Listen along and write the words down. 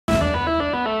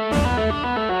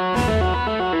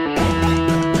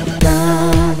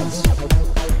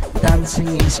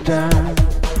dancing star,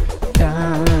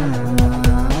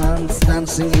 dance,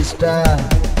 dancing star.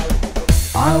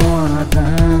 I wanna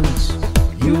dance,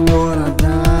 you wanna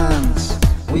dance,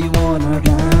 we wanna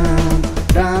dance,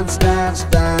 dance, dance,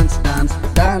 dance, dance,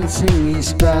 dancing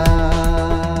star,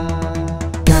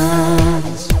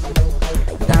 dance,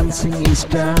 dancing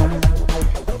star,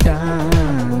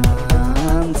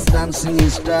 dance, dancing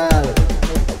star.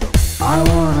 I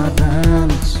wanna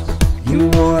dance, you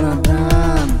wanna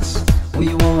dance,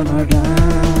 we wanna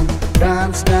dance,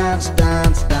 dance, dance,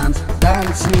 dance, dance,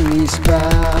 dancing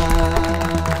star.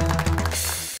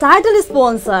 Title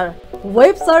sponsor,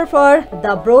 web surfer,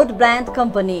 the broadband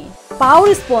company.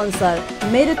 Power sponsor,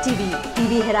 मेरो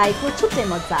TV हेराइको छुट्टै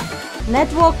मजा.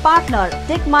 Network partner,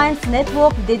 Tech Minds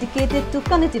Network dedicated to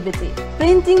connectivity.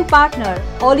 Printing partner,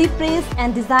 Olive Press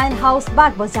and Design House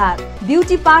Bagbazar.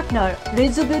 Beauty partner,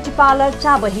 Rizu Beauty Parlor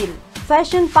Chabahil.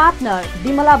 Fashion partner,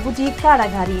 Bimala Boutique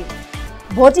Kadagari.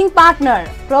 Voting partner,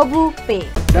 Prabhu Pay.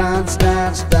 Dance,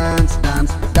 dance, dance,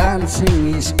 dance,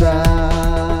 dancing star.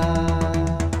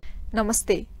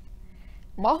 नमस्ते,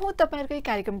 म हुँ तपाईहरुकै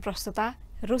कार्यक्रम प्रस्तुता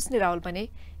रोशनी रावल भने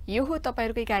यो हो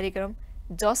तपाईहरुकै कार्यक्रम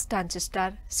just dance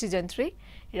star season 3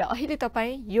 र अहिले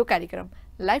तपाई यो कार्यक्रम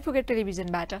लाइभ फोकट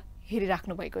टेलिभिजनबाट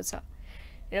हेरिराख्नु भएको छ।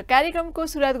 र कार्यक्रमको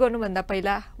सुरुवात गर्नुभन्दा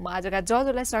पहिला म आजका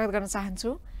जजहरुलाई स्वागत गर्न चाहन्छु।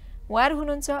 उहाँहरु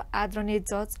हुनुहुन्छ आदरणीय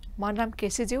जज मनराम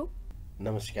केसीज्यू,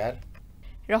 नमस्कार,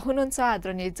 र हुनुहुन्छ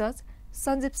आदरणीय जज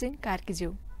सञ्जीव सिंह कार्कीज्यू,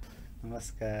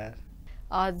 नमस्कार।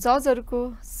 जजहरुको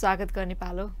स्वागत गर्ने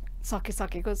पालो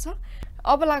सकिसकेको छ।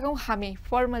 अब लागौं हामी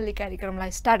फर्मल्ली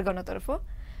कार्यक्रमलाई स्टार्ट गर्नतर्फ।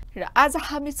 र आज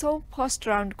हामी छौं फर्स्ट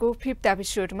राउन्डको 5th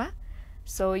एपिसोडमा।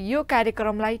 सो यो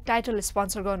कार्यक्रमलाई टाइटल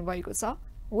स्पोन्सर गर्नुभएको छ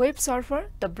web surfer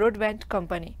the broadband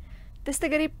company. त्यस्तै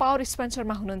गरी पावर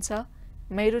स्पोन्सरमा हुनुहुन्छ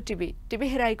मेरो टिभी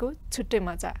हेराइको छुट्टै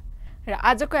मजा। र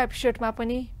आजको एपिसोडमा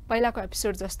पनि पहिलाको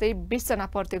एपिसोड जस्तै 20 जना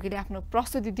प्रतियोगीले आफ्नो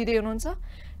प्रस्तुति दिँदै हुनुहुन्छ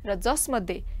र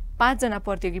जसमध्ये 5 जना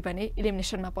प्रतियोगी पनि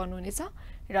इलिमिनेसनमा पर्नुहुनेछ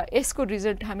र यसको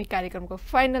रिजल्ट हामी कार्यक्रमको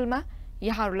फाइनलमा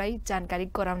यहाँहरुलाई जानकारी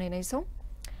गराउने नै छौं।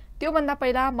 त्यो भन्दा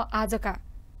पहिला म आजका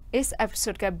यस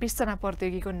एपिसोडका 20 जना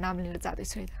प्रतियोगीको नाम लिन चाहदै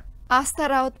छु। आस्था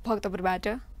राउत भक्तपुरबाट,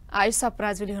 आयुषा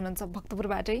पराजुली हुनुहुन्छ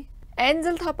भक्तपुरबाटै,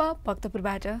 एन्जल थापा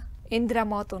भक्तपुरबाट, इन्दिरा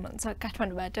महतो हुनुहुन्छ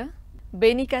काठमाडौँबाट,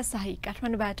 बेनिका शाही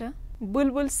काठमाडौँबाट,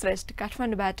 बुलबुल श्रेष्ठ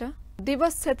काठमाडौँबाट,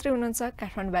 दिवस छेत्री हुनुहुन्छ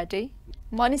काठमाडौँबाटै,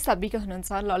 मनिषा बिक हुनुहुन्छ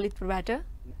ललितपुरबाट,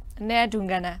 नयाँ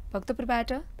ढुङ्गाना भक्तपुरबाट,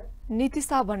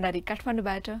 नितिशा भण्डारी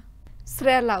काठमाडौँबाट,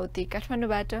 श्रेया लाउती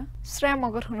काठमाडौँबाट, श्रेया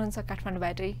मगर हुनुहुन्छ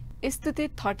काठमाडौँबाटै, स्तुति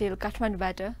थटेल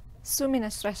काठमाडौँबाट, सुमिना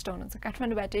श्रेष्ठ हुनुहुन्छ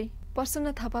काठमाडौँबाटै,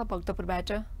 प्रसन्न थापा भक्तपुरबाट,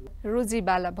 रोजी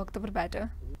बाला भक्तपुरबाट,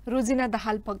 रुजिना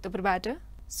दाहाल भक्तपुरबाट,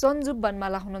 सञ्जु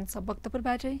बनमाला हुनुहुन्छ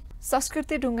भक्तपुरबाटै,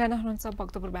 संस्कृति ढुङ्गाना हुनुहुन्छ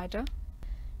भक्तपुरबाट,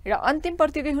 र अन्तिम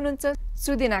प्रतियोगी हुनुहुन्छ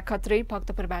सुदिना खत्री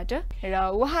भक्तपुरबाट। र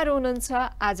उहाँहरू हुनुहुन्छ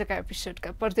आजका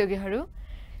एपिसोडका प्रतियोगीहरू।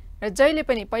 र जहिले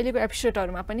पनि पहिलेको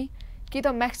एपिसोडहरुमा पनि कि त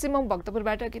म्याक्सिमम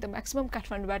भक्तपुरबाट कि त म्याक्सिमम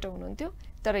काठमाडौँबाट हुनुहुन्थ्यो,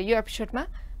 तर यो एपिसोडमा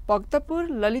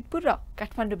भक्तपुर, ललितपुर र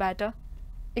काठमाडौँबाट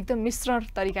एकदम मिश्रण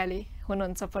तरिकाले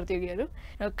हुनुहुन्छ प्रतियोगीहरू।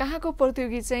 र कहाँको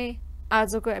प्रतियोगी चाहिँ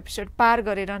आजको एपिसोड पार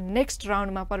गरेर नेक्स्ट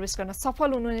राउन्डमा प्रवेश गर्न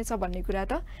सफल हुनुहुनेछ भन्ने कुरा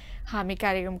त हामी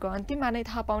कार्यक्रमको अन्तिममा नै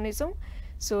थाहा पाउनेछौँ।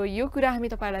 सो यो कुरा हामी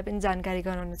तपाईलाई पनि जानकारी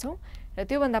गराउनेछौँ। र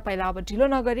त्यो भन्दा पहिला अब ढिलो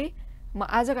नगरी म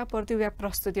आजका प्रतियोगी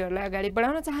प्रस्तुतिहरूलाई अगाडि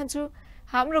बढाउन चाहन्छु।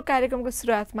 हाम्रो कार्यक्रमको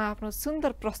सुरुवातमा आफ्नो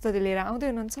सुन्दर प्रस्तुति लिएर आउँदै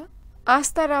हुनुहुन्छ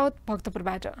आस्था Raut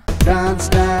भक्तपुरबाट। Dance,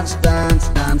 dance, dance,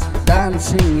 dance,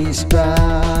 dancing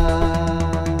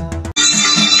star.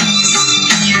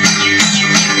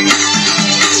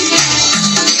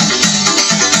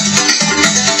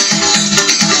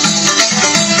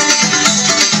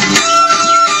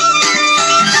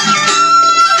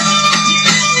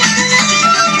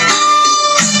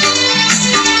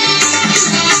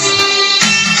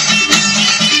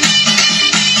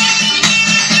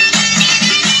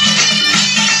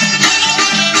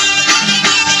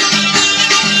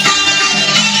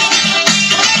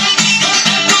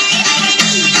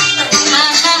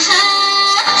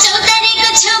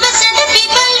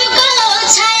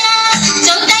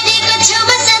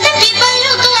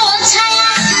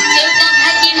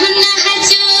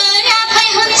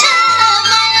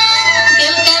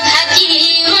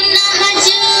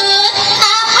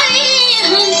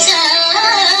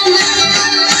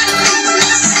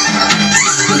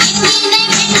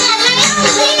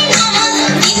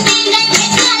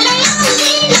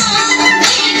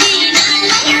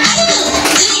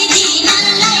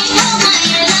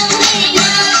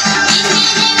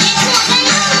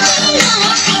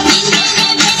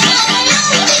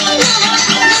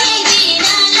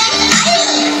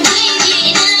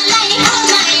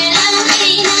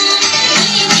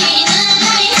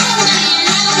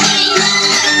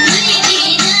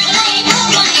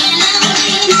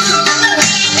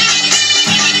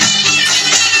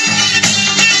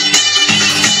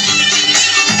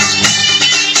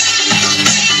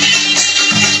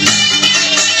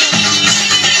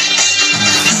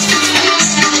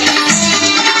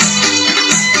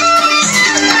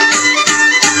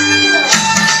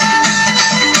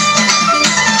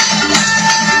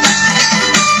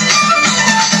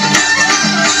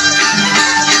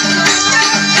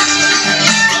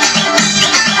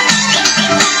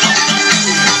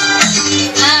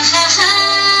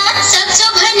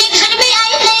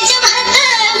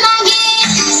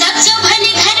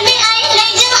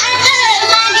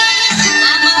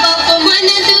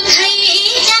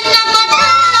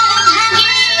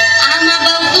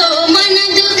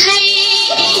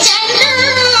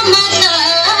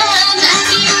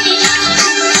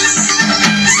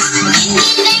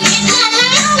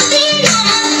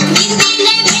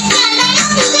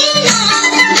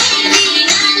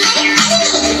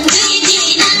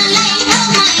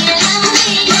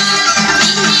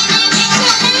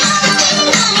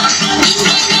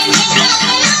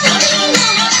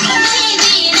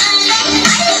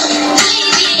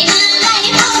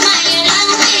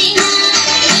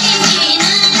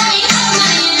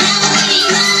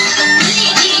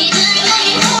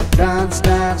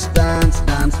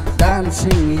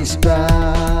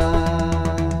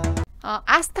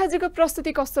 आस्थाजीको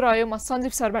प्रस्तुति कस्तो रह्यो? म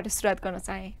सञ्जीव सरबाट सुरुवात गर्न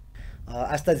चाहे।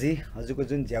 आस्थाजी, हजुरको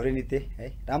जुन झ्याउरे नृत्य है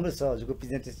राम्रो छ, हजुरको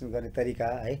प्रेजेन्टेसन गर्ने तरिका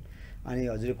है, अनि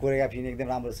हजुरको कोरियोग्राफी पनि एकदम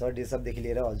राम्रो छ, ड्रेसअपदेखि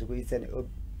लिएर हजुरको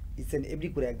इच एन्ड एभ्री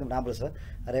कुरा एकदम राम्रो छ।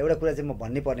 र एउटा कुरा चाहिँ म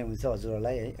भन्नै पर्ने हुन्छ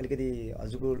हजुरहरूलाई है, अलिकति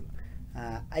हजुरको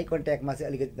आई कन्ट्याक्टमा चाहिँ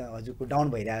अलिकति हजुरको डाउन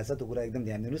भइरहेको छ, त्यो कुरा एकदम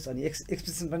ध्यान दिनुहोस्। अनि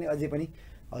एक्सप्रेसन पनि अझै पनि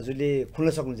हजुरले खुल्न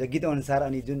सक्नुहुन्छ गीत अनुसार।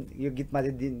 अनि जुन यो गीतमा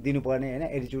चाहिँ दिनुपर्ने होइन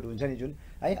एटिट्युड हुन्छ नि जुन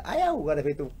है, आया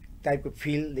गर्दाखेरि त्यो टाइपको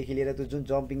फिलदेखि लिएर त्यो जुन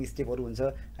जम्पिङ स्टेपहरू हुन्छ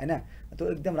होइन, त्यो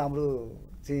एकदम राम्रो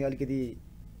चाहिँ अलिकति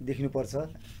देखिनुपर्छ।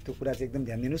 त्यो कुरा चाहिँ एकदम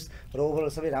ध्यान दिनुहोस्। र ओभरअल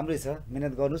सबै राम्रै छ,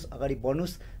 मिहिनेत गर्नुहोस्, अगाडि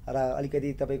बढ्नुहोस्। र अलिकति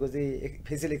तपाईँको चाहिँ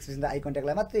फेसियल एक्सप्रेसन र आई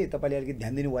कन्ट्याक्टलाई मात्रै तपाईँले अलिकति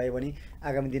ध्यान दिनुभयो भने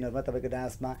आगामी दिनहरूमा तपाईँको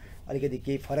डान्समा अलिकति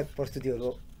केही फरक प्रस्तुतिहरू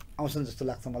आउँछन् जस्तो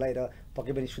लाग्छ मलाई। र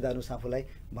पक्कै पनि सुधार्नुहोस् आफूलाई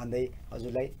भन्दै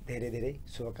हजुरलाई धेरै धेरै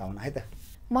शुभकामना है त।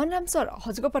 मनराम सर,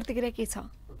 हजुरको प्रतिक्रिया के छ?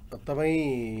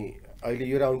 तपाईँ अहिले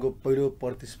यो राउन्डको पहिलो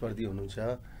प्रतिस्पर्धी हुनुहुन्छ,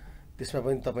 त्यसमा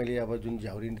पनि तपाईँले अब जुन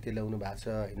झ्याउरे नृत्य ल्याउनु भएको छ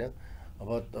होइन, अब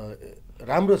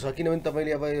राम्रो छ। किनभने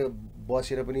तपाईँले अब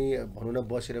बसेर पनि भनौँ न,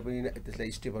 बसेर पनि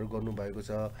त्यसलाई स्टेपहरू गर्नुभएको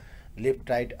छ, लेफ्ट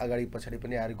राइट अगाडि पछाडि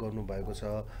पनि आएर गर्नुभएको छ।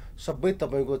 सबै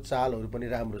तपाईँको चालहरू पनि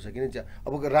राम्रो छ। किन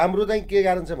अब राम्रो चाहिँ के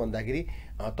कारण छ भन्दाखेरि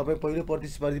तपाईँ पहिलो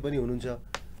प्रतिस्पर्धी पनि हुनुहुन्छ।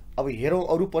 अब हेरौँ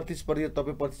अरू प्रतिस्पर्धी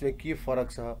तपाईँ प्रतिस्पर्धी के फरक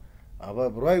छ। अब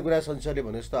रहेको कुरा संसारले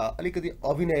भने जस्तो अलिकति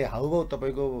अभिनय हाउभाउ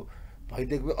तपाईँको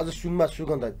भइदिएको अझ सुनमा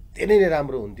सुगन्ध धेरै नै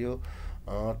राम्रो हुन्थ्यो।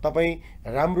 तपाईँ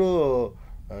राम्रो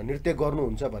नृत्य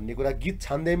गर्नुहुन्छ भन्ने कुरा गीत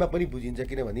छान्दैमा पनि बुझिन्छ।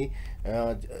 किनभने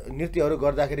नृत्यहरू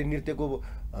गर्दाखेरि नृत्यको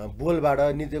बोलबाट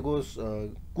नृत्यको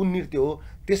कुन नृत्य हो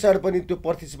त्यसबाट पनि त्यो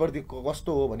प्रतिस्पर्धी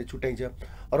कस्तो हो भन्ने छुट्याइन्छ।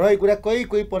 रहेको कुरा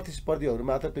कोही प्रतिस्पर्धीहरू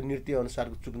मात्र त्यो नृत्य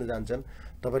अनुसारको चुक्न जान्छन्।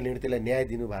 तपाईँले नृत्यलाई न्याय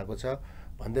दिनुभएको छ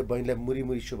भन्दै बहिनीलाई मुरी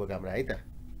मुरी शुभकामना है त।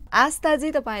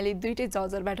 आस्थाजी, तपाईँले दुईटै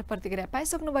जजरबाट प्रतिक्रिया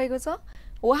पाइसक्नु भएको छ।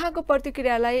 उहाँको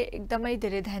प्रतिक्रियालाई एकदमै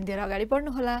धेरै ध्यान दिएर अगाडि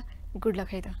बढ्नुहोला। गुड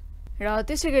लक है त। र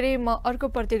त्यसै गरी म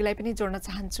अर्को प्रतिक्रियालाई पनि जोड्न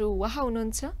चाहन्छु। उहाँ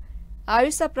हुनुहुन्छ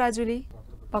Ayusha Prajuli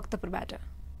भक्तपुरबाट।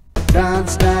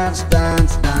 Dance, dance,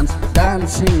 dance, dance,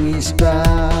 dancing star.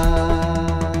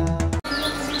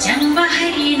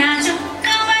 जम्बहरी नाचो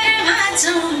कमर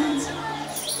भाँचो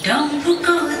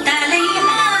डम्फुको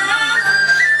तालैमा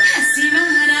हाँसीमा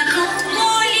राखौँ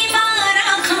बोलीमा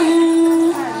राखौँ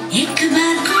एक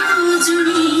बारको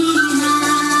जुनीमा।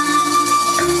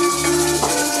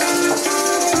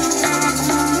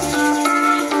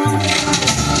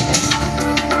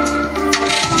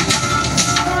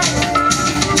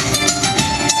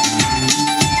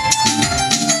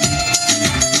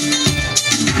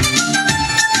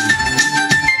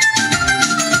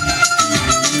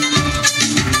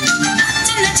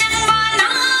 चन चनमा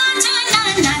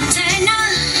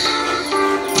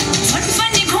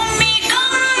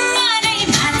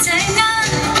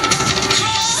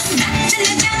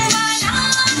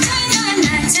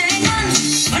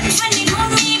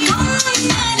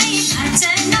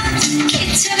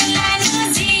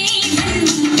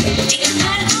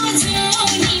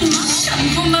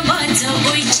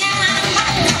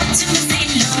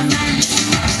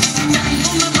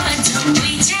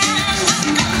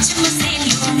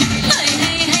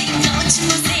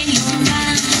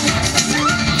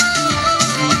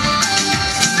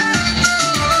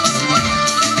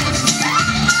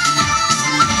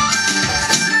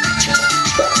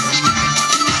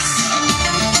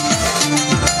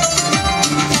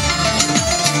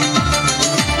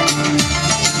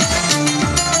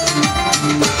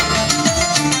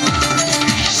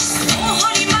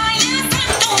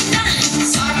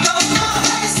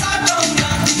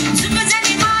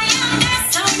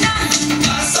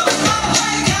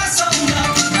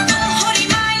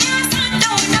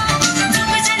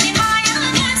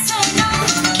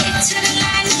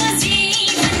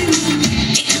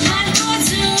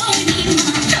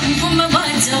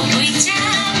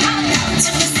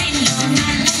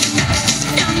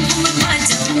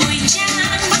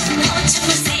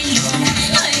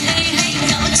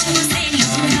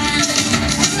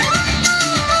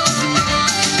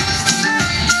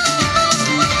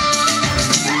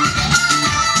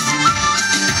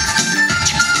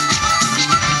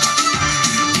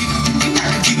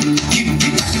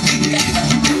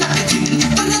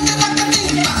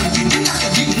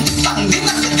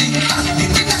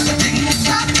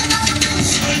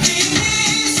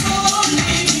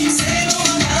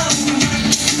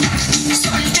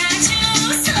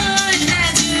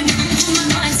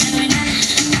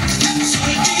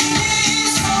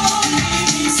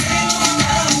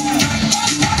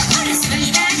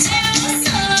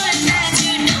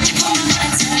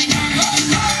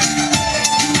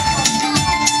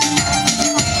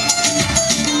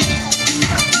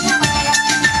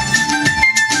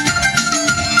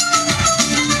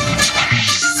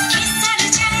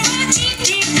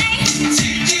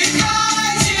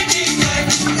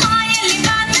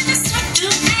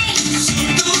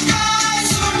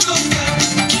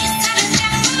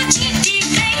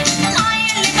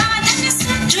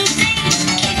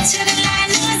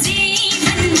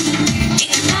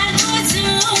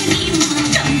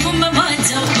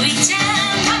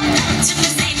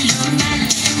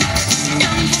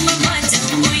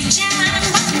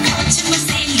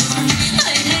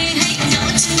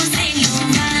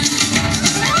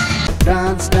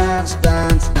dance,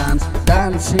 dance, dance,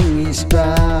 dancing star.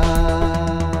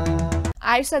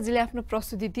 आयुषाजीले आफ्नो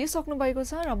प्रस्तुति दिइसक्नु भएको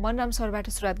छ र मनराम सरबाट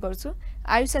सुरुवात गर्छु।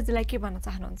 आयुषाजीलाई के भन्न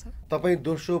चाहनुहुन्छ? तपाईँ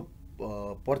दोस्रो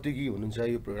प्रतियोगी हुनुहुन्छ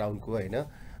यो राउन्डको होइन।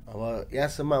 अब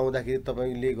यहाँसम्म आउँदाखेरि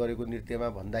तपाईँले गरेको नृत्यमा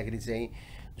भन्दाखेरि चाहिँ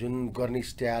जुन गर्ने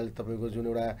स्टाइल, तपाईँको जुन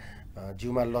एउटा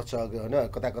जिउमा लचक होइन,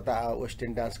 कता कता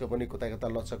वेस्टर्न डान्सको पनि कता कता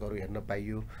लचकहरू हेर्न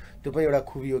पाइयो, त्यो पनि एउटा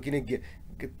खुबी हो। किनकि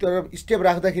तर स्टेप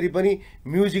राख्दाखेरि पनि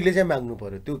म्युजिकले चाहिँ माग्नु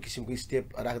पर्यो। त्यो किसिमको स्टेप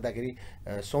राख्दाखेरि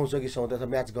सुहाउँछ कि सुहाउँदैन,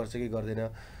 म्याच गर्छ कि गर्दैन।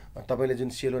 तपाईँले जुन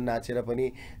सेलो नाचेर पनि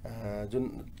जुन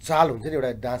चाल हुन्छ नि,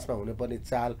 एउटा डान्समा हुनुपर्ने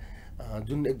चाल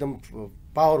जुन एकदम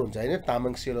पावर हुन्छ होइन,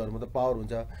 तामाङ सेलोहरूमा त पावर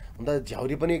हुन्छ, अन्त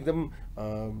झ्याउरी पनि एकदम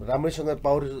राम्रैसँग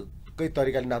पावरकै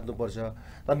तरिकाले नाच्नुपर्छ।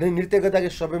 तर नृत्य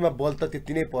गर्दाखेरि सबैमा बल त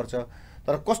त्यति नै पर्छ,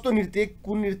 तर कस्तो नृत्य,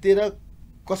 कुन नृत्य र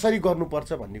कसरी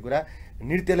गर्नुपर्छ भन्ने कुरा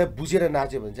नृत्यलाई बुझेर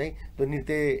नाच्यो भने चाहिँ त्यो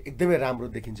नृत्य एकदमै राम्रो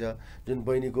देखिन्छ। जुन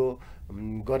बहिनीको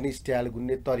गर्ने स्टाइल,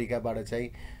 गुन्ने तरिकाबाट चाहिँ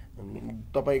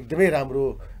तपाईँ एकदमै राम्रो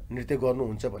नृत्य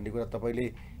गर्नुहुन्छ भन्ने कुरा तपाईँले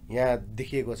यहाँ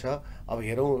देखिएको छ। अब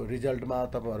हेरौँ रिजल्टमा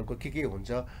तपाईँहरूको के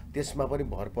हुन्छ, त्यसमा पनि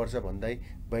भर पर्छ भन्दै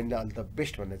बहिनीलाई अल द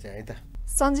बेस्ट भन्न चाहिँ है त।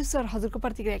 सञ्जीव सर, हजुरको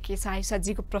प्रतिक्रिया के छ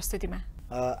आयुषाजीको प्रस्तुतिमा?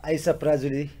 आइसा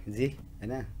प्राजुलीजी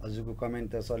होइन, हजुरको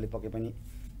कमेन्ट त सरले पक्कै पनि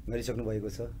गरिसक्नु भएको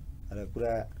छ र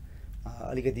कुरा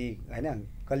अलिकति होइन,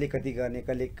 कसले कति गर्ने,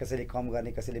 कसले कसैले कम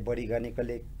गर्ने, कसैले बढी गर्ने,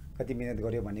 कसले कति मिहिनेत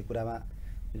गर्यो भन्ने कुरामा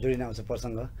जोडिन आउँछ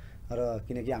प्रसङ्ग। र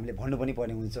किनकि हामीले भन्नु पनि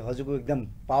पर्ने हुन्छ, हजुरको एकदम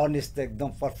पावरनेस त एकदम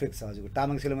पर्फेक्ट छ। हजुरको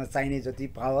तामाङ सेलोमा चाहिने जति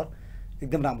पावर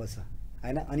एकदम राम्रो छ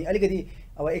होइन। अनि अलिकति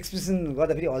अब एक्सप्रेसन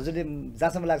गर्दाखेरि हजुरले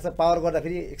जहाँसम्म लाग्छ पावर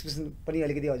गर्दाखेरि एक्सप्रेसन पनि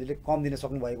अलिकति हजुरले कम दिन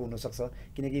सक्नुभएको हुनसक्छ।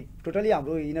 किनकि टोटली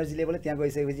हाम्रो इनर्जी लेभल त्यहाँ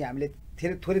गइसकेपछि हामीले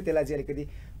थोरै त्यसलाई चाहिँ अलिकति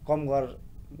कम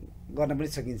गर्न पनि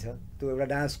सकिन्छ। त्यो एउटा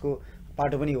डान्सको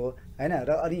पाटो पनि हो होइन।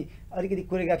 र अनि अलिकति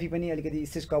कोरियोग्राफी पनि अलिकति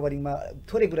स्टेज कभरिङमा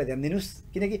थोरै कुरा ध्यान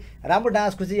दिनुहोस्। किनकि राम्रो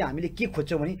डान्सको चाहिँ हामीले के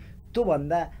खोज्छौँ भने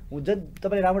त्योभन्दा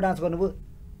तपाईँले राम्रो डान्स गर्नुभयो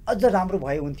अझ राम्रो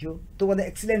भयो हुन्थ्यो, त्योभन्दा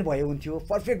एक्सिलेन्ट भयो हुन्थ्यो,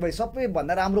 पर्फेक्ट भयो,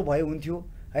 सबैभन्दा राम्रो भयो हुन्थ्यो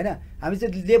होइन। हामी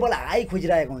चाहिँ लेभल हाई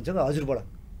खोजिरहेको हुन्छौँ हजुरबाट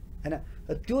होइन।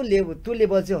 त्यो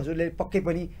लेभल चाहिँ हजुरले पक्कै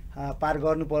पनि पार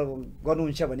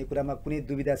गर्नुहुन्छ भन्ने कुरामा कुनै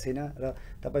दुविधा छैन। र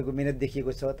तपाईँको मिहिनेत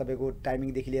देखिएको छ, तपाईँको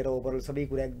टाइमिङदेखि लिएर ओभरअल सबै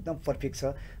कुरा एकदम पर्फेक्ट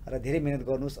छ। र धेरै मिहिनेत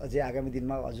गर्नुहोस्, अझै आगामी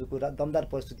दिनमा हजुरको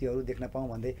दमदार प्रस्तुतिहरू देख्न पाऊँ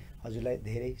भन्दै हजुरलाई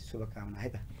धेरै शुभकामना है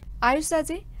त।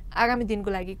 आयुषाजी, आगामी दिनको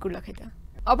लागि गुड लक है त।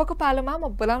 अबको पालोमा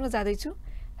म बोलाउन जाँदैछु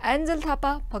angel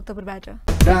Thapa भक्तपुरबाट।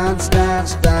 Dance,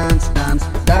 dance, dance, dance,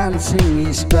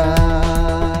 dancing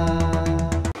star.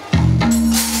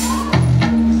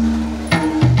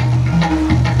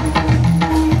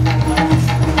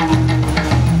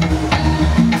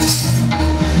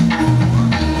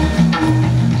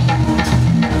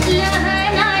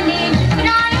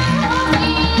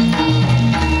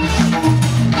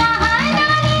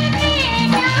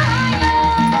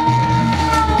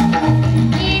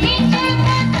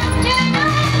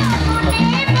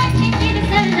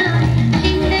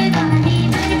 जिंदगानी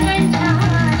भर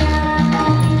पंछारा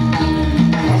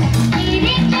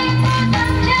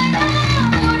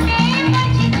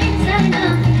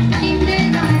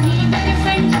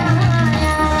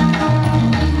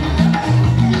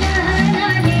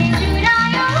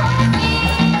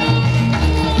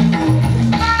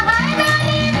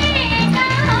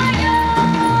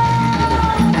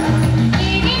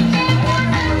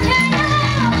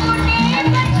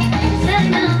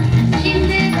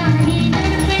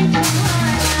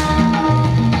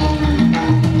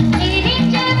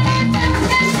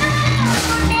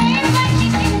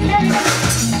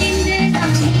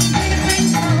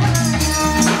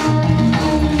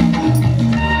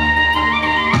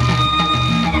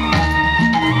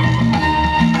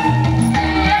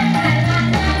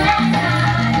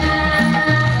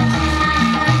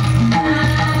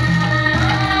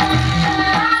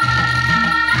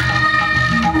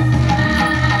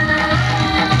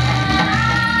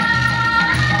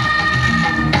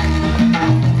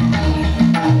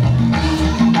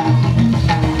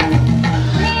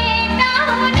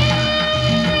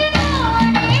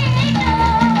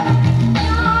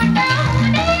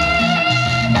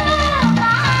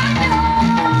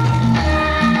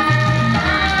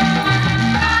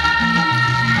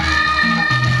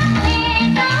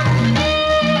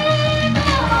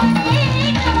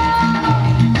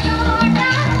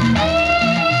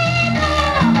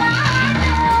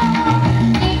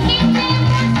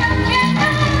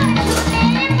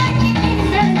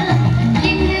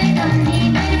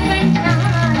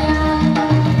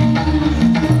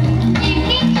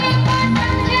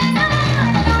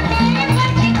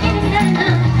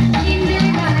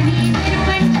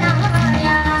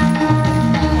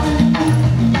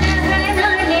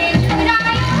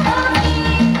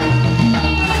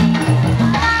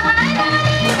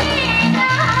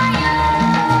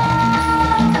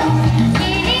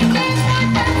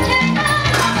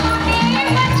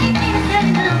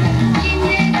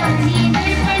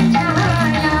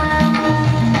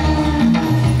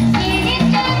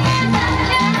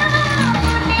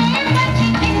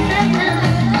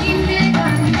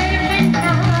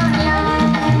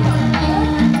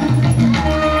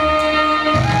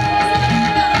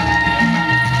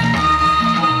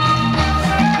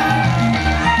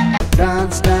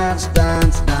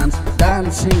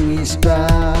dancing star.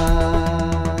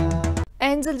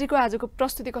 एन्जलजीको आजको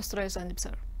प्रस्तुति कस्तो रह्यो सञ्जीव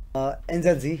सर?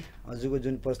 एन्जलजी हजुरको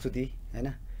जुन प्रस्तुति हैन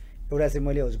एउटा चाहिँ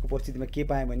मैले हजुरको प्रस्तुतिमा के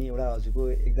पाएँ भने एउटा हजुरको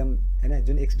एकदम हैन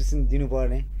जुन एक्सप्रेसन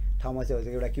दिनुपर्ने ठाउँमा चाहिँ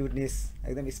हजुरको एउटा क्युटनेस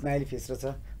एकदम स्माइली फेस रहेछ,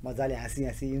 मजाले हाँसी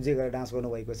हाँसी इन्जोय गरेर डान्स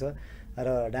गर्नुभएको छ र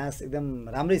डान्स एकदम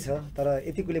राम्रै छ। तर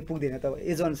यतिकोले पुग्दैन, त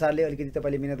एज अनुसारले अलिकति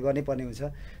तपाईँले मिहिनेत गर्नै पर्ने हुन्छ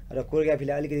र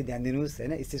कोरियोग्राफीलाई अलिकति ध्यान दिनुहोस्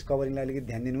हैन, स्टेज कभरिङलाई अलिकति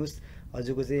ध्यान दिनुहोस्।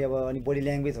 हजुरको चाहिँ अब अनि बडी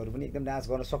ल्याङ्ग्वेजहरू पनि एकदम डान्स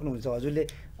गर्न सक्नुहुन्छ। हजुरले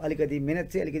अलिकति मिहिनेत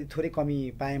चाहिँ अलिकति थोरै कमी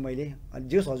पाएँ मैले। अनि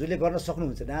जस हजुरले गर्न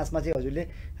सक्नुहुन्छ डान्समा चाहिँ हजुरले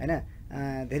हैन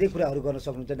धेरै कुराहरू गर्न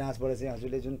सक्नुहुन्छ। डान्सबाट चाहिँ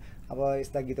हजुरले जुन अब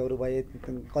यस्ता गीतहरू भए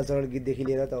कल्चरल गीतदेखि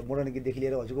लिएर त मोडर्न गीतदेखि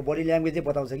लिएर हजुरको बडी ल्याङ्ग्वेज चाहिँ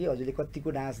बताउँछ कि हजुरले कतिको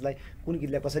डान्सलाई कुन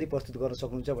गीतलाई कसरी प्रस्तुत गर्न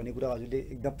सक्नुहुन्छ भन्ने कुरा हजुरले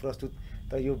एकदम प्रस्तुत।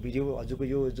 तर यो भिडियो हजुरको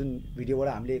यो जुन भिडियोबाट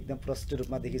हामीले एकदम प्रष्ट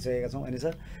रूपमा देखिसकेका छौँ होइन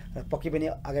सर। र पक्कै पनि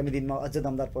आगामी दिनमा अझ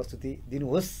दमदार प्रस्तुति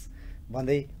दिनुहोस्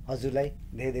भन्दै हजुरलाई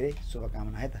धेरै धेरै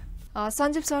शुभकामना है त।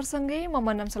 सञ्जीव सरसँगै म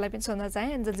मनाराम सरलाई पनि सोध्न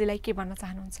चाहेँ, एन्जलजीलाई के भन्न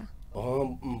चाहनुहुन्छ?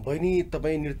 बहिनी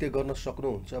तपाईँ नृत्य गर्न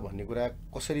सक्नुहुन्छ भन्ने कुरा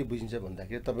कसरी बुझिन्छ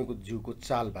भन्दाखेरि तपाईँको जिउको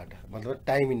चालबाट, मतलब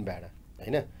टाइमिङबाट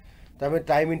होइन। तपाईँ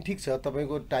टाइमिङ ठिक छ,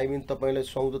 तपाईँको टाइमिङ तपाईँलाई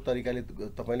सुहाउँदो तरिकाले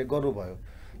तपाईँले गर्नुभयो,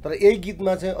 तर यही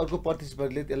गीतमा चाहिँ अर्को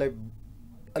प्रतिस्पर्धीले त्यसलाई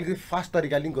अलिकति फास्ट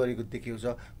तरिकाले गरेको देखिएको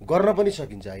छ, गर्न पनि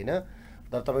सकिन्छ होइन।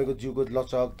 तर तपाईँको जिउको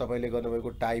लचक, तपाईँले गर्नुभएको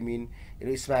टाइमिङ,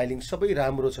 स्माइलिङ सबै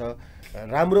राम्रो छ।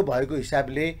 राम्रो भएको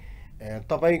हिसाबले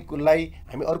तपाईँलाई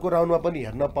हामी अर्को राउन्डमा पनि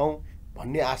हेर्न पाऊँ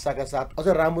भन्ने आशाका साथ अझ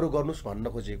राम्रो गर्नुहोस् भन्न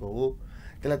खोजेको हो।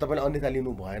 त्यसलाई तपाईँले अन्यथा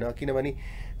लिनु भएन, किनभने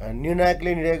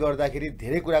निर्णायकले निर्णय गर्दाखेरि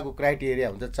धेरै कुराको क्राइटेरिया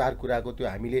हुन्छ, 4 कुराको, त्यो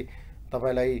हामीले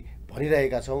तपाईँलाई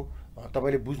भनिरहेका छौँ।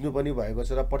 तपाईँले बुझ्नु पनि भएको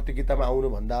छ र प्रतियोगितामा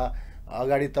आउनुभन्दा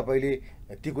अगाडि तपाईँले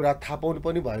ती कुरा थाहा पाउनु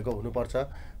पनि भएको हुनुपर्छ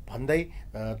भन्दै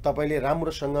तपाईँले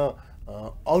राम्रोसँग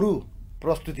अरू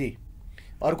प्रस्तुति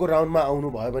अर्को राउन्डमा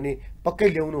आउनुभयो भने पक्कै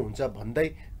ल्याउनुहुन्छ भन्दै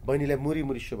बहिनीलाई मुरी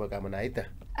मुरी शुभकामना है त।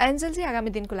 एन्जलजी आगामी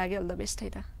दिनको लागि अल द बेस्ट है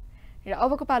त। र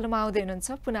अबको पालोमा आउँदै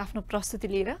हुनुहुन्छ पुनः आफ्नो प्रस्तुति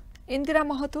लिएर इन्दिरा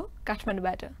महतो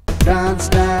काठमाडौँबाट। Dance,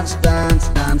 dance, dance,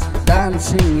 dance,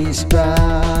 dancing star.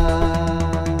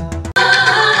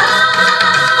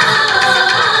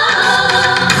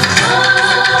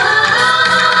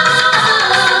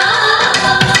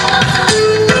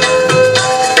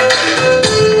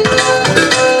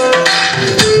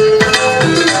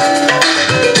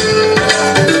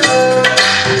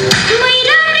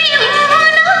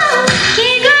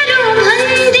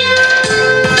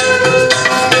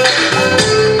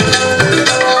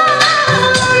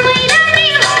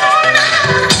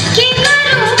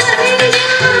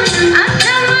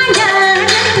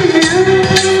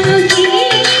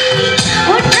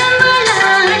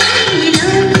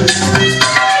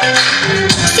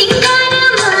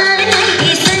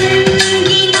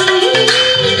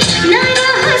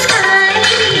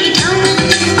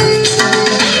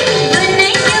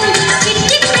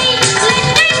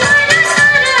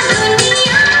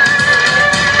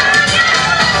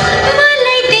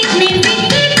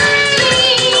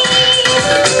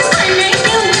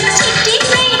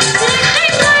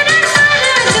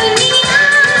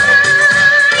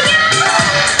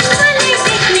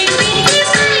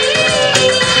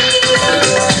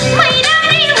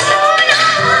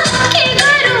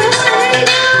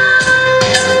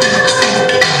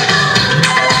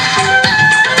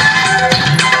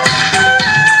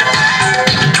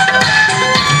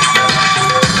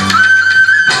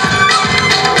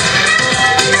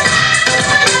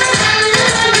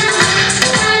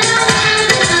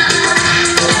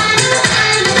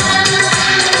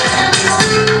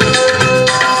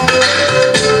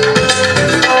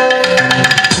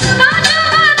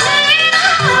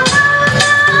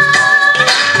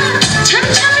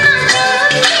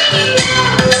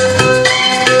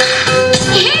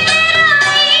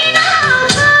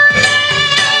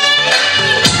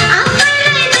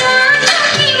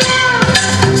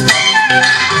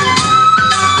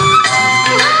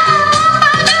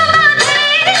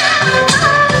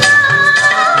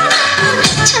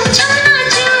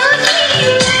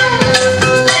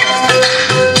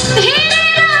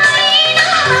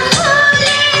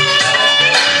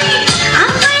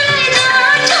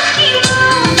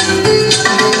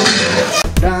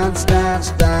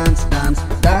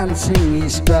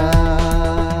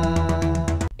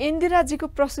 इन्दिराजीको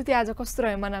प्रस्तुति आज कस्तो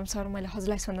रह्यो मनाराम सर, मैले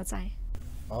हजुरलाई सोध्न चाहेँ।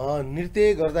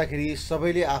 नृत्य गर्दाखेरि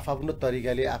सबैले आफ्नो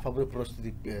तरिकाले आफ्नो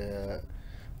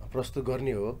प्रस्तुत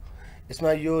गर्ने हो।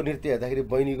 यसमा यो नृत्य हेर्दाखेरि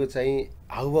बहिनीको चाहिँ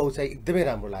हाउभाउ चाहिँ एकदमै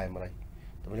राम्रो लाग्यो मलाई,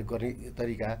 तपाईँले गर्ने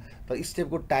तरिका। तर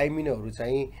स्टेपको टाइमिङहरू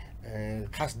चाहिँ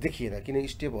खास देखिएन, किन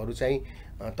स्टेपहरू चाहिँ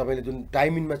तपाईँले जुन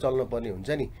टाइमिङमा चल्न पर्ने हुन्छ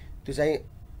नि त्यो चाहिँ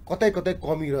कतै कतै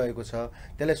कमी रहेको छ,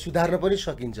 त्यसलाई सुधार्न पनि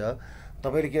सकिन्छ।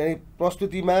 तपाईँले किनभने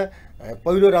प्रस्तुतिमा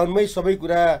पहिलो राउन्डमै सबै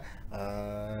कुरा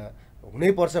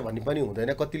हुनैपर्छ भन्ने पनि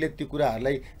हुँदैन। कतिले त्यो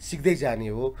कुराहरूलाई सिक्दै जाने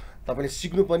हो। तपाईँले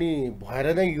सिक्नु पनि भएर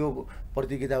नै यो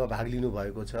प्रतियोगितामा भाग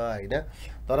लिनुभएको छ होइन।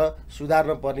 तर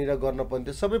सुधार्न पर्ने र गर्न पर्ने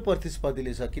त सबै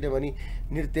प्रतिस्पर्धीले छ, किनभने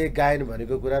नृत्य गायन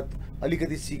भनेको कुरा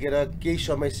अलिकति सिकेर केही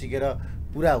समय सिकेर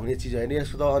पुरा हुने चिज होइन।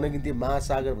 यसको त अनगिन्ती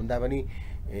महासागर भन्दा पनि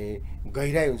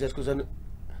गहिराइ हुन्छ। यसको जुन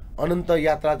अनन्त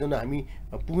यात्रा जुन हामी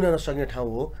पुग्न नसक्ने ठाउँ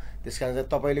हो। त्यस कारण चाहिँ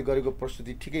तपाईँले गरेको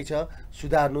प्रस्तुति ठिकै छ,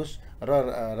 सुधार्नुहोस् र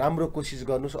राम्रो कोसिस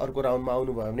गर्नुहोस्। अर्को राउन्डमा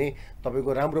आउनुभयो भने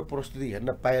तपाईँको राम्रो प्रस्तुति हेर्न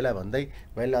पाएला भन्दै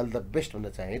मैले अल द बेस्ट भन्न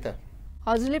चाहेँ है त।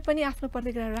 हजुरले पनि आफ्नो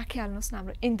प्रतिक्रिया राखिहाल्नुहोस् न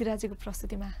हाम्रो इन्दिराजीको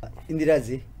प्रस्तुतिमा।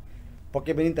 इन्दिराजी,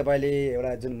 पक्कै पनि तपाईँले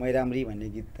एउटा जुन मैराम्री भन्ने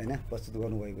गीत होइन प्रस्तुत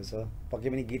गर्नुभएको छ। पक्कै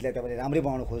पनि गीतलाई तपाईँले राम्रै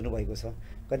बनाउन खोज्नु भएको छ।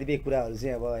 कतिपय कुराहरू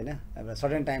चाहिँ अब होइन एउटा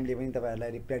सर्टेन टाइमले पनि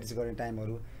तपाईँहरूलाई प्र्याक्टिस गर्ने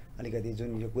टाइमहरू अलिकति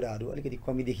जुन यो कुराहरू अलिकति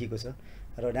कमी देखिएको छ।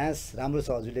 र डान्स राम्रो छ,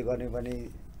 हजुरले गर्नुपर्ने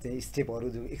चाहिँ स्टेपहरू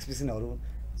जो एक्सप्रेसनहरू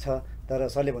छ। तर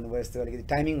सरले भन्नुभयो जस्तो अलिकति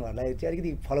टाइमिङहरूलाई चाहिँ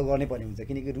अलिकति फलो गर्नै पर्ने हुन्छ,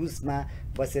 किनकि रुल्समा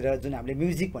बसेर जुन हामीले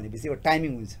म्युजिक भनेपछि एउटा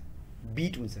टाइमिङ हुन्छ,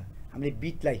 बिट हुन्छ। हामीले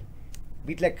बिटलाई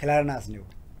खेलाएर नाच्ने हो,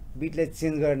 बिटलाई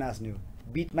चेन्ज गरेर नाच्ने हो।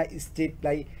 बिटमा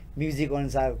स्टेपलाई म्युजिक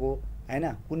अनुसारको होइन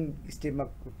कुन स्टेपमा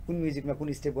कुन म्युजिकमा कुन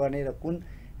स्टेप गर्ने र कुन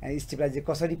स्टेपलाई चाहिँ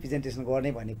कसरी प्रेजेन्टेसन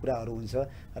गर्ने भन्ने कुराहरू हुन्छ।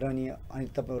 र अनि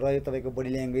रह्यो तपाईँको बडी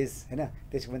ल्याङ्ग्वेज होइन,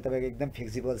 त्यसको पनि तपाईँको एकदम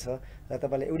फ्लेक्सिबल छ। र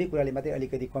तपाईँलाई एउटै कुराले मात्रै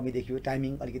अलिकति कमी देखियो,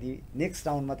 टाइमिङ अलिकति। नेक्स्ट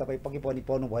राउन्डमा तपाईँ पक्कै पनि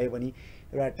पर्नुभयो भने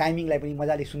एउटा टाइमिङलाई पनि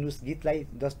मजाले सुन्नुहोस्, गीतलाई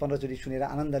 10-15 चोटि सुनेर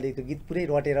आनन्दले त्यो गीत पुरै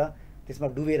रटेर त्यसमा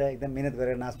डुबेर एकदम मेहनत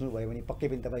गरेर नाच्नुभयो भने पक्कै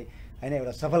पनि तपाईँ होइन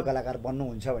एउटा सफल कलाकार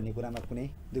बन्नुहुन्छ भन्ने कुरामा कुनै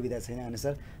दुविधा छैन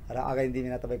अनुसार। र आगामी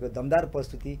दिनमा तपाईँको दमदार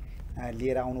प्रस्तुति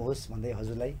लिएर आउनुहोस् भन्दै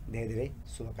हजुरलाई धेरै धेरै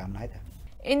शुभकामना है त।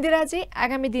 इन्दिराजी,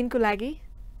 आगामी दिनको लागि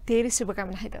धेरै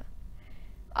शुभकामना है त।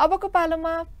 अबको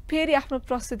पालोमा फेरि आफ्नो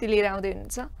प्रस्तुति लिएर आउँदै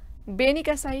हुनुहुन्छ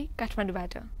बेनिका साई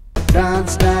काठमाडौँबाट।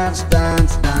 Dance, dance,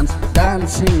 dance, dance,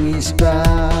 dancing is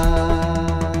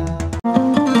God.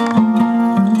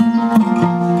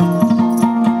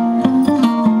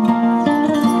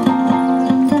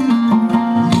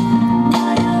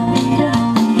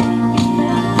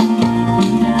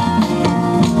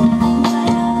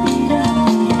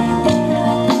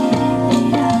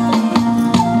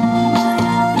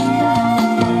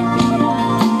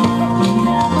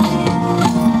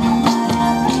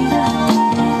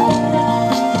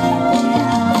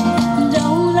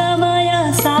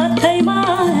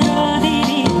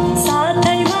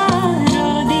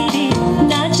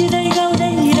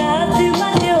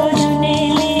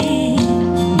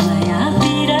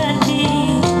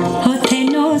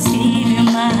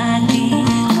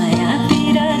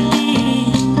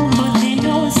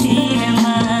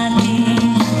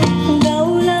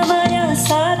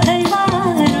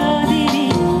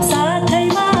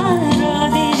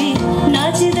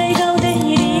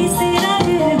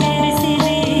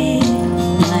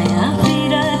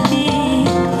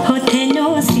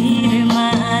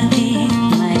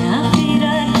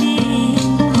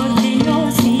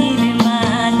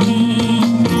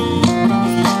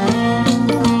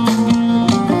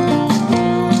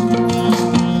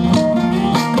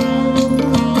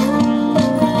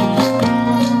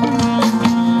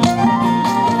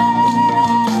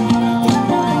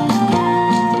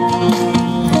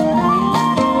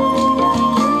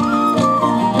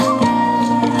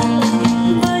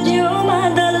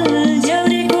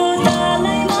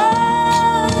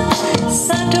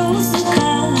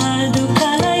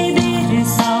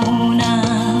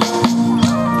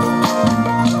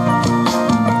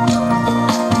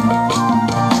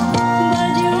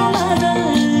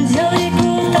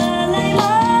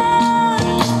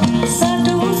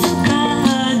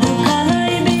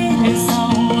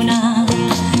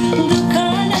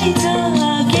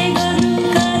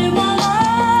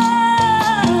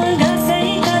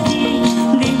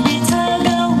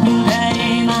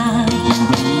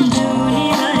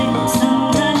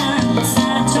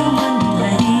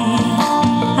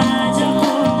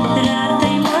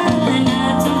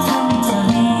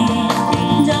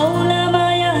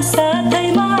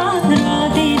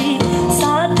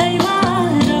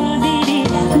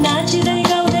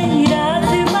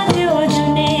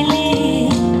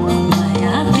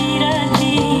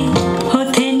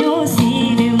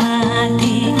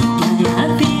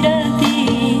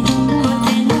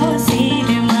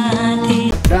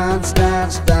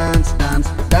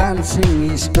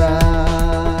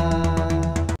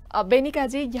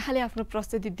 बेनिकाजी, यहाँले आफ्नो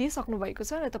प्रस्तुति दिइसक्नु भएको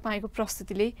छ र तपाईँको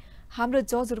प्रस्तुतिले हाम्रो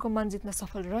जजहरूको मन जित्न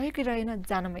सफल रह्यो कि रहेन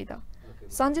जानौँ है त।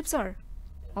 सञ्जीव सर,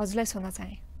 हजुरलाई सोध्न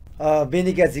चाहे।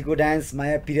 बेनिकाजीको डान्स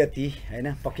माया पिरती होइन,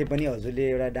 पक्कै पनि हजुरले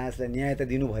एउटा डान्सलाई न्याय त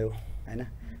दिनुभयो होइन।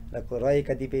 र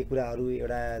रहेका कतिपय कुराहरू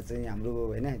एउटा चाहिँ हाम्रो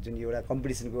होइन जुन एउटा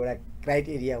कम्पिटिसनको एउटा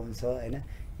क्राइटेरिया हुन्छ होइन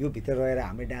यो भित्र रहेर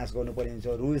हामीले डान्स गर्नुपर्ने हुन्छ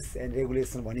रुल्स एन्ड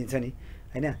रेगुलेसन भनिन्छ नि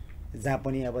होइन जहाँ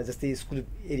पनि अब जस्तै स्कुल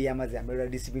एरियामा चाहिँ हाम्रो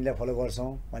एउटा डिसिप्लिनलाई फलो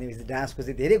गर्छौँ भनेपछि डान्सको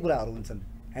चाहिँ धेरै कुराहरू हुन्छन्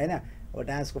होइन अब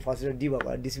डान्सको फर्स्ट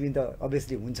एउटा डिसिप्लिन त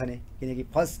अभियसली हुन्छ नै किनकि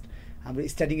फर्स्ट हाम्रो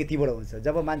स्टार्टिङै त्यहीबाट हुन्छ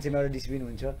जब मान्छेमा एउटा डिसिप्लिन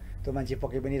हुन्छ त्यो मान्छे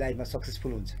पक्कै पनि लाइफमा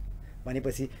सक्सेसफुल हुन्छ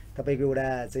भनेपछि तपाईँको एउटा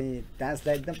चाहिँ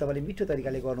डान्सलाई एकदम तपाईँले मिठो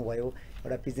तरिकाले गर्नुभयो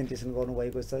एउटा प्रेजेन्टेसन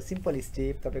गर्नुभएको छ सिम्पल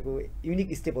स्टेप तपाईँको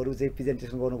युनिक स्टेपहरू चाहिँ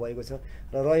प्रेजेन्टेसन गर्नुभएको छ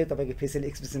र रह्यो तपाईँको फेसियल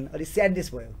एक्सप्रेसन अलिक स्याडनेस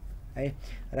भयो है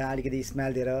र अलिकति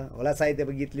स्माइल दिएर होला सायद अब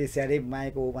गीतले स्याडै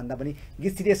माएको हो भन्दा पनि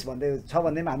गीत सिरियस भन्दै छ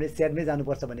भन्दैमा हामीले स्याडमै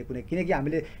जानुपर्छ भन्ने कुनै किनकि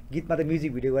हामीले गीतमा त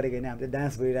म्युजिक भिडियो गरेको होइन हामीले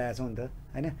डान्स गरिरहेको छौँ नि त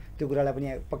होइन त्यो कुरालाई पनि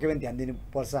पक्कै पनि ध्यान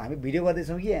दिनुपर्छ हामी भिडियो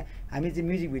गर्दैछौँ कि हामी चाहिँ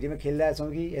म्युजिक भिडियोमा खेलिरहेको छौँ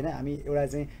कि होइन हामी एउटा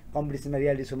चाहिँ कम्पिटिसनमा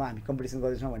रियालिटी सोमा हामी कम्पिटिसन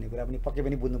गर्दैछौँ भन्ने कुरा पनि पक्कै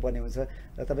पनि बुझ्नुपर्ने हुन्छ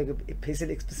र तपाईँको फेसियल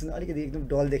एक्सप्रेसन अलिकति एकदम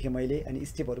डल देखेँ मैले अनि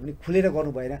स्टेपहरू पनि खुलेर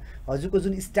गर्नु भएन हजुरको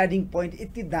जुन स्टार्टिङ पोइन्ट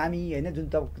यति दामी होइन जुन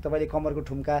तपाईँले कमरको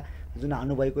ठुम्का जुन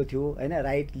हान्नुभएको थियो होइन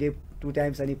राइट लेफ्ट 2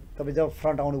 टाइम्स अनि तपाईँ जब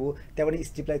फ्रन्ट आउनुभयो त्यहाँबाट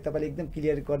स्टेपलाई तपाईँले एकदम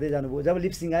क्लियर गर्दै जानुभयो जब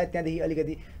लिप्सिङ आयो त्यहाँदेखि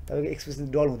अलिकति तपाईँको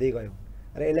एक्सप्रेसन डल हुँदै गयो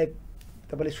र यसलाई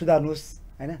तपाईँले सुधार्नुहोस्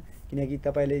होइन किनकि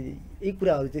तपाईँले यही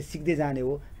कुराहरू चाहिँ सिक्दै जाने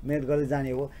हो मिहिनेत गर्दै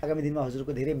जाने हो आगामी दिनमा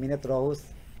हजुरको धेरै मिहिनेत रहोस्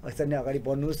यसरी नै अगाडि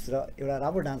बढ्नुहोस् र एउटा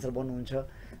राम्रो डान्सर बन्नुहुन्छ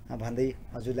भन्दै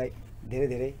हजुरलाई धेरै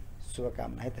धेरै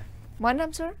शुभकामना है त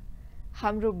मनराम सर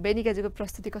हाम्रो बेनिकाजीको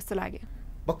प्रस्तुति कस्तो लाग्यो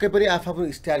पक्कै पनि आफ्नो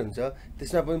स्टाइल हुन्छ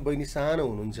त्यसमा पनि बहिनी सानो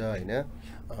हुनुहुन्छ होइन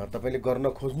तपाईँले गर्न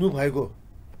खोज्नु भएको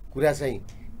कुरा चाहिँ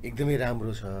एकदमै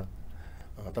राम्रो छ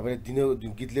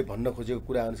तपाईँले गीतले भन्न खोजेको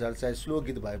कुरा अनुसार चाहे स्लो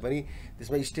गीत भए पनि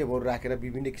त्यसमा स्टेपहरू राखेर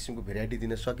विभिन्न किसिमको भेराइटी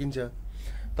दिन सकिन्छ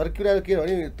तर कुरा के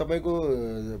भने तपाईँको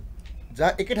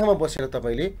जहाँ एकै ठाउँमा बसेर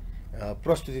तपाईँले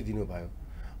प्रस्तुति दिनुभयो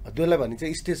त्यसलाई भनिन्छ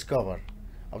स्टेज कभर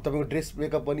अब तपाईँको ड्रेस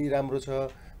मेकअप पनि राम्रो छ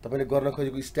तपाईँले गर्न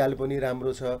खोजेको स्टाइल पनि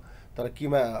राम्रो छ तर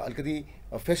केमा अलिकति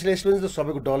फेसियल एक्सप्रेसन त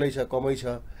सबैको डलै छ कमै छ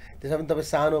त्यसमा पनि तपाईँ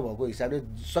सानो भएको हिसाबले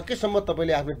सकेसम्म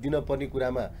तपाईँले आफ्नो दिनपर्ने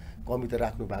कुरामा कमी त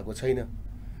राख्नु भएको छैन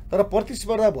तर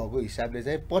प्रतिस्पर्धा भएको हिसाबले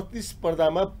चाहिँ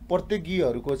प्रतिस्पर्धामा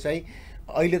प्रतियोगीहरूको चाहिँ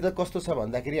अहिले त कस्तो छ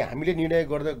भन्दाखेरि हामीले निर्णय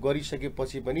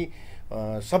गरिसकेपछि पनि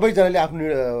सबैजनाले आफ्नो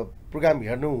प्रोग्राम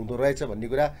हेर्नु हुँदो रहेछ भन्ने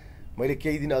कुरा मैले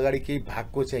केही दिन अगाडि केही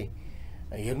भागको चाहिँ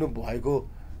हेर्नु भएको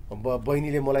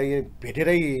बहिनीले मलाई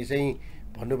भेटेरै चाहिँ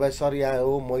भन्नुभयो सर यहाँ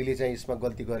हो मैले चाहिँ यसमा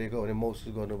गल्ती गरेको भनेर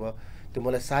महसुस गर्नुभयो त्यो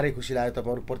मलाई साह्रै खुसी लाग्यो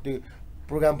तपाईँहरू प्रति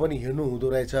प्रोग्राम पनि हेर्नु हुँदो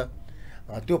रहेछ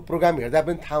त्यो प्रोग्राम हेर्दा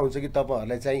पनि थाहा हुन्छ कि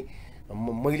तपाईँहरूलाई चाहिँ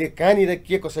मैले कहाँनिर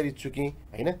के कसरी चुकेँ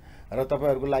होइन र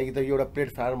तपाईँहरूको लागि त एउटा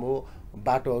प्लेटफर्म हो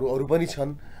बाटोहरू अरू पनि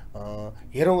छन्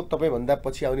हेरौँ तपाईँभन्दा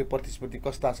पछि आउने प्रतिस्पर्धी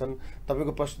कस्ता छन्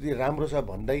तपाईँको प्रस्तुति राम्रो छ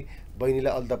भन्दै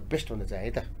बहिनीलाई अल द बेस्ट भन्न चाहे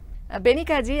है त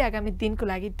बेनिकाजी आगामी दिनको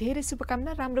लागि धेरै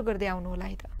शुभकामना राम्रो गर्दै आउनु होला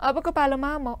है त अबको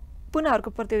पालोमा म पुनः अर्को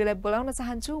प्रतियोगीलाई बोलाउन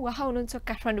चाहन्छु उहाँ हुनुहुन्छ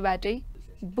काठमाडौँबाटै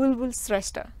बुलबुल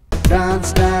Shrestha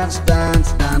Dance, dance,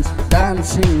 dance, dance,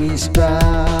 dancing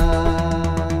star.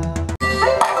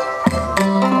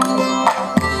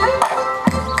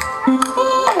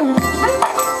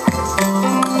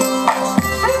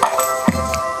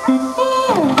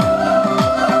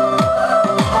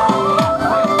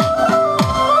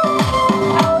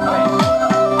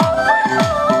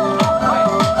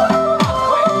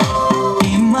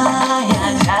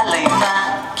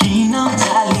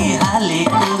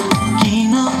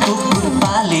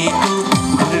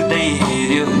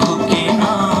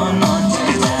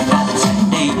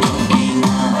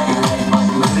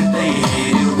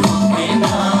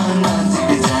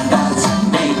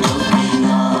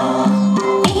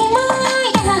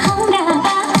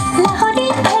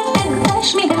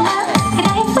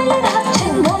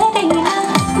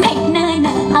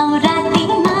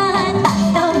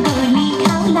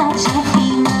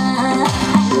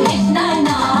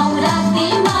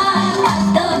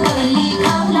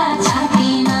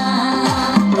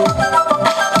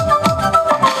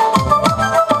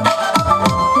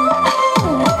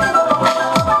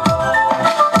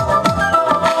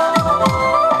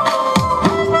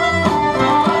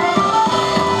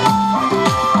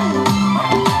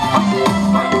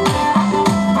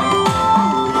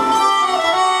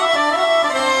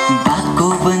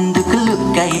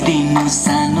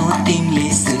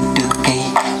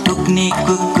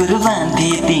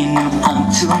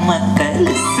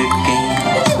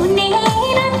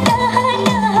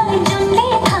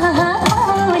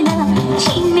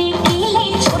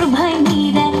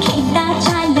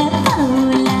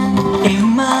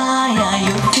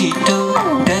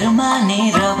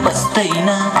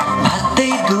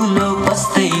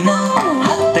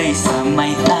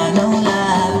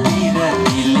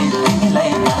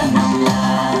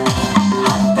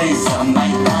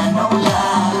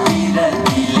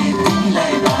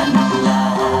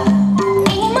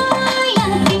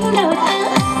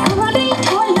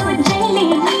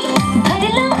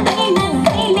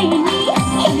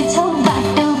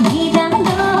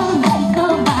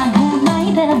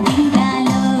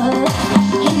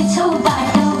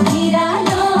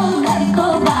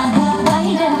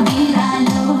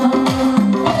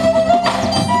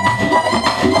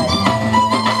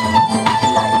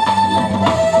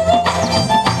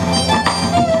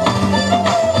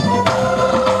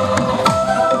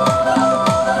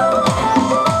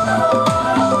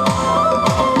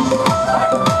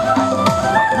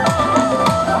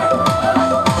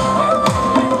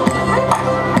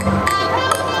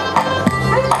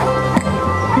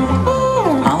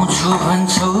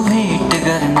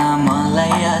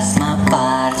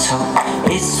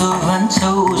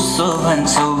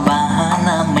 गर्छौ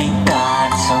बहानामै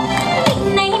काट्छौ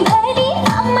दिनैभरि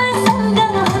आमासँग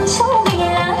हुन्छौ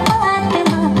बेला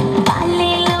बातमा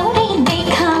पाले लौरी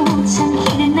देखाउँछन्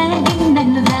हिँड्न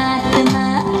दिन्नन् रातमा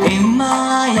ए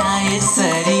माया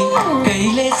यसरी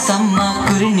कहिलेसम्म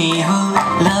कुर्ने हो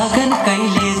लगन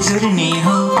कहिले जुर्ने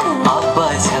हो अब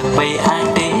झप्पै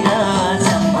आँटेर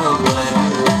जम्बो बरु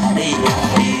डाँडै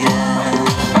काटेर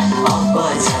अब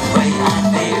झप्पै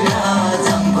आँटेर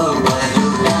जम्बो बरु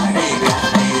डाँडै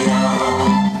काटेर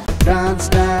Dance,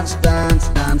 dance, dance,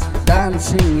 dance,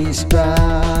 dancing star.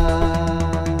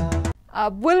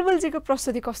 बुलबुलजीको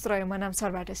प्रस्तुति कस्तो रह्यो मनाम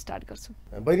सरबाट स्टार्ट गर्छु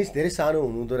बहिनी धेरै सानो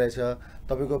हुनुहुँदो रहेछ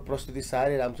तपाईँको प्रस्तुति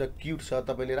साह्रै राम्रो छ क्युट छ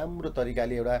तपाईँले राम्रो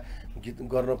तरिकाले एउटा गीत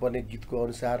गर्नुपर्ने गीतको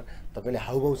अनुसार तपाईँले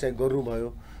हाउभाउ चाहिँ गर्नुभयो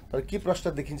तर के प्रश्न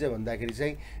देखिन्छ भन्दाखेरि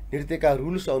चाहिँ नृत्यका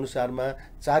रुल्स अनुसारमा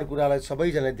 4 कुरालाई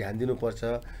सबैजनाले ध्यान दिनुपर्छ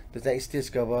त्यो चाहिँ स्टेज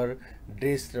कभर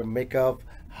ड्रेस र मेकअप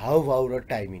हाउभाउ र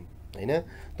टाइमिङ होइन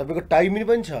तपाईँको टाइमिङ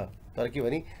पनि छ तर के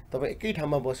भने तपाईँ एकै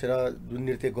ठाउँमा बसेर जुन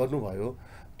नृत्य गर्नुभयो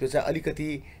त्यो चाहिँ अलिकति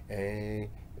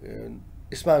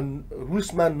यसमा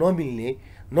रुल्समा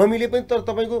नमिले पनि तर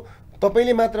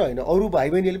तपाईँले मात्र होइन अरू भाइ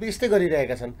बहिनीहरूले पनि यस्तै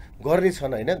गरिरहेका छन् गर्ने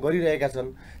छन् होइन गरिरहेका छन्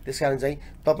त्यस कारण चाहिँ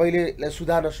तपाईँले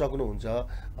सुधार्न सक्नुहुन्छ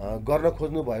गर्न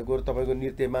खोज्नु भएको तपाईँको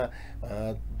नृत्यमा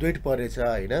द्वैत परेछ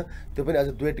होइन त्यो पनि अझ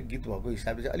द्वैत गीत भएको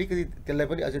हिसाबले चाहिँ अलिकति त्यसलाई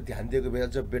पनि अझ ध्यान दिएको भए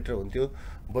अझ बेटर हुन्थ्यो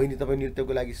बहिनी तपाईँ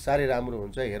नृत्यको लागि साह्रै राम्रो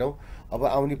हुन्छ हेरौँ अब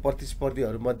आउने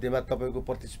प्रतिस्पर्धीहरूमध्येमा तपाईँको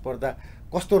प्रतिस्पर्धा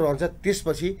कस्तो रहन्छ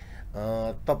त्यसपछि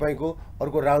तपाईँको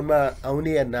अर्को राउन्डमा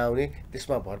आउने या नआउने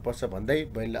त्यसमा भर पर्छ भन्दै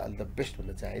बहिनीलाई अल द बेस्ट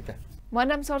भन्न चाहे है त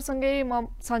मनाम सरसँगै म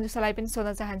सञ्जु सरलाई पनि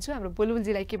सोध्न चाहन्छु हाम्रो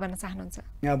बुलबुलजीलाई के भन्न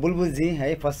चाहनुहुन्छ बुलबुलजी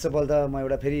है फर्स्ट अफ अल त म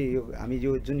एउटा फेरि हामी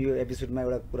जुन यो एपिसोडमा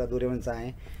एउटा कुरा दोहोऱ्याउन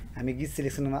चाहेँ हामी गीत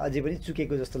सिलेक्सनमा अझै पनि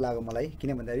चुकेको जस्तो लाग्यो मलाई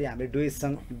किन भन्दाखेरि हामीले डुएट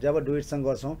सङ जब डुएट सङ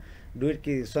गर्छौँ डुएट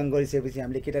सङ गरिसकेपछि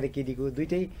हामीले केटा र केटीको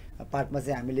दुइटै पार्टमा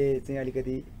चाहिँ हामीले चाहिँ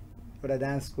अलिकति एउटा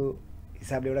डान्सको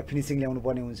हिसाबले एउटा फिनिसिङ ल्याउनु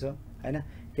पर्ने हुन्छ होइन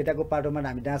केटाको पाटोमा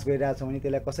हामी डान्स गरिरहेको छौँ भने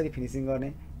त्यसलाई कसरी फिनिसिङ गर्ने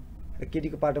र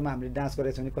केटीको पाटोमा हामीले डान्स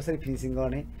गरेको छौँ भने कसरी फिनिसिङ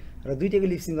गर्ने र दुइटैको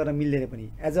लिप्सिङ गर्न मिल्दैन पनि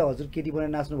एज अ हजुर केटी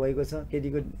बनाएर नाच्नु भएको छ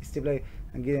केटीको स्टेपलाई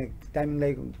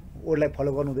टाइमिङलाई ओडलाई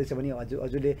फलो गर्नु हुँदैछ भने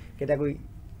हजुरले केटाको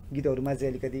गीतहरूमा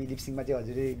चाहिँ अलिकति लिप्सिङमा चाहिँ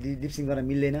हजुरले लिप्सिङ गर्न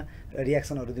मिल्दैन र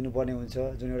रियाक्सनहरू दिनुपर्ने हुन्छ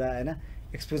जुन एउटा होइन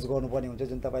एक्सप्रेस गर्नुपर्ने हुन्छ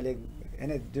जुन तपाईँले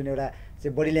होइन जुन एउटा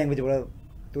चाहिँ बडी ल्याङ्ग्वेजबाट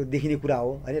त्यो देखिने कुरा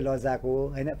हो होइन लजाको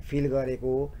होइन फिल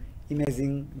गरेको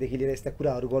इमेजिङदेखि लिएर यस्ता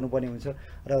कुराहरू गर्नुपर्ने हुन्छ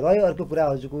र रह्यो अर्को कुरा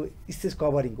हजुरको स्टेज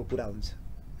कभरिङको कुरा हुन्छ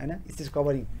होइन स्टेज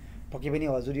कभरिङ पक्कै पनि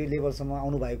हजुर यो लेभलसम्म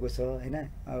आउनु भएको छ होइन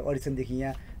अडिसनदेखि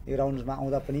यहाँ यो राउन्डमा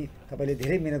आउँदा पनि तपाईँले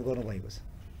धेरै मिहिनेत गर्नुभएको छ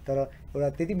तर एउटा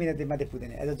त्यति मिहिनेत मात्रै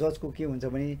पुग्दैन एज अ जजको के हुन्छ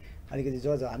भने अलिकति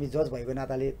हामी जज भएको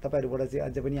नाताले तपाईँहरूबाट चाहिँ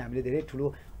अझ पनि हामीले धेरै ठुलो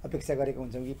अपेक्षा गरेको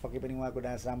हुन्छौँ कि पक्कै पनि उहाँको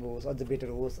डान्स राम्रो होस् अझ बेटर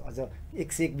होस् अझ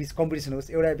 120 कम्पिटिसन होस्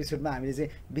एउटा एपिसोडमा हामीले चाहिँ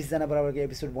 20 जना बराबरको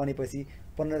एपिसोड बनेपछि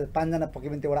 5 जना पक्कै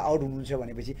पनि त्योबाट आउट हुनुहुन्छ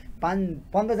भनेपछि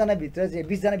 15 जनाभित्र चाहिँ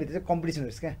 20 जनाभित्र चाहिँ कम्पिटिसन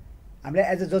होस् क्या हामीलाई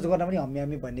एज अ जज गर्न पनि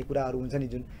हामी भन्ने कुराहरू हुन्छ नि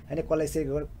जुन होइन कसलाई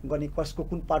सेयर गर्ने कसको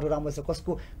कुन पाटो राम्रो छ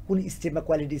कसको कुन स्टेपमा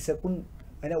क्वालिटी छ कुन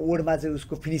होइन वर्डमा चाहिँ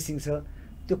उसको फिनिसिङ छ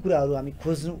त्यो कुराहरू हामी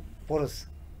खोज्नु परोस्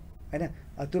होइन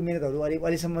त्यो मिहिनेतहरू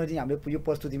अहिलेसम्म चाहिँ हाम्रो यो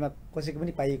प्रस्तुतिमा कसैको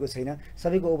पनि पाइएको छैन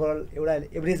सबैको ओभरअल एउटा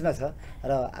एभरेजमा छ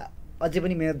र अझै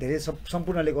पनि मिहिनेत धेरै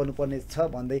सम्पूर्णले गर्नुपर्ने छ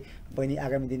भन्दै बहिनी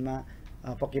आगामी दिनमा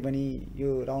पक्कै पनि यो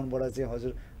राउन्डबाट चाहिँ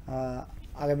हजुर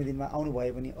आगामी दिनमा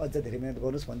आउनुभयो भने अझ धेरै मिहिनेत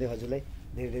गर्नुहोस् भन्दै हजुरलाई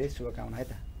धेरै धेरै शुभकामना है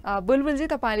त बुलबुलजी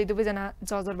तपाईँले दुवैजना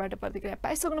जजरबाट प्रतिक्रिया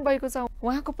पाइसक्नु भएको छ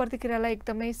उहाँको प्रतिक्रियालाई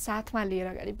एकदमै साथमा लिएर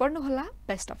अगाडि बढ्नुहोला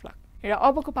बेस्ट अफ लक र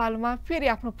अबको पालोमा फेरि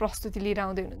आफ्नो प्रस्तुति लिएर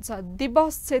आउँदै हुनुहुन्छ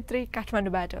दिवस छेत्री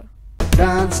काठमाडौँबाट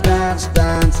Dance, dance,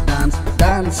 dance, dance,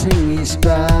 dancing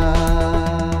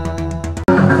star.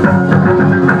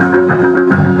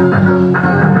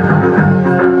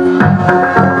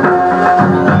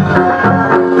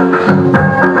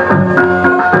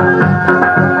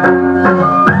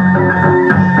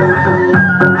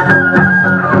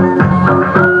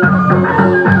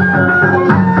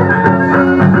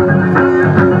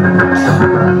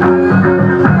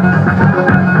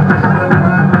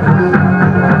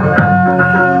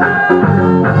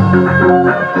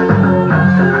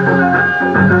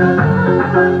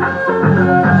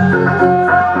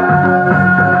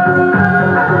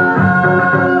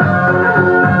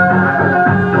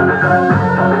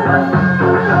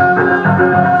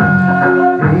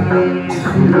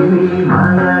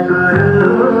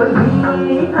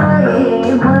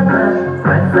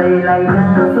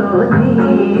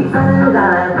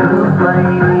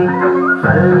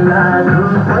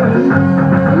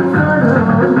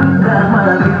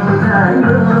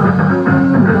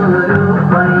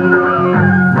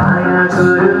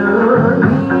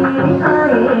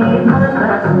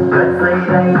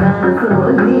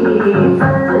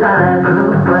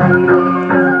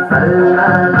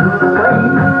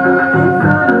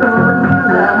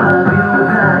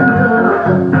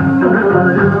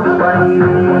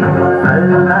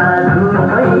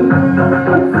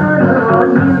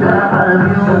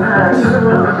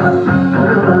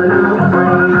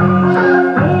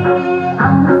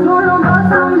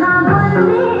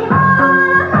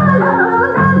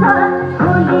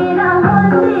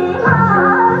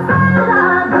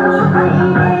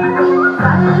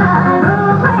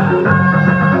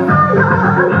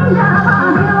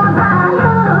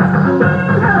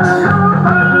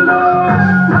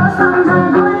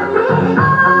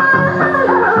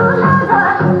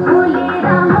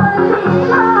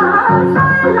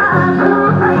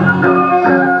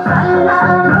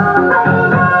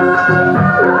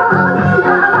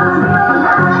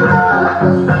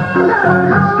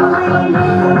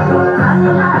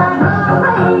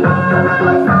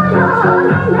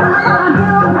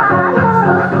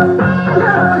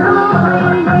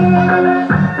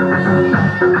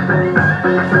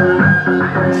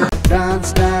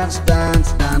 Dance, dance, dance,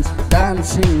 dance,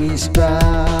 dancing star.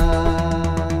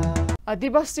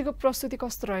 दिवसजीको प्रस्तुति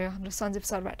कस्तो रह्यो हाम्रो सञ्जीव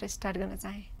सरबाट स्टार्ट गर्न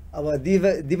चाहे। अब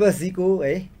दिवसजीको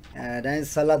है डान्स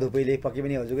सल्लाह धुपैले पक्कै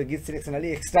पनि हजुरको गीत सिलेक्सन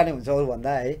अलिक एक्स्ट्रा नै हुन्छ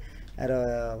अरूभन्दा है। र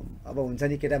अब हुन्छ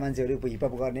नि केटा मान्छेहरू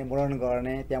हिपहप गर्ने मोडर्न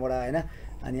गर्ने त्यहाँबाट होइन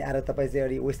अनि आएर तपाईँ चाहिँ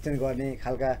अलि वेस्टर्न गर्ने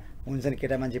खालका हुन्छ नि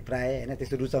केटा मान्छे प्रायः होइन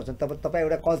त्यस्तो रुचाउँछन्। तपाईँ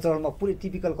एउटा कल्चरमा पुरै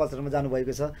टिपिकल कल्चरमा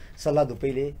जानुभएको छ सल्लाह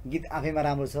धुपैले गीत आफैमा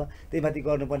राम्रो छ त्यही माथि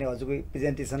गर्नुपर्ने हजुरको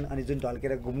प्रेजेन्टेसन अनि जुन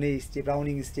ढल्केर घुम्ने स्टेप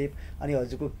राउन्डिङ स्टेप अनि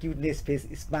हजुरको क्युटनेस फेस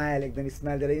स्माइल एकदम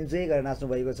स्माइल दिएर इन्जोय गरेर नाच्नु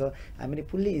भएको छ। हामीले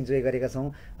फुल्ली इन्जोय गरेका छौँ।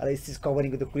 र यस चिज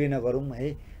कभरिङको त कुरै नगरौँ है।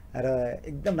 र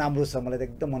एकदम राम्रो छ मलाई त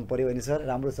एकदम मन पर्यो होइन सर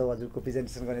राम्रो छ हजुरको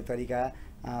प्रेजेन्टेसन गर्ने तरिका।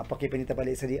 पक्कै पनि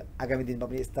तपाईँले यसरी आगामी दिनमा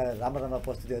पनि यस्ता राम्रा राम्रा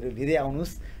प्रस्तुतिहरू लिँदै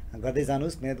आउनुहोस् गर्दै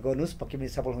जानुहोस् मेहनत गर्नुहोस् पक्कै पनि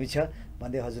सफल हुन्छ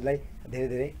भन्दै हजुरलाई धेरै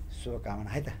धेरै शुभकामना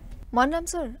है त। मनराम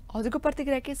सर हजुरको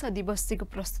प्रतिक्रिया के छ दिवसजीको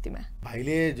प्रस्तुतिमा?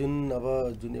 भाइले जुन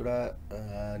एउटा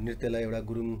नृत्यलाई एउटा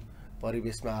गुरुङ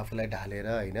परिवेशमा आफूलाई ढालेर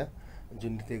होइन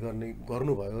जुन नृत्य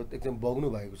गर्नुभयो एकदम बग्नु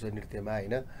भएको छ नृत्यमा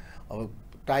होइन। अब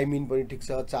टाइमिङ पनि ठिक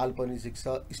छ चाल पनि ठिक छ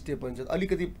स्टेप पनि छ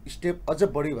अलिकति स्टेप अझ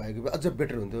बढी भएको भए अझ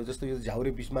बेटर हुन्थ्यो। जस्तो यो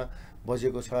झाउरे बिचमा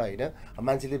बजेको छ होइन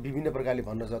मान्छेले विभिन्न प्रकारले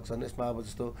भन्न सक्छन् यसमा अब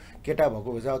जस्तो केटा भएको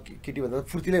भए केटी भन्दा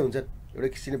फुर्तिलै हुन्छ एउटा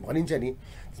किसिमले भनिन्छ नि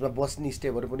त्यसमा बस्ने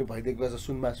स्टेपहरू पनि भइदिएको छ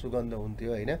सुनमा सुगन्ध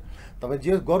हुन्थ्यो होइन। तपाईँ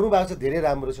जे गर्नुभएको छ धेरै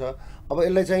राम्रो छ। अब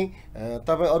यसलाई चाहिँ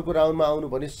तपाईँ अर्को राउन्डमा आउनु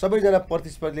भने सबैजना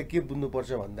प्रतिस्पर्धीले के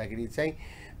बुझ्नुपर्छ भन्दाखेरि चाहिँ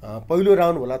पहिलो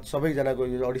राउन्ड होला सबैजनाको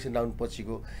यो अडिसन राउन्ड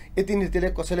पछिको यति नृत्यले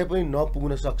कसैलाई पनि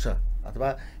नपुग्न सक्छ अथवा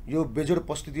यो बेजोड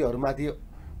प्रस्तुतिहरूमाथि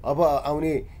अब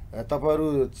आउने तपाईँहरू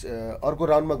अर्को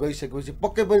राउन्डमा गइसकेपछि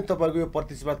पक्कै पनि तपाईँहरूको यो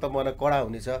प्रतिस्पर्धा तपाईँहरूलाई कडा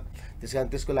हुनेछ। त्यस कारण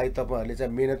त्यसको लागि तपाईँहरूले चाहिँ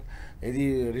मेहनत यदि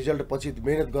रिजल्ट पछि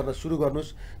मेहनत गर्न सुरु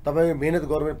गर्नुहोस्। तपाईँ मेहनत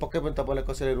गर्नु भने पक्कै पनि तपाईँलाई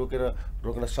कसैले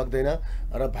रोक्न सक्दैन।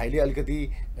 र भाइले अलिकति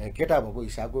केटा भएको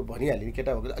हिसाबको भनिहाल्यो नि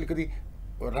केटा भएको अलिकति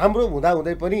राम्रो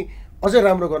हुँदै पनि अझ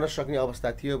राम्रो गर्न सक्ने अवस्था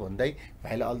थियो भन्दै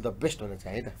भाइलाई अल द बेस्ट भन्न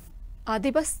चाहे त।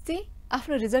 दिवसजी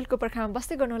आफ्नो रिजल्टको पर्खामा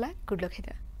बस्दै गर्नुहोला गुड लक है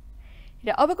त।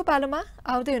 र अबको पालोमा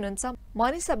आउँदै हुनुहुन्छ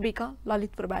मनिषा बिक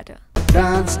ललितपुरबाट।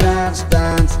 Dance, dance,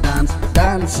 dance, dance,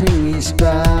 dancing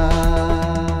star.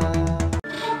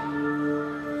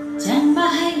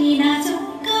 जनबहारी नाचौं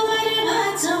कमर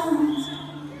भाँचौं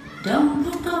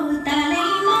डम्फुको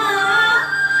तालैमा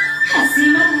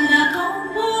हाँसीमा राखौं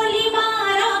बोलीमा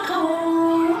राखौं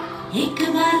एक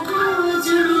बारको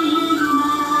जुनीमा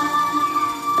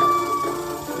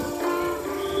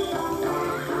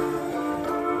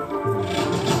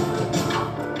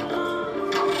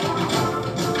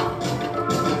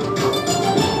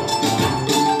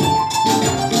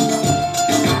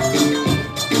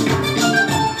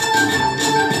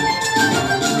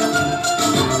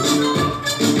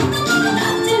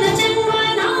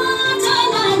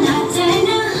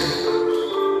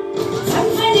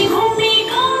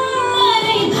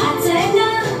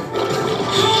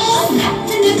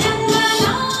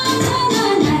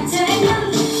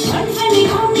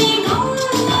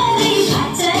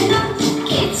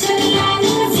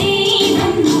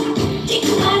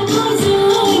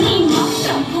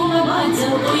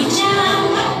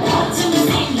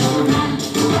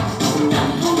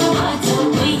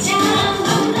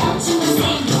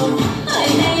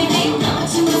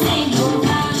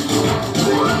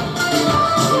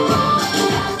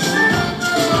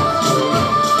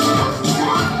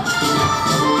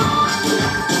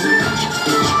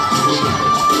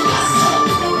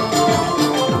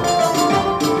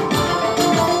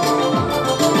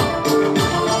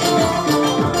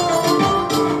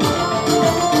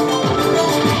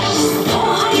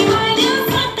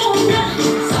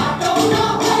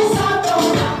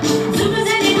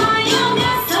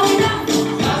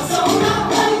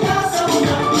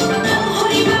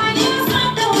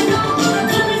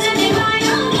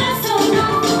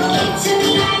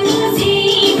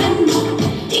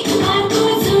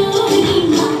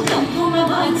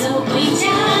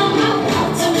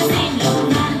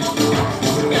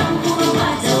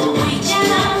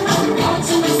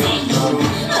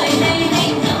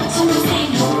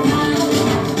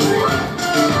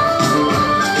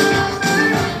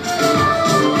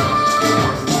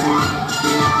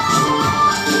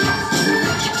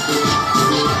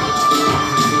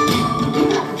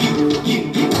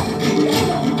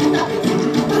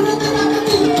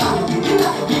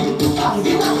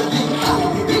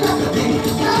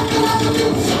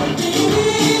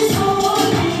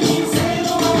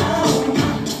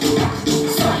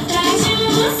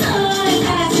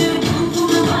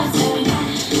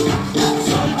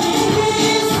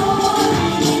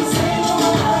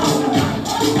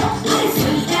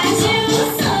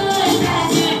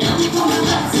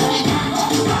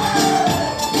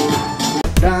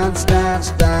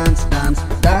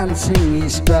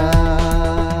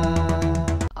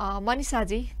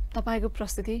मनिषाजी तपाईको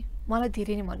प्रस्तुति मलाई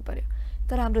धेरै नै मन पर्यो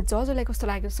तर हाम्रो जजलाई कस्तो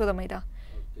लाग्यो सोधमै त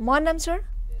मनराम सर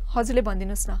हजुरले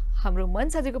भनिदिनुस् न हाम्रो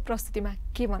मनिषाजीको प्रस्तुतिमा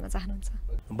के भन्न चाहनुहुन्छ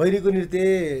बहिनीको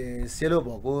नृत्य सेलो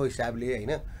भएको हिसाबले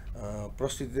हैन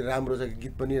प्रस्तुति राम्रो छ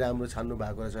गीत पनि राम्रो छान्नु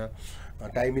भएको छ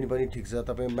टाइमिङ पनि ठीक छ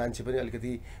तपाई मान्छे पनि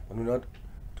अलिकति भन्नु न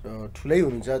ठुलै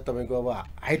हुनुहुन्छ तपाईको अब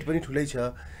हाइट पनि ठुलै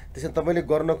छ त्यसैले तपाईले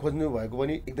गर्न खोज्नु भएको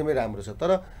पनि एकदमै राम्रो छ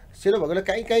तर सेलो भएकोले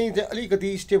काहीँ चाहिँ अलिकति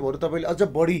स्टेपहरु तपाईले अझ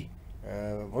बढी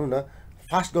भन्नु न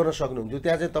फास्ट गर्न सक्नुहुन्छ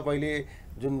त्यहाँ चाहिँ तपाईले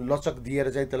जुन लचक दिएर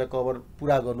चाहिँ त्यसलाई कभर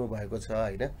पुरा गर्नु भएको छ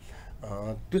हैन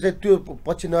त्यो चाहिँ त्यो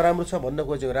पछि नराम्रो छ भन्न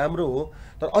खोजेको राम्रो हो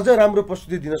तर अझ राम्रो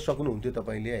प्रस्तुति दिन सक्नुहुन्थ्यो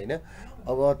तपाईले हैन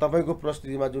अब तपाईको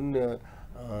प्रस्तुतिमा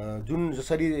जुन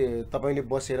जसरी तपाईले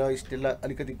बसेर स्टेजलाई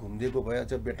अलिकति घुम्दिएको भए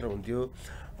अझ बेटर हुन्थ्यो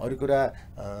अरु कुरा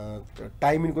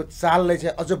टाइमिङको चाललाई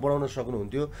चाहिँ अझ बढाउन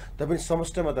सक्नुहुन्थ्यो तपाईँ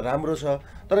समष्टिमा त राम्रो छ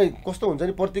तर कस्तो हुन्छ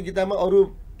नि प्रतियोगितामा अरु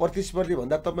प्रतिस्पर्धी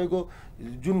भन्दा तपाईको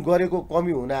जुन गरेको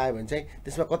कमी हुन आयो भने चाहिँ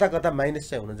त्यसमा कता कता माइनस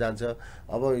चाहिँ हुन जान्छ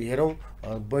अब हेरौं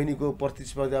बहिनीको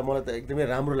प्रतिस्पर्धा मलाई त एकदमै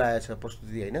राम्रो लागेको छ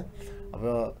प्रस्तुति हैन अब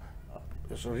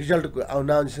रिजल्ट आउन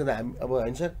हामी अब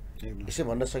हैन सर यसै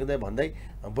भन्न सकिँदै भन्दै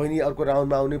बहिनी अर्को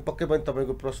राउन्डमा आउने पक्कै पनि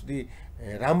तपाईको प्रस्तुति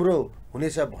राम्रो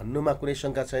हुनेछ भन्नुमा कुनै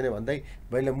शंका छैन भन्दै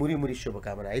बहिनीलाई मुरी मुरी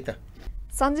शुभकामना है त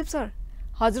सञ्जीव सर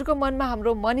हजुरको मनमा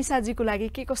हाम्रो मनिषाजीको लागि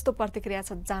के कस्तो प्रतिक्रिया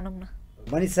छ जानौं न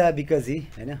मनिषा बिकजी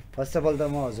हैन फर्स्ट अफ अल त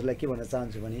म हजुरलाई के भन्न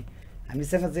चाहन्छु भने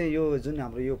हामीसँग चाहिँ यो जुन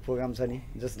हाम्रो यो प्रोग्राम छ नि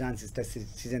जस्ट डान्स स्टार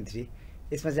सिजन 3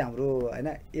 यसमा चाहिँ हाम्रो हैन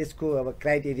एजको अब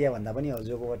क्राइटेरिया भन्दा पनि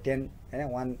हजुरको 10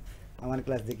 हैन 1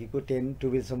 क्लासदेखिको 10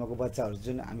 12 सम्मको बच्चाहरु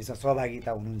जुन हामीसँग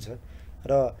सहभागिता हुनुहुन्छ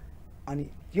र अनि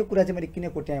यो कुरा चाहिँ मैले किन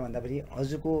कोट्याएँ भन्दाखेरि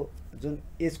हजुरको जुन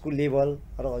एजको लेभल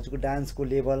र हजुरको डान्सको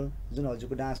लेभल जुन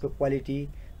हजुरको डान्सको क्वालिटी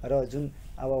र जुन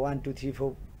अब 1 2 3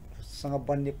 4 सँग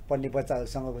पढ्ने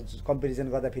बच्चाहरुसँग कम्पेरिजन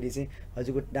गर्दाखेरि चाहिँ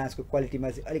हजुरको डान्सको क्वालिटीमा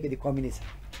चाहिँ अलिकति कमी नै छ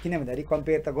किन भन्दाखेरि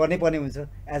कम्पेयर त गर्नै पर्ने हुन्छ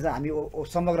एज हामी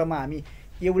समग्रमा हामी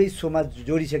एउटै सोमा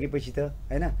जोडिसकेपछि त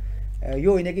हैन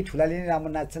यो होइन कि ठुलाले नै राम्रो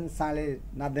नाच्छन् सानोले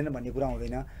नाच्दैन भन्ने कुरा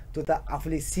हुँदैन त्यो त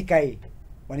आफूले सिकाइ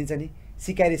भनिन्छ नि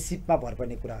सिकाएर सिपमा भर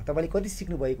पर्ने कुरा तपाईले कति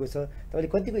सिक्नु भएको छ तपाईले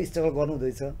कतिको स्ट्रगल गर्नु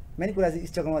हुँदैछ मेन कुरा चाहिँ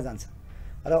स्ट्रगलमा जान्छ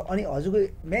र अनि हजुरको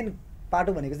मेन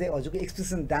पाटो भनेको चाहिँ हजुरको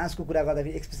एक्सप्रेसन डान्सको कुरा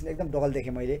गर्दाखेरि एक्सप्रेसन एकदम डबल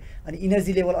देखेँ मैले अनि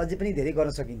एनर्जी लेभल अझै पनि धेरै गर्न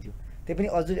सकिन्थ्यो त्यही पनि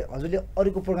हजुरले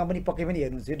अरूको प्रोग्राम पनि पक्कै पनि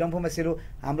हेर्नुहुन्छ यो डम्फुमा सेलो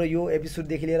हाम्रो यो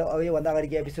एपिसोडदेखि लिएर अब योभन्दा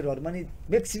अगाडिको एपिसोडहरूमा नि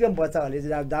म्याक्सिमम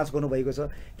बच्चाहरूले डान्स गर्नुभएको छ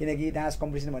किनकि डान्स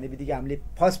कम्पिटिसन भन्ने बित्तिकै हामीले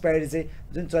फर्स्ट प्रायोरिटी चाहिँ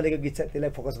जुन चलेको गीत छ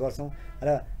त्यसलाई फोकस गर्छौँ र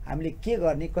हामीले के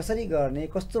गर्ने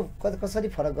कसरी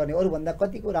फरक गर्ने अरूभन्दा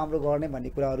कतिको राम्रो गर्ने भन्ने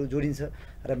कुराहरू जोडिन्छ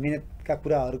र मेहनतका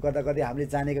कुराहरू गर्दा गर्दै हामीले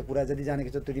जानेका कुरा जति जानेको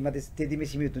छ त्यतिमै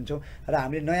सीमित हुन्छौँ र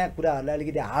हामीले नयाँ कुराहरूलाई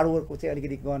अलिकति हार्डवर्कको चाहिँ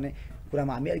अलिकति गर्ने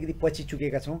कुरामा हामी अलिकति पछि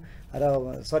चुकेका छौँ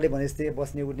र सरले भने जस्तै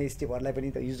बस्ने उठ्ने स्टेपहरूलाई पनि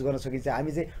त युज गर्न सकिन्छ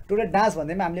हामी चाहिँ टोटल डान्स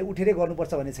भन्दैमा हामीले उठेरै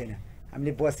गर्नुपर्छ भन्ने छैन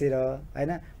हामीले बसेर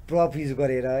हैन प्रप युज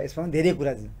गरेर यसमा पनि धेरै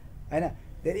कुरा छ हैन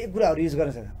धेरै कुराहरू युज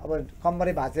गर्न सक्छ अब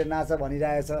कम्मरै भाँचेर नाच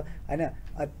भनिरहेको छ हैन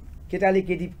केटाले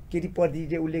केटीप्रति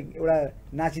उसले एउटा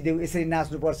नाचिदेऊ यसरी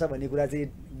नाच्नुपर्छ भन्ने कुरा चाहिँ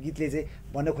गीतले चाहिँ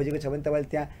भन्न खोजेको छ भने तपाईँले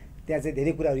त्यहाँ चाहिँ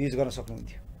धेरै कुराहरू युज गर्न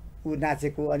सक्नुहुन्थ्यो ऊ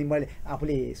नाचेको अनि मैले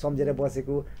आफूले सम्झेर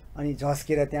बसेको अनि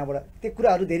झस्केर त्यहाँबाट त्यो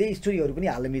कुराहरू धेरै स्टोरीहरू पनि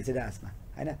हाल्न मिल्छ डान्समा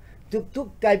हैन त्यो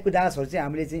टाइपको डान्सहरू चाहिँ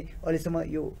हामीले चाहिँ अहिलेसम्म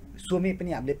यो सोमै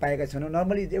पनि हामीले पाएका छैनौँ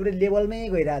नर्मली एउटै लेभलमै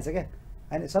गइरहेछ क्या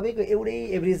हैन सबैको एउटै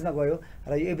एभरेजमा गयो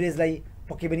र यो एभरेजलाई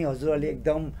पक्कै पनि हजुरहरूले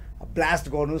एकदम ब्लास्ट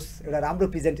गर्नुहोस् एउटा राम्रो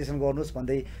प्रेजेन्टेसन गर्नुहोस्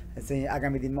भन्दै चाहिँ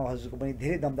आगामी दिनमा हजुरको पनि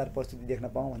धेरै दमदार प्रस्तुति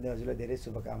देख्न पाऊँ भन्दै हजुरलाई धेरै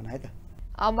शुभकामना है त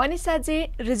मनिषाजी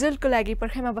रिजल्टको लागि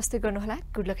पर्खाइमा बस्दै गर्नुहोला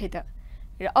गुड लक है त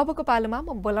र अबको पालोमा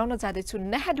म बोलाउन जाँदैछु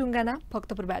Neha Dhungana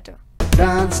भक्तपुरबाट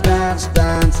Dance, dance,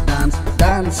 dance, dance,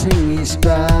 dancing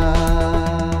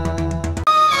star.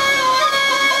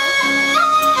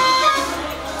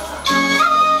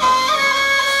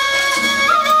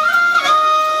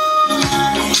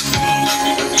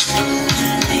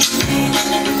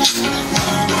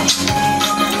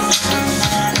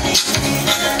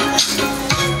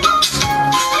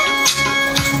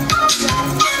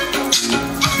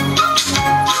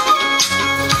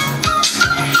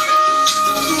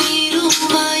 मेरो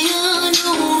माया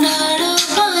नौडाँडा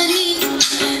पारी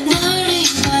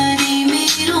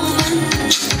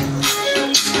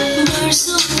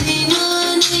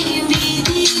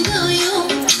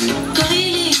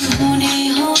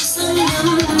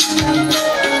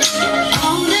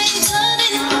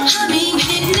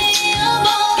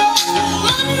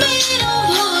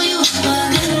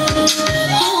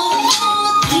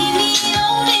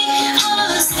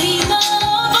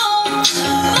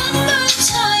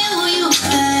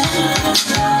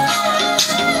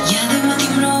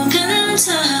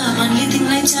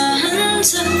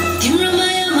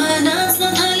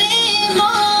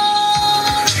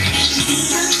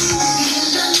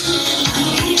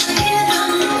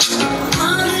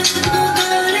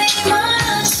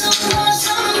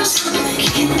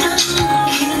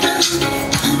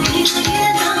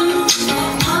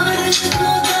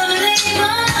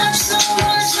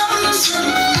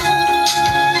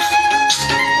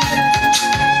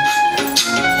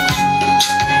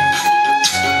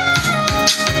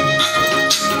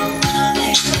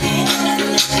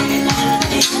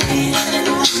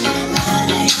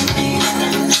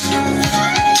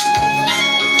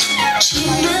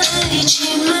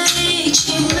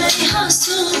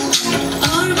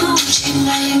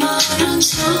छिनैमा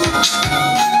रुन्छु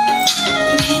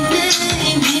भिन्नै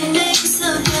भिन्नै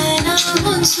सपना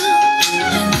बुन्छु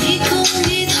नदीको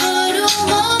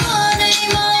गीतहरूमा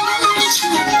मनैमा गुन्छु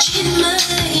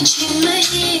छिनमै छिनमै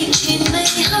छिनमै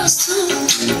हाँस्छु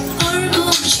अर्को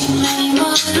छिनैमा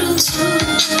रुन्छु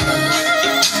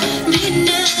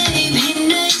भिन्नै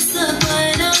भिन्नै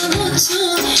सपना बुन्छु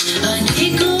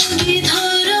अनेकौं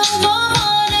गीतहरूमा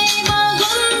मनैमा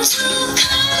गुन्छु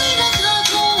खाएर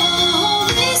खाएको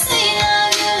त्यसै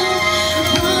लाग्यो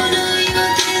मन यो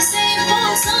त्यसै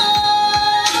पाउँछ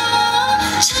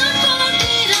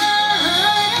छटपटेर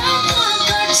रात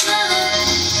काट्छ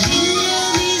दिलले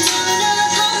बिजाउन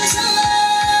थाल्छ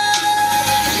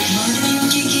मनले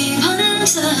के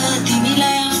भन्छ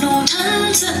तिमीलाई आफ्नो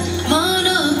ठान्छ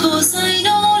मनको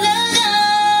साइनो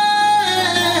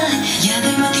लगाई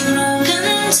यादैमा तिम्रो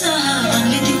गन्छ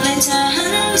मनले तिमीलाई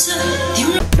चाहन्छ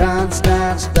तिम्रो Dance,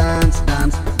 dance, dance,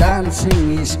 dance, dancing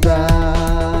star.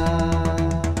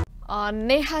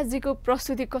 नेहाजीको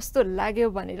प्रस्तुति कस्तो लाग्यो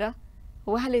भनेर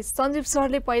उहाँले सञ्जीव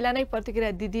सरले पहिला नै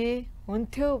प्रतिक्रिया दिदिए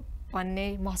हुन्थ्यो भन्ने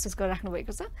महसुस गरिराख्नु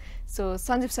भएको छ। सो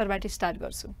सञ्जीव सरबाट स्टार्ट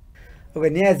गर्छु। ओके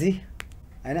नेहाजी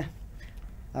हैन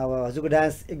अब हजुरको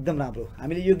डान्स एकदम राम्रो।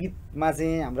 हामीले यो गीतमा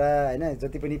चाहिँ हाम्रा हैन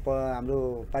जति पनि हाम्रो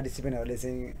पार्टिसिपेन्टहरूले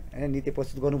चाहिँ हैन नृत्य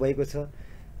प्रस्तुत गर्नुभएको छ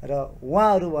र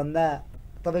उहाँहरू भन्दा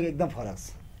तपाईको एकदम फरक छ।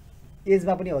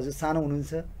 एजमा पनि हजुर सानो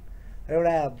हुनुहुन्छ र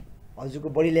एउटा हजुरको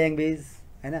बडी ल्याङ्ग्वेज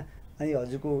हैन अनि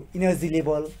हजुरको इनर्जी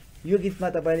लेभल यो गीतमा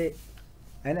तपाईले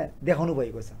हैन देखाउनु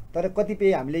भएको छ। तर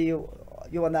कतिपय हामीले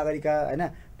योभन्दा अगाडिका हैन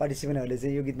पार्टिसिपेन्टहरूले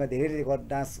चाहिँ यो गीतमा धेरै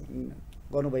डान्स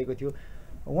गर्नुभएको थियो।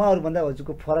 उहाँहरूभन्दा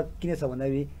हजुरको फरक किन छ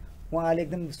भन्दाखेरि उहाँले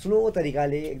एकदम स्लो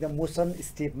तरिकाले एकदम मोसन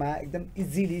स्टेपमा एकदम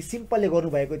इजिली सिम्पलले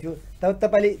गर्नुभएको थियो। तर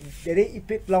तपाईँले धेरै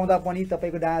इफेक्ट लाउँदा पनि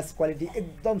तपाईँको डान्स क्वालिटी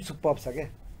एकदम सुपर्ब छ क्या,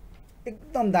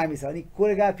 एकदम दामी छ। अनि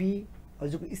कोरियोग्राफी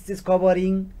हजुरको स्टेज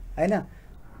कभरिङ हैन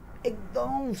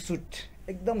एकदम सुट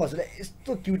एकदम हजुरलाई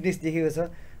यस्तो क्युटनेस देखेको छ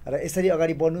र यसरी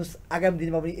अगाडि बढ्नुहोस्। आगामी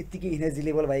दिनमा पनि यत्तिकै इनर्जी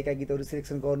लेभल भएका गीतहरू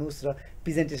सिलेक्सन गर्नुहोस् र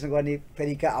प्रेजेन्टेसन गर्ने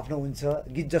तरिका आफ्नो हुन्छ।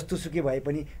 गीत जस्तो सुकै भए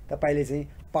पनि तपाईँले चाहिँ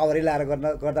पावरै लाएर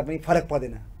गर्दा पनि फरक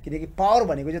पर्दैन, किनकि पावर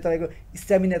भनेको चाहिँ तपाईँको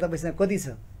स्ट्यामिना तपाईँसँग कति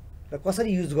छ र कसरी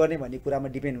युज गर्ने भन्ने कुरामा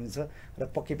डिपेन्ड हुन्छ। र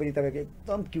पक्कै पनि तपाईँको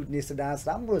एकदम क्युटनेस डान्स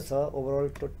राम्रो छ। ओभरअल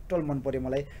टोटल मन पर्यो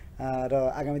मलाई र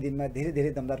आगामी दिनमा धेरै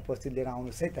धेरै दमदार प्रस्तुति लिएर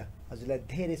आउनुहोस् है त। हजुरलाई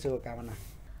धेरै शुभकामना।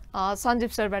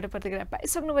 सञ्जीव सरबाट प्रतिक्रिया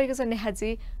पाइसक्नु भएको छ नेहाजी।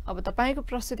 अब तपाईँको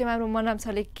प्रस्तुतिमा हाम्रो मनराम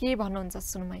सरले के भन्नुहुन्छ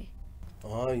सुनौँ है।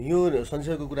 यो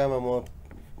सञ्जीवको कुरामा म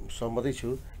सहमतै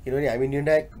छु, किनभने हामी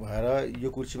निर्णायक भएर यो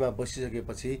कुर्सीमा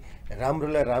बसिसकेपछि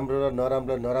राम्रोलाई राम्रो र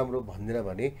नराम्रो नराम्रो भन्दैन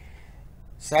भने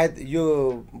सायद यो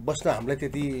बस्न हामीलाई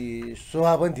त्यति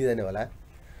शोभा पनि दिँदैन होला।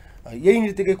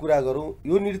 यही नृत्यकै कुरा गरौँ,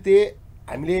 यो नृत्य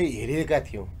हामीले हेरेका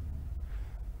थियौँ,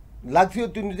 लाग्थ्यो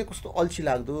त्यो नृत्य कस्तो अल्छी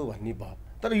लाग्दो भन्ने भयो।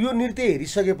 तर यो नृत्य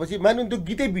हेरिसकेपछि मानिलिउँ त्यो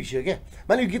गीतै बिर्सियो क्या,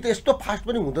 मानिलिउँ गीत यस्तो फास्ट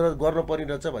पनि हुँदो गर्न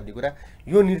परिरहेछ भन्ने कुरा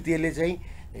यो नृत्यले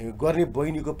चाहिँ गर्ने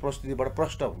बहिनीको प्रस्तुतिबाट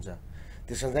प्रष्ट हुन्छ।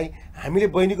 त्यसमा चाहिँ हामीले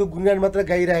बहिनीको गुणगान मात्र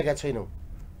गाइरहेका छैनौँ,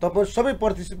 तपाईँ सबै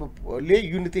पार्टिसिपेन्टले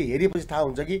यो नृत्य हेरेपछि थाहा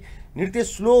हुन्छ कि नृत्य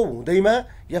स्लो हुँदैमा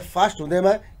या फास्ट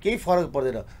हुँदैमा केही फरक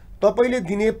पर्दैन। तपाईँले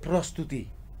दिने प्रस्तुति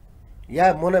या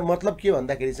मतलब के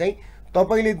भन्दाखेरि चाहिँ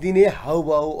तपाईँले दिने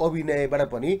हाउभाउ अभिनयबाट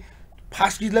पनि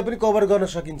फास्ट गीतलाई पनि कभर गर्न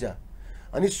सकिन्छ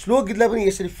अनि स्लो गीतलाई पनि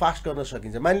यसरी फास्ट गर्न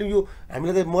सकिन्छ। मानिलिउँ यो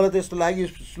हामीलाई मलाई त यस्तो लाग्यो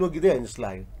स्लो गीतै होइन जस्तो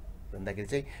लाग्यो भन्दाखेरि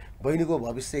चाहिँ बहिनीको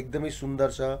भविष्य एकदमै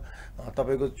सुन्दर छ।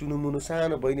 तपाईँको चुनुमुनु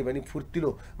सानो बहिनी भने फुर्तिलो,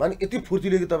 माने यति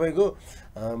फुर्तिलो कि तपाईँको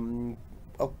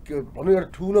भनौँ एउटा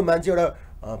ठुलो मान्छे एउटा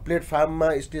प्लेटफर्ममा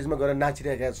स्टेजमा गएर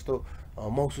नाचिरहेका जस्तो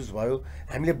महसुस भयो।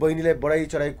 हामीले बहिनीलाई बढाइ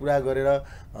चढाइ कुरा गरेर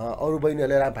अरू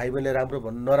बहिनीहरूलाई भाइ बहिनीलाई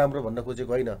राम्रो नराम्रो भन्न खोजेको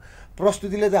होइन।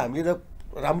 प्रस्तुतिले त हामीले त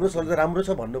राम्रो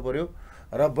छ भन्नु पर्यो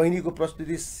र बहिनीको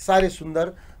प्रस्तुति साह्रै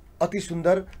सुन्दर अति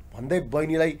सुन्दर भन्दै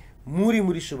बहिनीलाई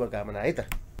मुरी शुभकामना है त।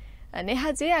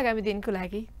 नेहाजी आगामी दिनको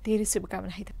लागि धेरै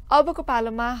शुभकामना है त। अबको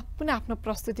पालोमा पुनः आफ्नो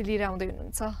प्रस्तुति लिएर आउँदै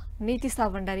हुनुहुन्छ नितिशा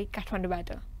भण्डारी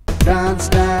काठमाडौँबाट। Dance,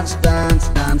 dance, dance,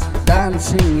 dance,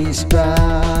 dancing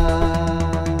star.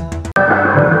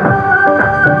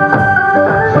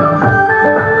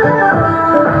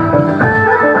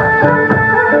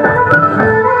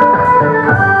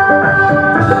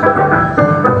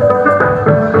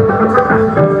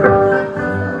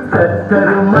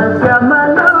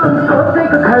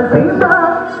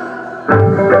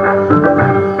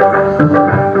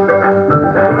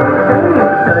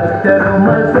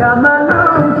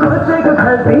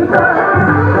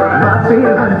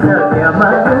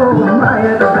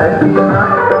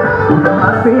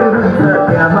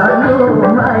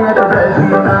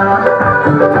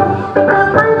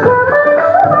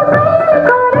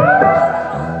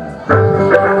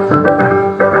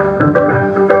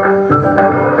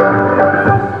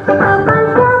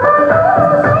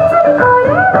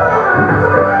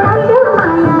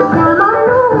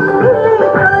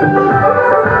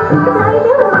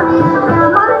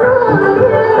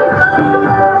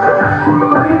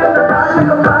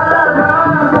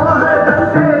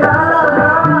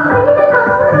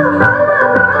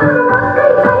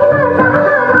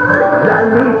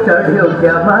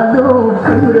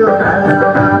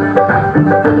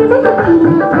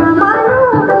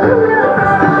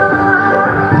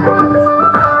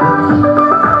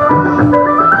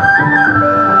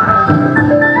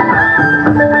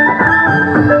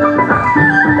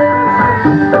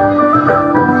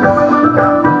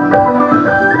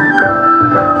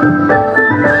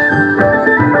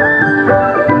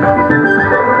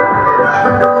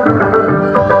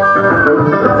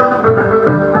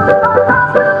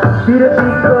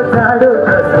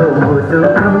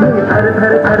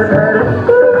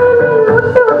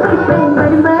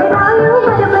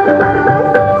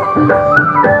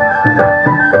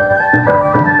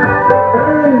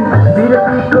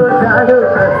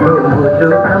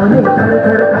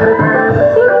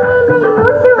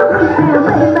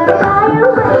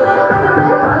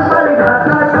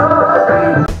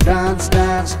 Dance,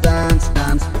 dance, dance,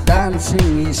 dance,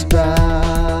 dancing is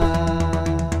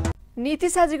नीति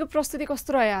साजीको प्रस्तुति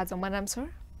कस्तो रह्यो आज मनाम सर?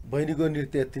 बहिनीको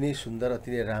नृत्य अति नै सुन्दर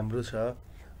अति नै राम्रो छ।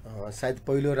 सायद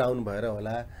पहिलो राउन्ड भएर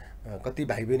होला कति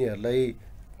भाइ बहिनीहरूलाई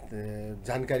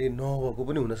जानकारी नभएको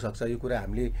पनि हुनसक्छ। यो कुरा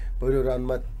हामीले पहिलो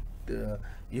राउन्डमा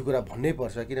यो कुरा भन्नै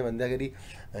पर्छ, किन भन्दाखेरि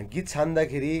गीत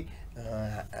छान्दाखेरि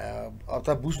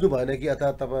अथवा बुझ्नु भएन कि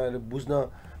अथवा तपाईँहरूले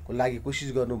बुझ्नको लागि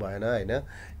कोसिस गर्नु भएन होइन।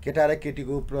 केटा र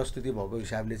केटीको प्रस्तुति भएको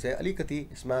हिसाबले चाहिँ अलिकति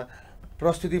यसमा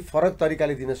प्रस्तुति फरक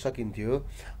तरिकाले दिन सकिन्थ्यो।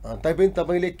 तैपनि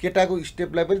तपाईँले केटाको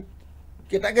स्टेपलाई पनि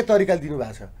केटाकै तरिकाले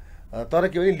दिनुभएको छ, तर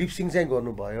के भने लिपसिङ चाहिँ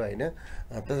गर्नुभयो होइन।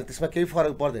 तर त्यसमा केही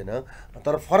फरक पर्दैन,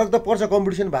 तर फरक त पर्छ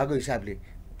कम्पिटिसन भएको हिसाबले।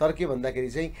 तर के भन्दाखेरि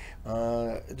चाहिँ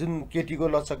जुन केटीको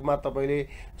लचकमा तपाईँले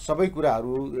सबै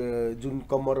कुराहरू जुन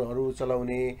कम्मरहरू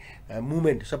चलाउने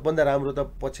मुभमेन्ट सबभन्दा राम्रो त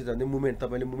पछि झन्डै मुभमेन्ट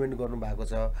तपाईँले मुभमेन्ट गर्नुभएको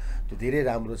छ, त्यो धेरै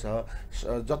राम्रो छ।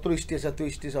 जत्रो स्टेज छ त्यो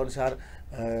स्टेज अनुसार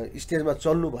स्टेजमा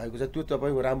चल्नु भएको छ, त्यो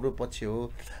तपाईँको राम्रो पक्ष हो।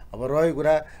 अब रहेको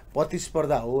कुरा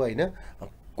प्रतिस्पर्धा हो होइन,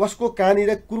 कसको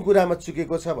कहाँनिर कुन कुरामा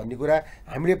चुकेको छ भन्ने कुरा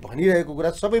हामीले भनिरहेको कुरा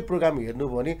सबै प्रोग्राम हेर्नुभयो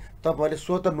भने तपाईँले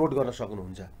स्वतः नोट गर्न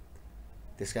सक्नुहुन्छ।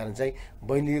 त्यसकारण चाहिँ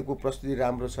बहिनीको प्रस्तुति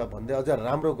राम्रो छ भन्दै अझ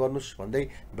राम्रो गर्नुस् भन्दै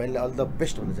बहिनीलाई अल द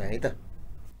बेस्ट भन्न चाहे है त।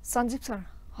 सञ्जीव सर,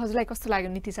 हजुरलाई कस्तो लाग्यो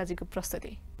नीति साजीको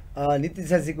प्रस्तुति? नीति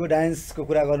साजीको डान्सको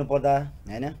कुरा गर्नुपर्दा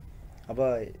होइन, अब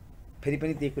फेरि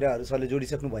पनि त्यही कुराहरू सरले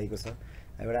जोडिसक्नु भएको छ।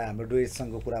 एउटा हाम्रो डुएट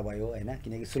सङको कुरा भयो होइन,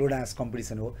 किनकि स्लो डान्स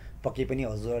कम्पिटिसन हो। पक्कै पनि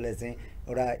हजुरहरूले चाहिँ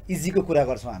एउटा इजीको कुरा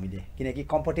गर्छौँ हामीले, किनकि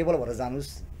कम्फर्टेबल भएर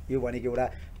जानुहोस्। यो भनेको एउटा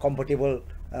कम्फर्टेबल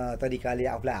तरिकाले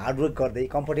आफूलाई हार्डवर्क गर्दै,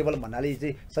 कम्फर्टेबल भन्नाले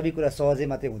चाहिँ सबै कुरा सहजै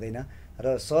मात्रै हुँदैन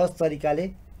र सहज तरिकाले,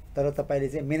 तर तपाईँले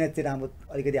चाहिँ मेहनत चाहिँ राम्रो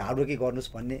अलिकति हार्डवर्कै गर्नुहोस्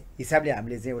भन्ने हिसाबले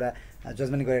हामीले चाहिँ एउटा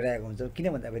जजमेन्ट गरिरहेको हुन्छौँ। किन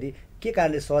भन्दाखेरि के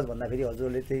कारणले सहज भन्दाखेरि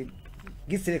हजुरहरूले चाहिँ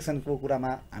गीत सिलेक्सनको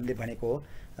कुरामा हामीले भनेको हो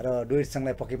र डुएट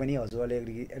सङलाई पक्कै पनि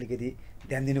हजुरहरूले अलिकति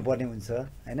ध्यान दिनुपर्ने हुन्छ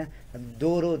होइन।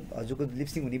 दोहोरो हजुरको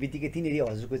लिपसिङ हुने बित्तिकै त्यहीँनिर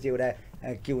हजुरको चाहिँ एउटा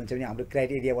के हुन्छ भने हाम्रो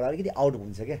क्राइटेरियाबाट अलिकति आउट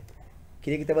हुन्छ क्या,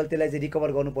 किनकि तपाईँले त्यसलाई चाहिँ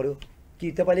रिकभर गर्नु पऱ्यो।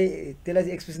 कि तपाईँले त्यसलाई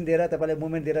चाहिँ एक्सप्रेसन दिएर तपाईँले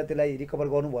मुभमेन्ट दिएर त्यसलाई रिकभर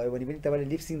गर्नुभयो भने पनि तपाईँले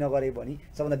लिपसिङ नगरे भने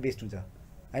सबभन्दा बेस्ट हुन्छ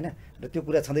होइन। र त्यो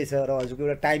कुरा छँदैछ र हजुरको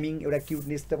एउटा टाइमिङ एउटा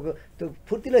क्युटनेस तपाईँको त्यो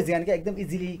फुर्तिलो ज्यान क्या, एकदम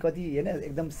इजिली कति होइन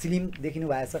एकदम स्लिम देखिनु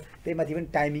भएको छ। त्यही माथि पनि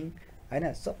टाइमिङ होइन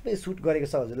सबै सुट गरेको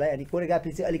छ हजुरलाई। अनि कोरियोग्राफी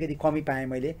चाहिँ अलिकति कमी पाएँ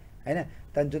मैले होइन।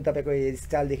 त्यहाँदेखि जुन तपाईँको हेयर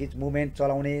स्टाइलदेखि मुभमेन्ट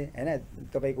चलाउने होइन,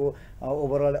 तपाईँको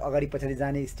ओभरअल अगाडि पछाडि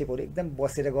जाने स्टेपहरू एकदम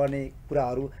बसेर गर्ने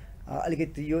कुराहरू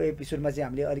अलिकति यो एपिसोडमा चाहिँ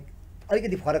हामीले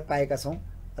अलिकति फरक पाएका छौँ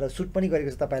र सुट पनि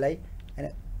गरेको छ तपाईँलाई होइन।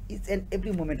 इच एन्ड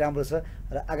एभ्री मोमेन्ट राम्रो छ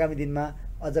र आगामी दिनमा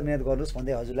अझ मेहनत गर्नुहोस्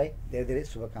भन्दै हजुरलाई धेरै धेरै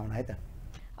शुभकामना है त।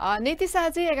 नीति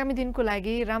साजी आगामी दिनको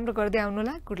लागि राम्रो गर्दै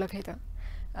आउनुला, गुड लक है त।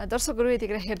 दर्शकहरू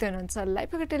यतिखेर हेर्दै हुनुहुन्छ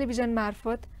लाइभ टेलिभिजन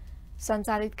मार्फत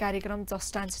सञ्चालित कार्यक्रम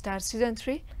जस्ट डान्स स्टार सिजन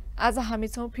 3। आज हामी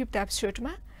छौँ 5th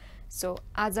एपिसोडमा। सो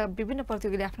आज विभिन्न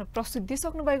प्रतियोगीले आफ्नो प्रस्तुति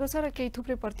दिइसक्नु भएको छ र केही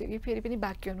थुप्रै प्रतियोगी फेरि पनि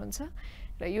बाँकी हुनुहुन्छ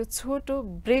र यो छोटो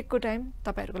ब्रेकको टाइम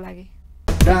तपाईँहरूको लागि।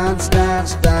 dance,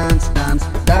 dance, dance, dance,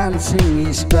 dancing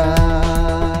is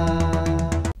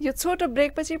यो छोटो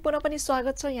ब्रेकपछि पुनः पनि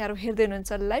स्वागत छ। यहाँहरू हेर्दै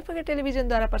हुनुहुन्छ लाइभ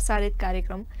टेलिभिजनद्वारा प्रसारित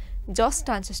कार्यक्रम जस्ट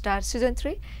डान्स स्टार सिजन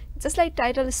 3, जसलाई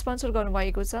टाइटल स्पोन्सर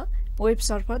गर्नुभएको छ web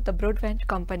surfer the broadband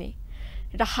company.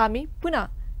 र हामी पुनः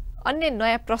अन्य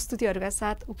नयाँ प्रस्तुतिहरूका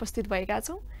साथ उपस्थित भएका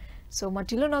छौँ। सो म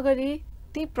ढिलो नगरी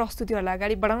ती प्रस्तुतिहरूलाई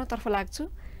अगाडि बढाउनतर्फ लाग्छु।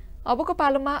 अबको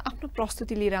पालोमा आफ्नो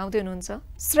प्रस्तुति लिएर आउँदै हुनुहुन्छ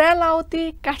श्रेया लाउती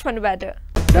काठमाडौँबाट।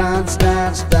 dance,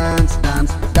 dance, dance,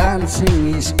 dance,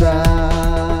 dancing is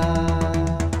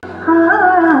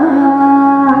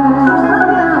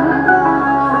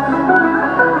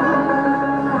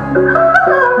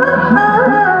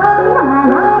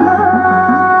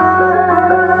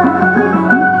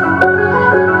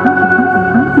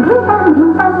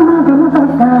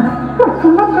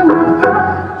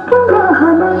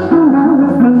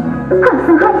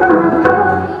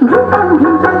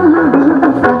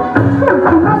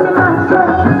Thank you.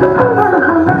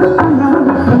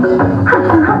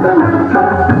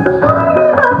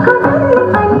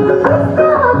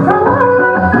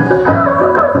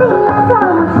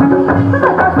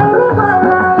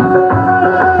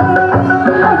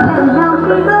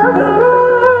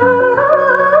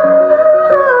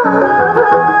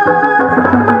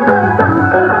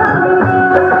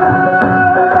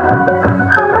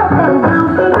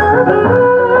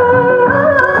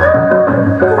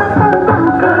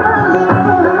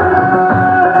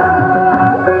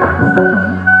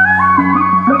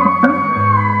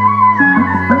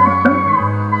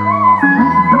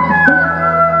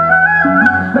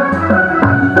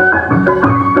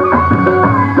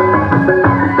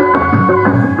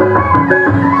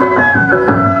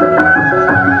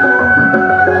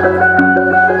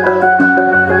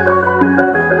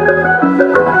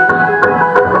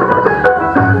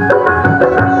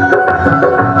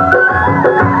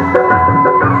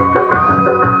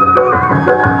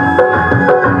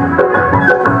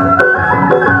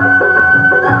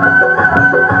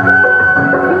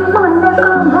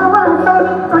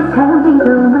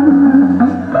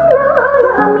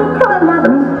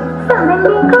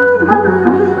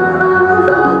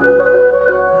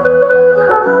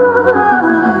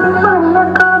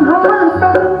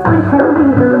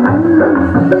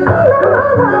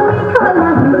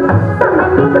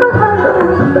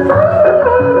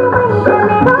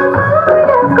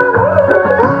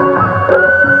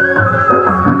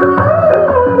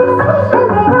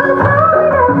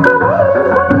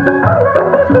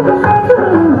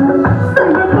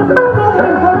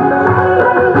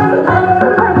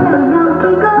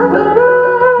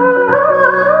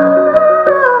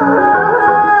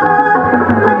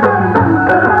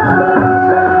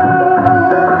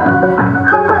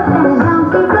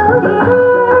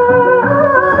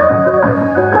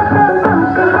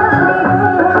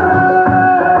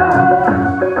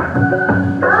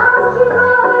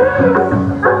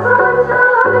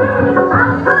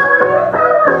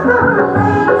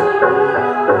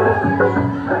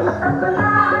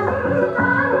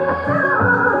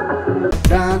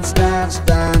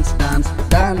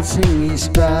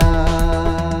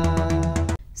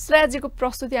 श्रेयाजीको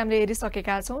प्रस्तुति हामीले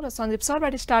हेरिसकेका छौँ र सञ्जीव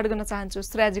सरबाट स्टार्ट गर्न चाहन्छु।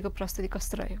 श्रेयाजीको प्रस्तुति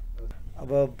कस्तो रह्यो?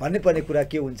 अब भन्नुपर्ने कुरा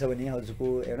के हुन्छ भने हजुरको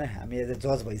होइन हामी एज अ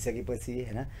जज भइसकेपछि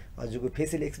होइन हजुरको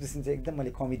फेसियल एक्सप्रेसन चाहिँ एकदम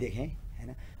मैले कमी देखेँ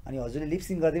होइन। अनि हजुरले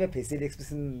लिपसिङ गर्दैमा फेसियल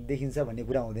एक्सप्रेसन देखिन्छ भन्ने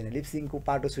कुरा हुँदैन। लिपसिङको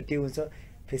पाटो छुट्टै हुन्छ,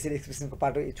 फेसियल एक्सप्रेसनको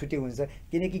पाटो छुट्टै हुन्छ।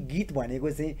 किनकि गीत भनेको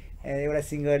चाहिँ एउटा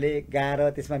सिङ्गरले गाएर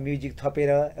त्यसमा म्युजिक थपेर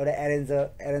एउटा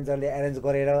एरेन्जरले एरेन्ज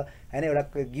गरेर होइन एउटा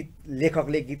गीत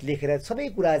लेखकले गीत लेखेर सबै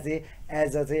कुरा चाहिँ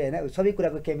एज अ चाहिँ होइन सबै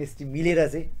कुराको केमिस्ट्री मिलेर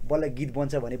चाहिँ बल्ल गीत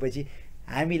बन्छ भनेपछि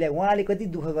हामीलाई उहाँले कति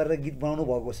दुःख गरेर गीत बनाउनु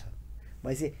भएको छ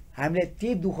भनेपछि हामीले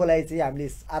त्यही दुःखलाई चाहिँ हामीले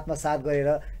आत्मसात गरेर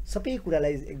सबै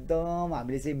कुरालाई एकदम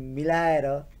हामीले चाहिँ मिलाएर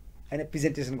होइन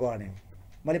प्रेजेन्टेसन गर्ने हो।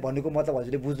 मैले भन्नुको मतलब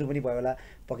हजुरले बुझ्नु पनि भयो होला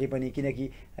पक्कै पनि, किनकि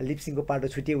लिपसिङको पाटो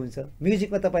छुट्टै हुन्छ।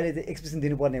 म्युजिकमा तपाईँले चाहिँ एक्सप्रेसन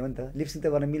दिनुपर्ने हो नि त, लिपसिङ त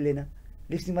गर्न मिल्दैन।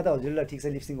 लिपसिङमा त हजुरले ठिक छ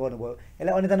लिपसिङ गर्नुभयो,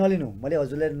 यसलाई अन्यथा नलिनु। मैले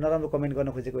हजुरलाई नराम्रो कमेन्ट गर्न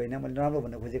खोजेको होइन, मैले नराम्रो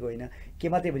भन्न खोजेको होइन, के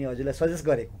मात्रै पनि हजुरलाई सजेस्ट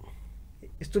गरेको।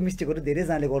 यस्तो मिस्टेकहरू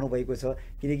धेरैजनाले गर्नुभएको छ,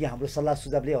 किनकि हाम्रो सल्लाह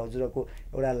सुझावले हजुरको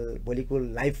एउटा भोलिको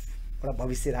लाइफ एउटा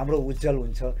भविष्य राम्रो उज्जवल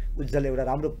हुन्छ, उज्जवल एउटा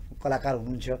राम्रो कलाकार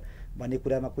हुनुहुन्छ भन्ने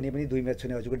कुरामा कुनै पनि दुई मत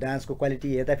छैन। हजुरको डान्सको क्वालिटी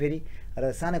हेर्दाखेरि र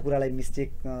साना कुरालाई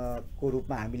मिस्टेकको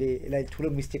रूपमा हामीले यसलाई ठुलो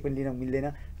मिस्टेक पनि लिन मिल्दैन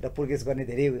र प्रोग्रेस गर्ने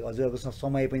धेरै हजुरहरूको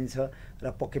समय पनि छ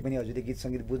र पक्कै पनि हजुरले गीत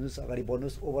सङ्गीत बुझ्नुहोस्, अगाडि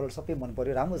बढ्नुहोस्। ओभरअल सबै मन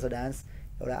पऱ्यो, राम्रो छ डान्स,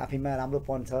 एउटा आफैमा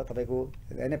राम्रोपन छ तपाईँको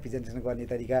होइन प्रेजेन्टेसन गर्ने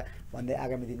तरिका भन्दै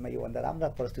आगामी दिनमा योभन्दा राम्रा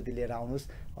प्रस्तुति लिएर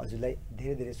आउनुहोस्। हजुरलाई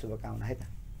धेरै धेरै शुभकामना है त।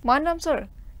 मनराम सर,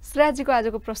 श्रेयाजीको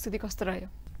आजको प्रस्तुति कस्तो रह्यो?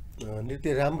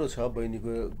 नृत्य राम्रो छ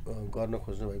बहिनीको, गर्न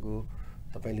खोज्नु भएको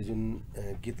तपाईँले जुन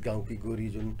गीत गाउँकी गोरी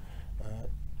जुन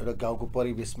एउटा गाउँको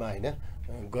परिवेशमा होइन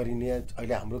गरिने।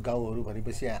 अहिले हाम्रो गाउँहरू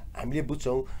भनेपछि हामीले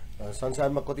बुझ्छौँ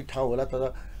संसारमा कति ठाउँ होला,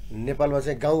 तर नेपालमा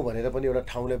चाहिँ गाउँ भनेर पनि एउटा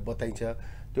ठाउँलाई बताइन्छ।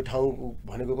 त्यो ठाउँ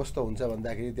भनेको कस्तो हुन्छ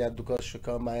भन्दाखेरि त्यहाँ दुःख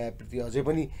सुख माया प्रीति अझै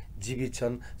पनि जीवित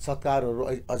छन्,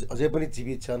 सत्कारहरू अझै पनि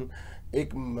जीवित छन्। एक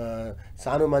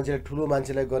सानो मान्छेले ठुलो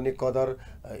मान्छेलाई गर्ने कदर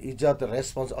इज्जत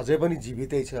रेस्पोन्स अझै पनि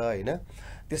जीवितै छ होइन।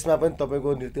 त्यसमा पनि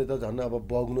तपाईँको नृत्य त झन् अब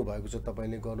बग्नु भएको छ,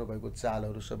 तपाईँले गर्नुभएको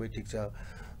चालहरू सबै ठिक छ।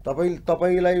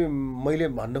 तपाईँलाई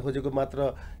मैले भन्न खोजेको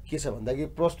मात्र के छ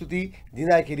भन्दाखेरि प्रस्तुति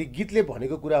दिँदाखेरि गीतले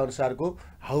भनेको कुरा अनुसारको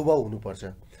हाउभाउ हुनुपर्छ।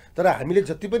 तर हामीले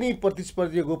जति पनि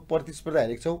प्रतिस्पर्धा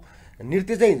हेरेको छौँ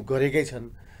नृत्य चाहिँ गरेकै छन्।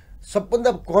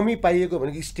 सबभन्दा कमी पाइएको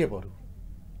भनेको स्टेपहरू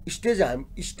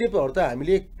त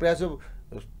हामीले प्रयास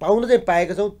पाउन चाहिँ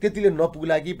पाएका छौँ, त्यतिले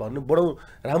नपुग्ला कि भन्नु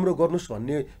बढाउँ राम्रो गर्नुहोस्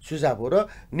भन्ने सुझाव हो। र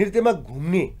नृत्यमा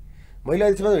घुम्ने, मैले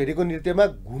अहिलेसम्म हेरेको नृत्यमा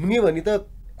घुम्ने भने त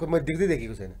मैले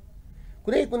देखेको छैन।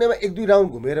 कुनैमा 1-2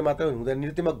 राउन्ड घुमेर मात्र हुँदैन,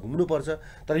 नृत्यमा घुम्नुपर्छ।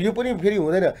 तर यो पनि फेरि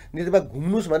हुँदैन नृत्यमा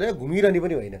घुम्नुस् भनेर घुमिरहने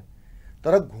पनि होइन,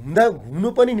 तर घुम्नु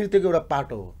पनि नृत्यको एउटा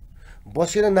पार्ट हो,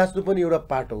 बसेर नाच्नु पनि एउटा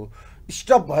पार्ट हो,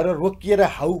 स्टप भएर रोकिएर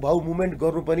हाउभाउ मुभमेन्ट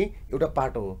गर्नु पनि एउटा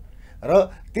पार्ट हो,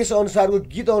 र त्यस अनुसारको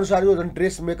गीत अनुसारको जुन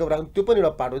ड्रेस मेकअप राख्नु त्यो पनि एउटा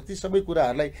पार्ट हो। ती सबै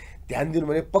कुराहरूलाई ध्यान दिनु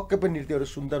भने पक्कै पनि नृत्यहरू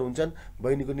सुन्दर हुन्छन्।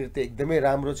 बहिनीको नृत्य एकदमै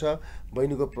राम्रो छ,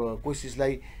 बहिनीको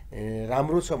कोसिसलाई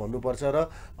राम्रो छ भन्नुपर्छ, र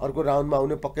अर्को राउन्डमा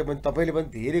आउने पक्कै पनि तपाईँले पनि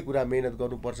धेरै कुरा मेहनत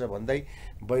गर्नुपर्छ भन्दै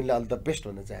बहिनीलाई अल द बेस्ट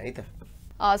भन्न चाहे है त।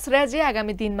 श्रेयाजी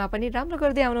आगामी दिनमा पनि राम्रो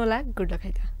गर्दै आउनु होला, गुड लक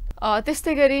है त।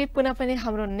 त्यस्तै गरी पुनः पनि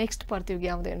हाम्रो नेक्स्ट प्रतियोगी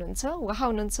आउँदै हुनुहुन्छ, उहाँ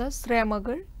हुनुहुन्छ श्रेया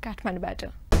मगर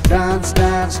काठमाडौँबाट। Dance,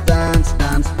 dance, dance,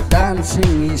 dance,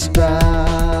 dancing star.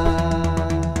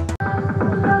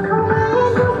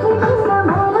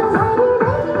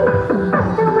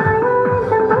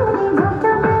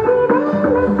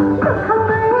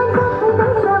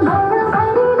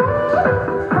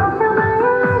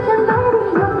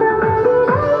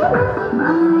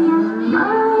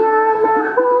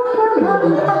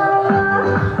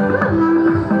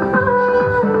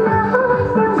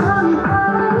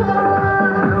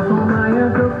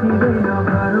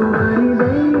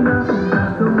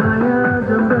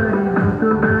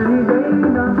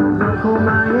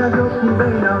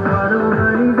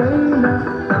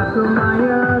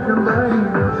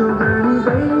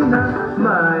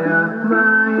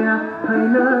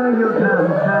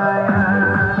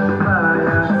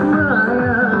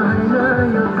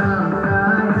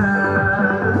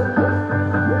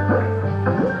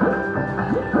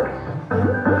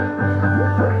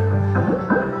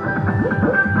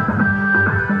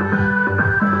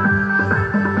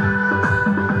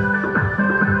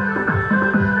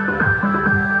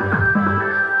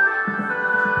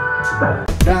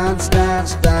 Dance,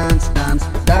 dance, dance, dance,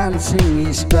 dancing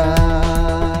star.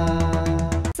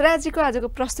 श्रेयाजीको आजको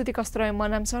प्रस्तुति कस्तो रह्यो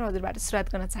मनाम सर, हजुरबाट सुरुवात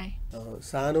गर्न चाहे।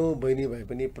 सानो बहिनी भए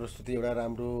पनि प्रस्तुति एउटा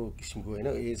राम्रो किसिमको होइन,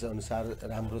 एज अनुसार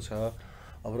राम्रो छ।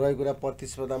 अब रहेको कुरा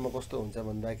प्रतिस्पर्धामा कस्तो हुन्छ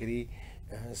भन्दाखेरि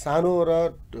सानो एउटा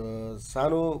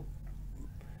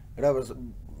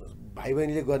भाइ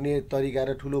बहिनीले गर्ने तरिका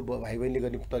र ठुलो भाइ बहिनीले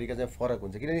गर्ने तरिका चाहिँ फरक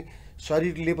हुन्छ, किनभने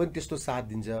शरीरले पनि त्यस्तो साथ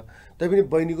दिन्छ। तैपनि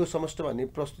बहिनीको समस्त भन्ने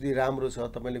प्रस्तुति राम्रो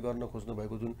छ, तपाईँले गर्न खोज्नु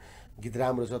भएको जुन गीत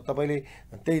राम्रो छ, तपाईँले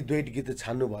त्यही दुईट गीत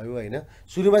छान्नुभयो होइन।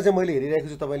 सुरुमा चाहिँ मैले हेरिरहेको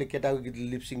छु तपाईँले केटाको गीत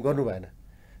लिपसिङ गर्नु भएन,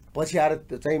 पछि आएर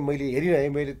चाहिँ मैले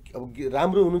हेरिरहेँ, मैले अब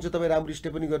राम्रो हुनुहुन्छ तपाईँ, राम्रो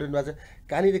स्टेप पनि गरिरहनु भएको छ,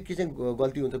 कहाँनिर के चाहिँ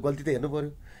गल्ती हुन्छ, गल्ती त हेर्नु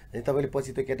पऱ्यो। अनि तपाईँले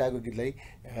पछि त केटाको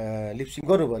गीतलाई लिपसिङ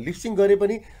गर्नुभयो, लिपसिङ गरे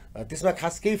पनि त्यसमा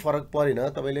खास केही फरक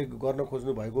परेन, तपाईँले गर्न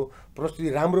खोज्नु भएको प्रस्तुति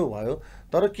राम्रो भयो।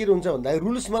 तर के हुन्छ भन्दाखेरि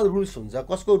रुल्समा रुल्स हुन्छ,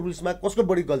 कसको रुल्समा कसको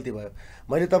बढी गल्ती भयो।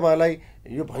 मैले तपाईँहरूलाई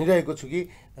यो भनिरहेको छु कि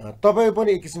तपाईँ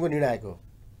पनि एक किसिमको निर्णायक हो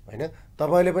होइन,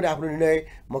 तपाईँले पनि आफ्नो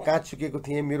निर्णय म कहाँ चुकेको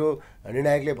थिएँ, मेरो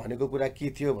निर्णायकले भनेको कुरा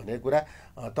के थियो भनेको कुरा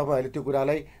तपाईँहरूले त्यो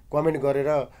कुरालाई कमेन्ट गरेर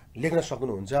लेख्न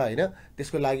सक्नुहुन्छ होइन।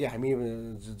 त्यसको लागि हामी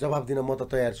जवाब दिन म त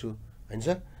तयार छु होइन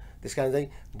सर। त्यस कारण चाहिँ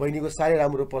बहिनीको साह्रै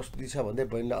राम्रो प्रस्तुति छ भन्दै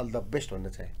बहिनीलाई अल द बेस्ट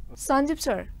भन्न चाहे। सञ्जीव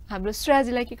सर, हाम्रो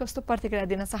श्रेयाजीलाई के कस्तो प्रतिक्रिया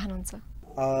दिन चाहनुहुन्छ?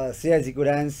 श्रेयाजीको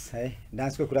डान्स है,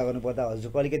 डान्सको कुरा गर्नुपर्दा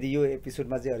हजुरको अलिकति यो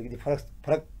एपिसोडमा चाहिँ अलिकति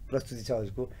फरक प्रस्तुति छ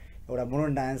हजुरको। एउटा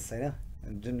मोडर्न डान्स होइन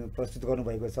जुन प्रस्तुत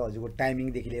गर्नुभएको छ, हजुरको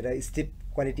टाइमिङदेखि लिएर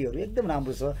स्टेप क्वालिटीहरू एकदम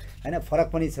राम्रो छ होइन, फरक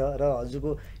पनि छ। र हजुरको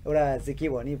एउटा चाहिँ के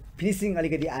भने फिनिसिङ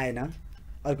अलिकति आएन।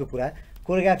 अर्को कुरा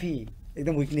कोरियोग्राफी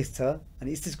एकदम विकनेस छ,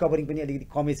 अनि स्टेज कभरिङ पनि अलिकति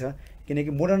कमै छ,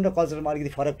 किनकि मोडर्न र कल्चरमा अलिकति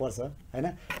फरक पर्छ होइन।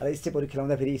 र स्टेपहरू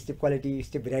खेलाउँदा फेरि स्टेप क्वालिटी,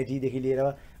 स्टेप भेराइटीदेखि लिएर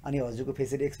अनि हजुरको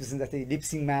फेसियल एक्सप्रेसन जस्तै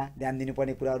लिपसिङमा ध्यान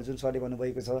दिनुपर्ने कुराहरू जुन सरले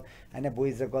भन्नुभएको छ होइन,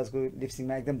 बोइज र गर्ल्सको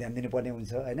लिपसिङमा एकदम ध्यान दिनुपर्ने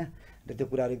हुन्छ होइन। र त्यो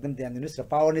कुराहरू एकदम ध्यान दिनुहोस्। र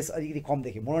पावरनेस अलिकति कम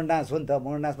देखेँ, मोडर्न डान्स हो नि त,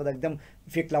 मोडर्न डान्समा त एकदम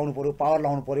इफेक्ट लाउनु पऱ्यो, पावर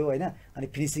लाउनु पऱ्यो होइन, अनि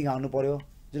फिनिसिङ आउनु पऱ्यो।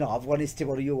 जुन हप गर्ने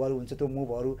स्टेपहरू योहरू हुन्छ त्यो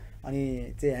मुभहरू, अनि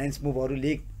चाहिँ ह्यान्ड्स मुभहरू,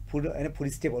 लेग फुल होइन, फुल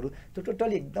स्टेपहरू, त्यो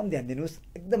टोटली एकदम ध्यान दिनुहोस्।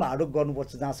 एकदम हार्डवर्क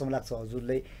गर्नुपर्छ जहाँसम्म लाग्छ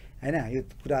हजुरले होइन। यो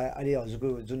कुरा अहिले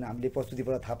हजुरको जुन हामीले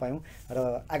प्रस्तुतिबाट थाहा पायौँ, र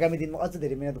आगामी दिनमा अझ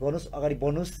धेरै मिहिनेत गर्नुहोस्, अगाडि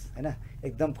बढ्नुहोस् होइन।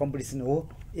 एकदम कम्पिटिसन हो,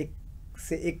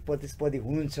 1 प्रतिस्पर्धी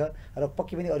हुनुहुन्छ, र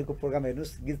पक्कै पनि अरूको प्रोग्राम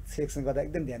हेर्नुहोस्, गीत सेलेक्सन गर्दा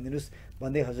एकदम ध्यान दिनुहोस्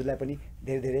भन्दै हजुरलाई पनि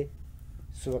धेरै धेरै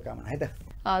शुभकामना है त।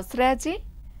 श्रेयाजी,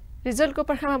 रिजल्टको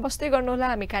पर्खामा बस्दै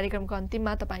गर्नुहोला, हामी कार्यक्रमको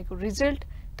अन्तिममा तपाईँको रिजल्ट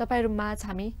तपाईँहरू माझ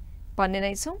हामी भन्ने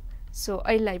नै छौँ। सो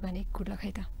अहिलेलाई भने गुड लक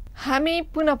है त।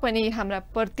 हामी पुनः पनि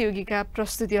हाम्रा प्रतियोगिका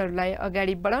प्रस्तुतिहरूलाई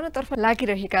अगाडि बढाउनतर्फ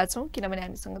लागिरहेका छौँ, किनभने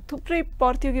हामीसँग थुप्रै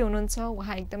प्रतियोगी हुनुहुन्छ,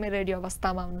 उहाँ एकदमै रेडी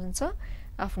अवस्थामा हुनुहुन्छ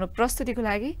आफ्नो प्रस्तुतिको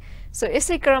लागि। सो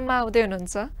यसै क्रममा आउँदै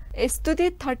हुनुहुन्छ स्तुति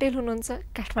थटेल हुनुहुन्छ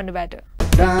काठमाडौँबाट।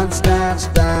 Dance,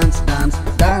 dance, dance, dance,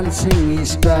 dancing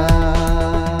star.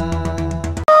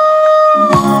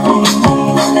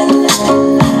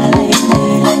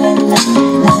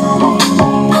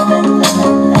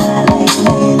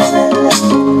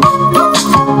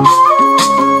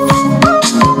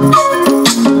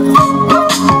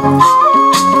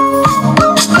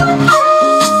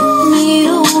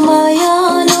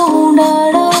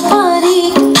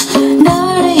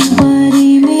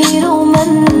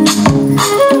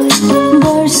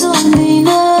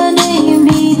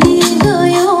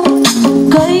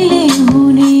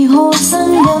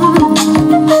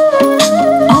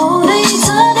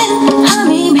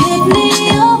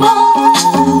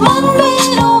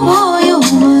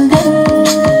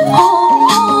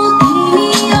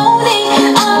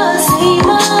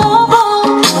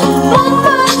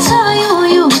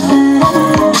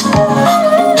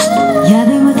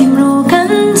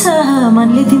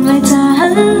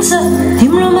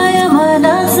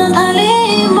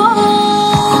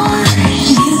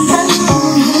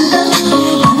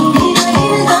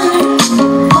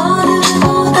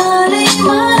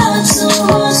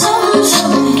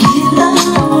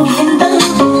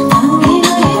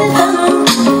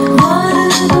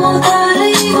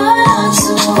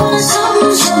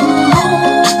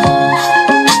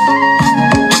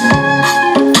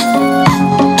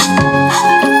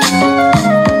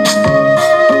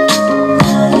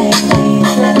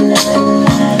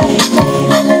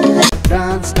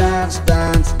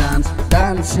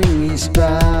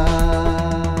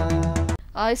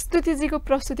 स्तुतिजीको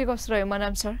प्रस्तुति कस्तो रह्यो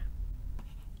मनाम सर?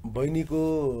 बहिनीको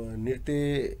नृत्य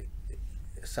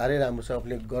साह्रै राम्रो छ।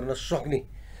 आफूले गर्न सक्ने,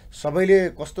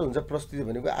 सबैले कस्तो हुन्छ प्रस्तुति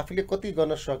भनेको आफूले कति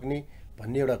गर्न सक्ने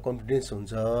भन्ने एउटा कन्फिडेन्स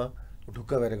हुन्छ,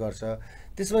 ढुक्क भएर गर्छ।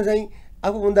 त्यसमा चाहिँ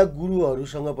आफूभन्दा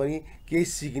गुरुहरूसँग पनि केही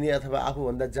सिक्ने अथवा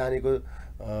आफूभन्दा जानेको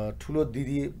ठुलो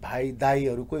दिदी भाइ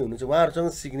दाईहरू कोही हुनुहुन्छ उहाँहरूसँग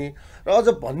सिक्ने र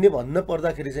अझ भन्न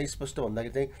पर्दाखेरि चाहिँ स्पष्ट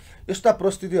भन्दाखेरि चाहिँ यस्ता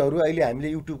प्रस्तुतिहरू अहिले हामीले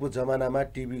युट्युबको जमानामा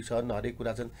टिभी छन्, हरेक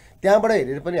कुरा छन्, त्यहाँबाट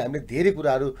हेरेर पनि हामीले धेरै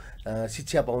कुराहरू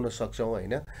शिक्षा पाउन सक्छौँ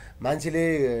होइन। मान्छेले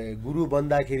गुरु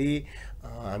बन्दाखेरि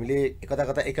हामीले कता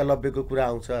कता एकलव्यको कुरा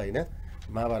आउँछ होइन,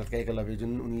 महाभारतका एकलव्य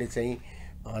जुन उनले चाहिँ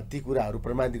ती कुराहरू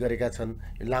प्रमाणित गरेका छन्,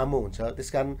 लामो हुन्छ।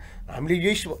 त्यसकारण हामीले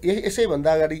यसैभन्दा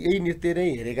अगाडि यही नृत्य नै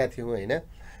हेरेका थियौँ होइन।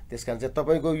 त्यसकारण चाहिँ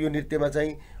तपाईँको यो नृत्यमा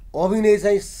चाहिँ अभिनय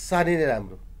चाहिँ साह्रै नै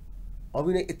राम्रो,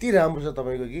 अभिनय यति राम्रो छ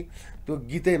तपाईँको कि त्यो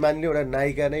गीतै मानिले एउटा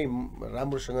नायिका नै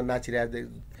राम्रोसँग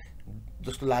नाचिरहेको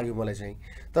जस्तो लाग्यो मलाई चाहिँ।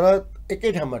 तर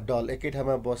एकै ठाउँमा एकै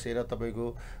ठाउँमा बसेर तपाईँको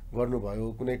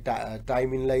गर्नुभयो, कुनै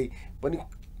टाइमिङलाई पनि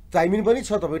टाइमिङ पनि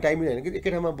छ, तपाईँ टाइमिङ होइन कि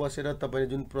एकै ठाउँमा बसेर तपाईँले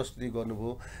जुन प्रस्तुति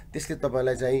गर्नुभयो त्यसले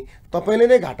तपाईँलाई चाहिँ तपाईँले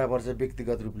नै घाटा पर्छ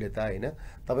व्यक्तिगत रूपले त होइन।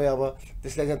 तपाईँ अब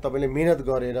त्यसलाई चाहिँ तपाईँले मेहनत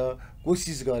गरेर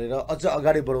कोसिस गरेर अझ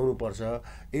अगाडि बढाउनुपर्छ।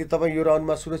 यदि तपाईँ यो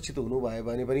राउन्डमा सुरक्षित हुनुभयो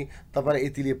भने पनि तपाईँलाई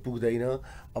यतिले पुग्दैन।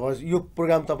 अब यो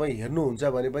प्रोग्राम तपाईँ हेर्नुहुन्छ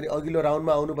भने पनि अघिल्लो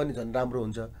राउन्डमा आउनु पनि झन् राम्रो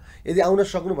हुन्छ। यदि आउन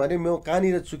सक्नु भने म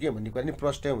कहाँनिर चुकेँ भन्ने कुरा नि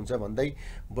प्रष्टै हुन्छ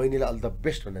भन्दै बहिनीलाई अल द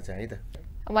बेस्ट भन्न चाहेँ है त।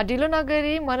 म ढिलो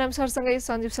नगरी मनाम सरसँगै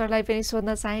सञ्जीव सरलाई पनि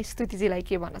सोध्न चाहे, स्तुतिजीलाई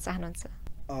के भन्न चाहनुहुन्छ?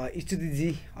 स्तुतिजी,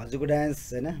 हजुरको डान्स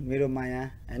होइन मेरो माया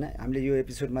होइन। हामीले यो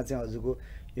एपिसोडमा चाहिँ हजुरको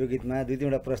यो गीतमा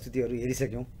 2-3वटा प्रस्तुतिहरू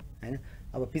हेरिसक्यौँ होइन।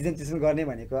 अब प्रेजेन्टेसन गर्ने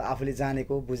भनेको आफूले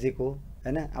जानेको बुझेको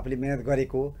होइन, आफूले मेहनत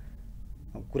गरेको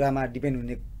कुरामा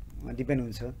डिपेन्ड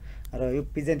हुन्छ। र यो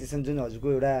प्रेजेन्टेसन जुन हजुरको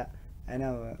एउटा होइन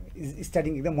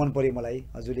स्टार्टिङ एकदम मन पऱ्यो मलाई।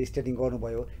 हजुरले स्टार्टिङ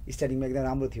गर्नुभयो, स्टार्टिङमा एकदम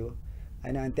राम्रो थियो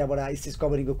होइन। अनि त्यहाँबाट स्टेज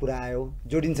कभरिङको कुरा आयो,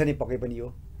 जोडिन्छ नि पक्कै पनि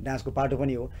हो, डान्सको पाटो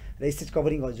पनि हो। र स्टेज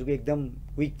कभरिङ हजुरको एकदम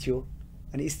विक थियो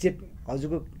अनि स्टेप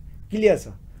हजुरको क्लियर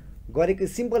छ, गरेको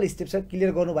सिम्पल स्टेप छ,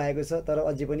 क्लियर गर्नुभएको छ। तर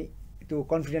अझै पनि त्यो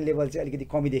कन्फिडेन्ट लेभल चाहिँ अलिकति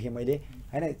कमी देखेँ मैले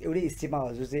होइन। एउटै स्टेपमा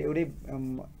हजुर चाहिँ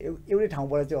एउटै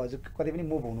ठाउँबाट चाहिँ हजुर कतै पनि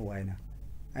मुभ हुनु भएन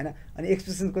होइन। अनि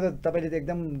एक्सप्रेसनको त तपाईँले त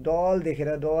एकदम डल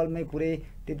देखेर डलमै पुरै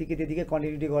त्यतिकै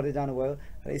कन्टिन्युटी गर्दै जानुभयो।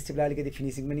 र स्टेपलाई अलिकति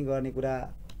फिनिसिङ पनि गर्ने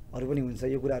कुराहरू पनि हुन्छ,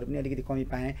 यो कुराहरू पनि अलिकति कमी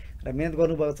पाएँ। र मेहनत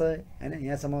गर्नुभएको छ होइन,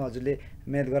 यहाँसम्म हजुरले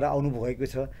मेहनत गरेर आउनुभएको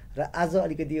छ। र आज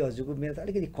अलिकति हजुरको मेहनत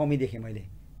अलिकति कमी देखेँ मैले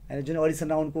होइन। जुन अडिसन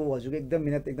राउन्डको हजुरको एकदम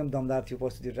मेहनत एकदम दमदार थियो,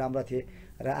 प्रस्तुतिहरू राम्रा थिए।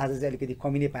 र आज चाहिँ अलिकति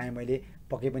कमी नै पाएँ मैले।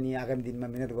 पक्कै पनि आगामी दिनमा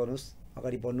मेहनत गर्नुहोस्,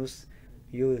 अगाडि बढ्नुहोस्।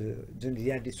 यो जुन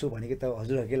रियालिटी सो भनेको त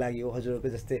हजुरहरूकै लागि हो, हजुरहरूको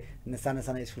जस्तै साना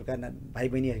स्कुलका भाइ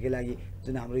बहिनीहरूकै लागि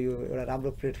जुन हाम्रो यो एउटा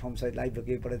राम्रो प्लेटफर्म छ,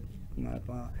 लाइभबाट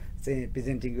चाहिँ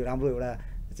प्रेजेन्टिङ यो राम्रो एउटा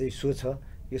चाहिँ सो छ।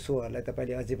 यो सोहरूलाई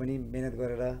तपाईँले अझै पनि मेहनत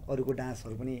गरेर अरूको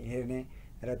डान्सहरू पनि हेर्ने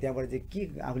र त्यहाँबाट चाहिँ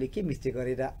के आफूले के मिस्टेक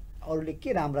गरेर अरूले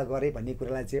के राम्रा गरेँ भन्ने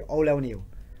कुरालाई चाहिँ औल्याउने हो।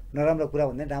 नराम्रो कुरा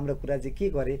भन्दा राम्रो कुरा चाहिँ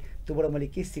के गरेँ, त्योबाट मैले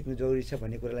के सिक्नु जरुरी छ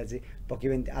भन्ने कुरालाई चाहिँ पक्कै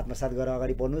पनि आत्मसात गरेर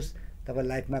अगाडि बढ्नुहोस्। तपाईँ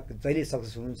लाइफमा जहिले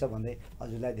सक्सेस हुनुहुन्छ भन्दै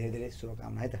हजुरलाई धेरै धेरै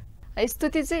शुभकामना है त।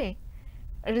 स्तुति चाहिँ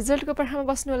रिजल्टको पर्खामा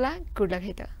बस्नु होला, गुड लक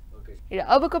है त। र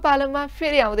अबको पालोमा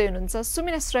फेरि आउँदै हुनुहुन्छ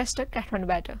सुमिना श्रेष्ठ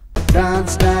काठमाडौँबाट।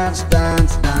 Dance, dance,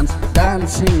 dance, dance,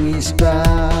 dancing star.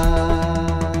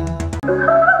 Thank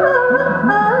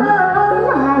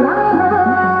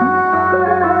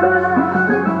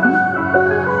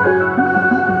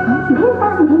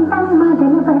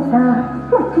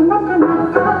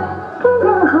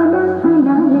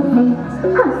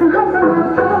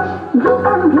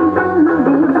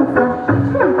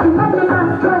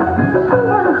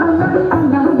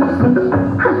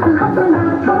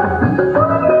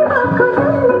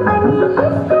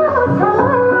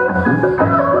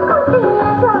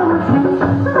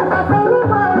you.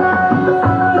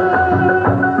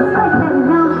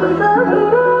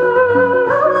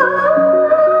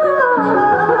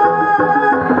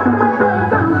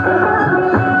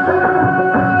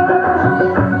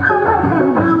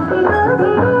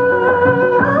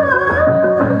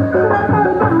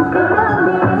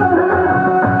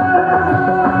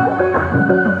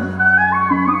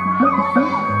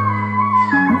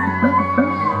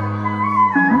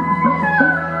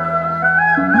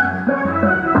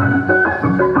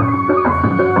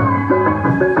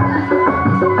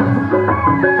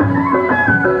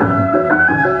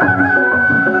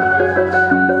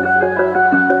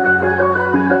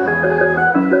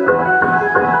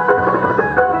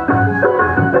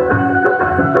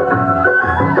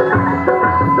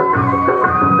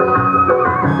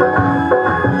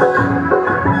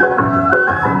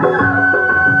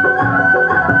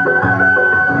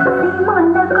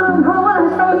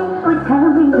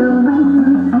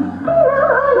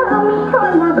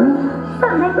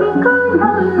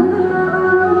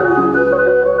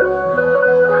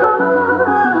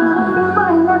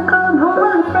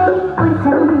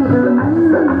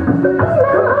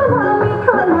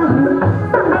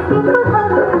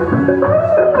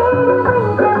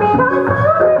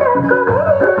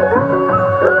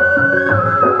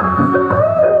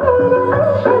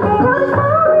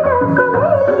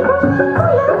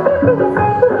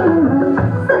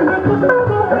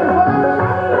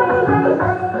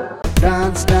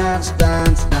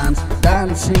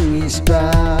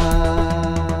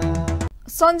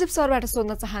 Sanjeev सरबाट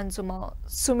सोध्न चाहन्छु म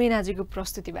सुमिनाजीको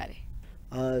प्रस्तुतिबारे।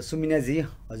 सुमिनाजी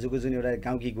हजुरको जुन एउटा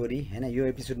गाउँकी गोरी हैन, यो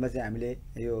एपिसोडमा चाहिँ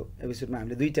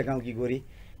हामीले दुईटा गाउँकी गोरी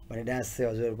भन्ने डान्स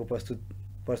चाहिँ हजुरहरूको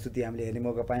प्रस्तुति हामीले हेर्ने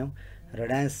मौका पायौँ र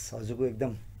डान्स हजुरको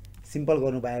एकदम सिम्पल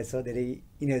गर्नुभएको छ, धेरै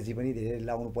इनर्जी पनि धेरै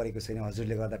लाउनु परेको छैन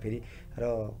हजुरले गर्दाखेरि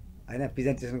र हैन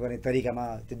प्रेजेन्टेसन गर्ने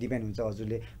तरिकामा त्यो डिपेन्ड हुन्छ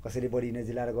हजुरले कसैले बढी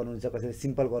इनर्जी लाएर गर्नुहुन्छ, कसैले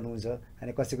सिम्पल गर्नुहुन्छ हैन,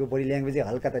 कसैको बडी ल्याङ्ग्वेजै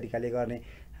हल्का तरिकाले गर्ने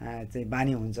चाहिँ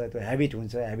बानी हुन्छ, त्यो ह्याबिट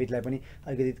हुन्छ, ह्याबिटलाई पनि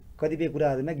अलिकति कतिपय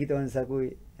कुराहरूमा गीत अनुसारको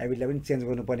ह्याबिटलाई पनि चेन्ज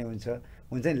गर्नुपर्ने हुन्छ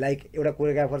नि। लाइक एउटा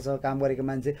कोरियोग्राफरसँग काम गरेको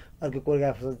मान्छे अर्को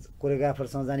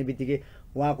कोरियोग्राफरसँग जाने बित्तिकै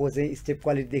उहाँको चाहिँ स्टेप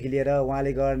क्वालिटीदेखि लिएर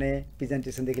उहाँले गर्ने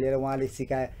प्रेजेन्टेसनदेखि लिएर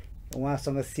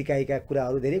उहाँसँग सिकाएका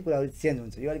कुराहरू धेरै कुराहरू चेन्ज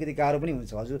हुन्छ। यो अलिकति गाह्रो पनि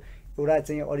हुन्छ। हजुर एउटा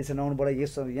चाहिँ अडिसन राउन्डबाट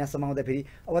यहाँसम्म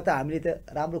आउँदाखेरि अब त हामीले त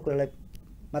राम्रो कुरालाई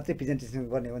मात्रै प्रेजेन्टेसन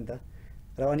गर्ने हो नि त,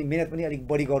 र अनि मेहनत पनि अलिक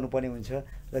बढी गर्नुपर्ने हुन्छ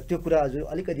र त्यो कुरा हजुर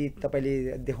अलिकति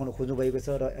तपाईँले देखाउन खोज्नु भएको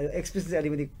छ र एक्सप्रेसन चाहिँ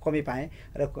अलिकति कमी पाएँ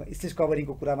र स्टेज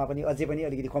कभरिङको कुरामा पनि अझै पनि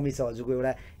अलिकति कमी छ हजुरको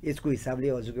एउटा एजको हिसाबले,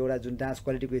 हजुरको एउटा जुन डान्स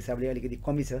क्वालिटीको हिसाबले अलिकति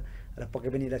कमी छ र पक्कै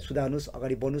पनि यसलाई सुधार्नुहोस्,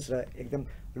 अगाडि बढ्नुहोस् र एकदम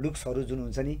लुक्सहरू जुन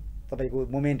हुन्छ नि तपाईँको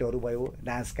मोमेन्टहरू भयो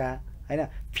डान्सका हैन,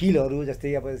 फिलहरू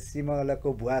जस्तै अब सिमलको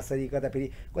भुवासरी गर्दाखेरि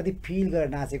कति फिल गरेर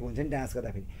नाचेको हुन्छ नि डान्स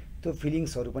गर्दाखेरि, त्यो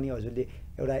फिलिङ्सहरू पनि हजुरले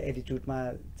एउटा एटिट्युडमा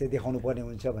चाहिँ देखाउनु पर्ने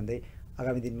हुन्छ भन्दै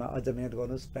आगामी दिनमा अझ मेहनत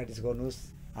गर्नुहोस्, प्र्याक्टिस गर्नुहोस्,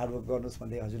 हार्डवर्क गर्नुहोस्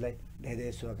भन्दै हजुरलाई धेरै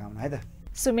धेरै शुभकामना है त।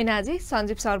 सुमिनाजी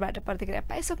सञ्जीव सरबाट प्रतिक्रिया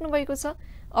पाइसक्नु भएको छ,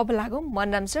 अब लागौँ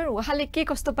मनराम सर, उहाँले के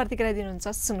कस्तो प्रतिक्रिया दिनुहुन्छ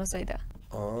सुन्नुहोस् है त।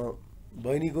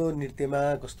 बहिनीको नृत्यमा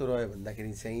कस्तो रह्यो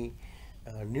भन्दाखेरि चाहिँ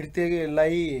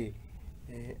नृत्यलाई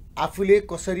आफूले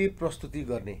कसरी प्रस्तुति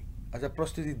गर्ने अझ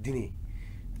प्रस्तुति दिने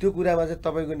त्यो कुरामा चाहिँ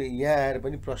तपाईँको यहाँ आएर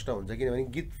पनि प्रश्न हुन्छ, किनभने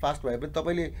गीत फास्ट भए पनि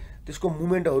तपाईँले त्यसको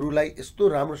मुभमेन्टहरूलाई यस्तो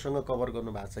राम्रोसँग कभर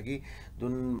गर्नु भएको छ कि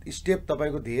जुन स्टेप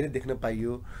तपाईँको धेरै देख्न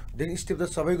पाइयो। धेरै स्टेप त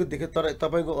सबैको देख्यो तर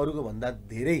तपाईँको अरूको भन्दा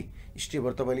धेरै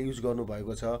स्टेपहरू तपाईँले युज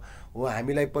गर्नुभएको छ। हो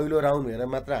हामीलाई पहिलो राउन्ड हेरेर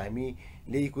मात्र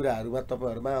हामीले यी कुराहरूमा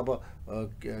तपाईँहरूमा अब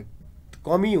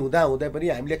कमी हुँदा पनि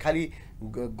हामीले खालि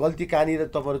गल्ती कहाँनिर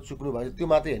तपाईँहरू चुक्नु भएको त्यो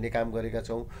मात्रै हेर्ने काम गरेका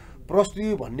छौँ।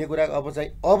 प्रस्तुति भन्ने कुरा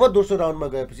अब दोस्रो राउन्डमा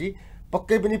गएपछि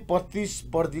पक्कै पनि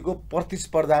प्रतिस्पर्धीको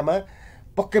प्रतिस्पर्धामा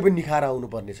पक्कै पनि निखार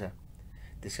आउनुपर्ने छ।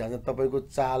 त्यस कारण तपाईँको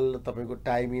चाल, तपाईँको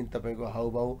टाइमिङ, तपाईँको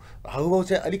हाउभाउ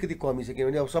चाहिँ अलिकति कमी छ,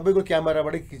 किनभने अब सबैको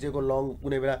क्यामेराबाटै खिचेको लङ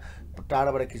कुनै बेला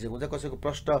टाढाबाट खिचेको हुन्छ, कसैको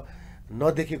प्रश्न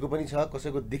नदेखेको पनि छ,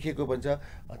 कसैको देखेको पनि छ,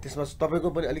 त्यसमा तपाईँको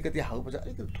पनि अलिकति हाउभाउ चाहिँ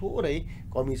अलिकति थोरै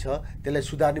कमी छ। त्यसलाई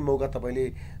सुधार्ने मौका तपाईँले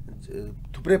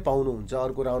थुप्रै पाउनुहुन्छ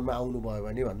अर्को राउन्डमा आउनुभयो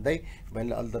भने भन्दै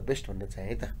मैले अल द बेस्ट भन्न चाहेँ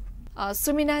है त।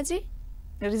 सुमिनाजी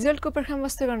रिजल्टको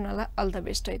पर्खामवस्तु गर्नलाई अल द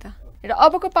बेस्ट है त। र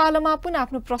अबको पालोमा पनि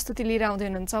आफ्नो प्रस्तुति लिएर आउँदै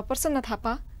हुनुहुन्छ प्रसन्न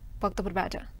Thapa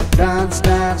भक्तपुरबाट। Dance,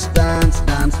 dance, dance,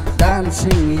 dance,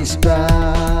 dancing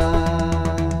star.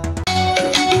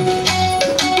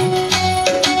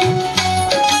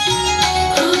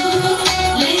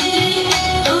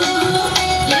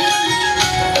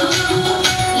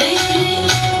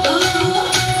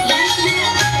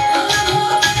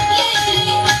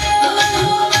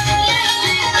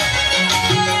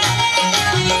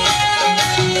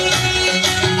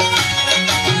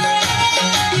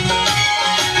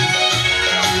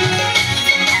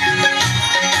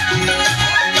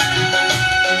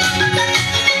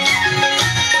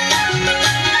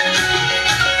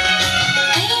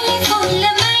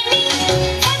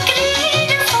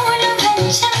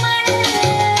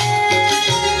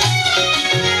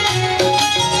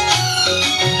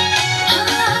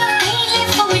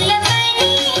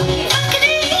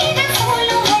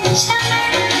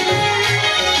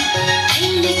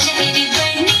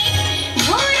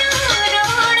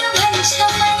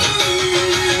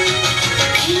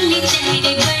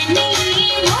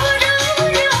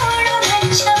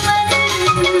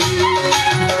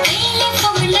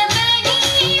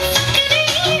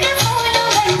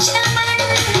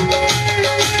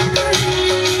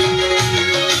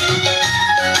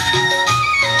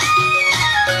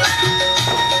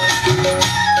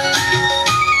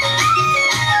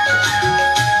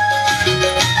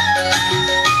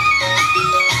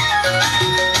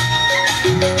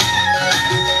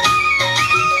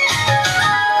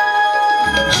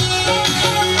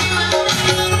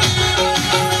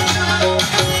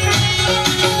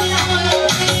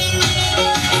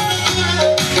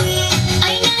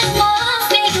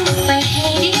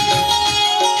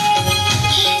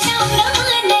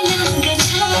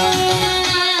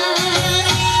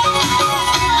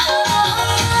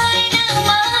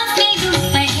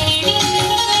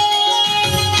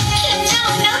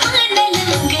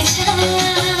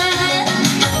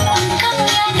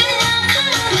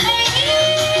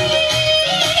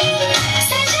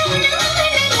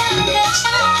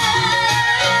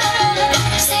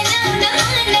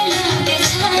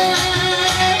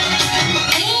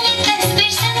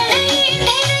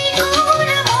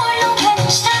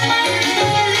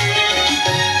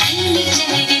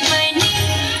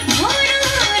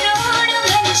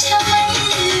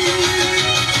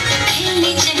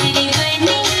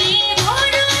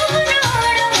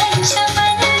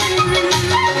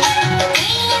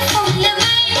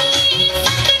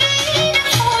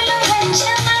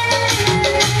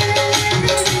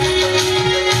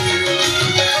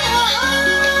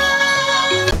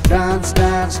 Dance,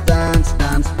 dance, dance,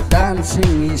 dance,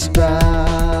 dancing star.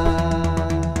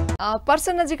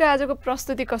 प्रसन्नजीको आजको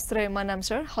प्रस्तुति कस्तो रह्यो मनाम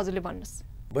सर हजुरले भन्नुहोस्।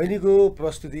 बहिनीको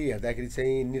प्रस्तुति हेर्दाखेरि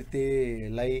चाहिँ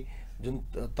नृत्यलाई जुन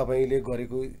तपाईँले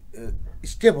गरेको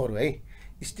स्टेपहरू है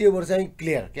स्टेपहरू चाहिँ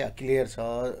क्लियर छ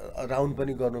राउन्ड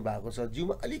पनि गर्नुभएको छ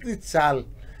जिउमा अलिकति चाल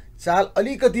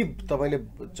अलिकति तपाईँले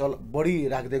बढी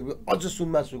राखिदिएको अझ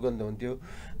सुनमा सुगन्ध हुन्थ्यो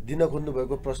दिन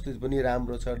खोज्नुभएको प्रस्तुति पनि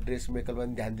राम्रो छ ड्रेस मेकअप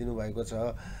पनि ध्यान दिनुभएको छ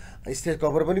स्टेज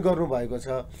कभर पनि गर्नुभएको छ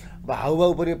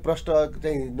हाउभाउ पनि प्रष्ट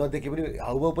चाहिँ नदेखे पनि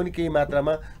हाउभाउ पनि केही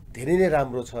मात्रामा धेरै नै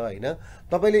राम्रो छ होइन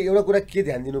तपाईँले एउटा कुरा के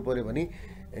ध्यान दिनु पऱ्यो भने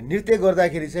नृत्य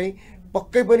गर्दाखेरि चाहिँ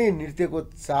पक्कै पनि नृत्यको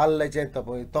चाललाई चाहिँ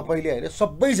तपाईँले होइन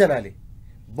सबैजनाले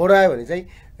बढायो भने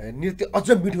चाहिँ नृत्य अझ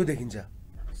मिठो देखिन्छ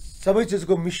सबै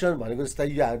चिजको मिश्रण भनेको जस्तै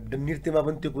यो नृत्यमा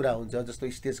पनि त्यो कुरा हुन्छ जस्तो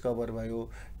स्टेज कभर भयो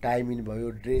टाइमिङ भयो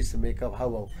ड्रेस मेकअप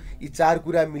हाउभाउ यी चार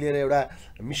कुरा मिलेर एउटा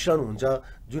मिश्रण हुन्छ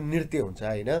जुन नृत्य हुन्छ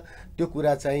होइन त्यो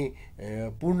कुरा चाहिँ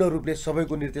पूर्ण रूपले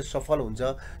सबैको नृत्य सफल हुन्छ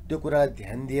त्यो कुरालाई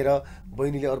ध्यान दिएर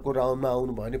बहिनीले अर्को राउन्डमा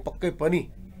आउनु भयो भने पक्कै पनि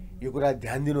यो कुरा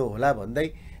ध्यान दिनु होला भन्दै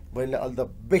बहिनीलाई अल द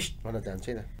बेस्ट भन्न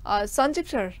चाहन्छु हैन सञ्जीव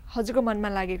सर हजुरको मनमा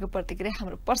लागेको प्रतिक्रिया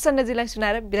हाम्रो प्रसन्नजीलाई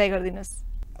सुनाएर बिदाई गरिदिनुहोस्।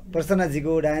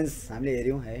 प्रसन्नजीको डान्स हामीले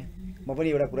हेऱ्यौँ है म पनि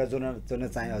एउटा कुरा जोड्न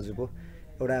चाहेँ हजुरको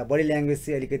एउटा बडी ल्याङ्ग्वेज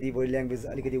चाहिँ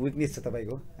अलिकति विकनेस छ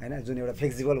तपाईँको होइन जुन एउटा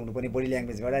फ्लेक्सिबल हुनुपर्ने बडी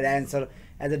ल्याङ्ग्वेज एउटा डान्सर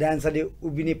एज अ डान्सरले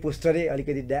उभिने पोस्टरै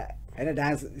अलिकति होइन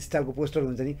डान्स स्टाइलको पोस्टर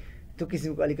हुन्छ नि त्यो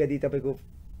किसिमको अलिकति तपाईँको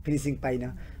फिनिसिङ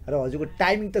पाइनँ र हजुरको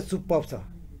टाइमिङ त सुपर्ब छ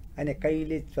होइन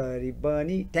कहिले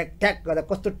पनि ट्याक गर्दा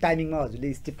कस्तो टाइमिङमा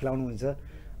हजुरले स्टेप खेलाउनुहुन्छ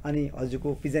अनि हजुरको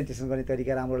प्रेजेन्टेसन गर्ने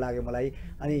तरिका राम्रो लाग्यो मलाई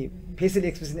अनि फेसियल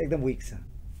एक्सप्रेसन एकदम विक छ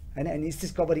होइन अनि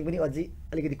स्टेज कभरिङ पनि अझै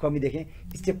अलिकति कमी देखेँ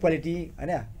स्टेप क्वालिटी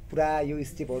होइन पुरा यो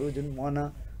स्टेपहरू जुन मन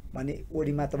भन्ने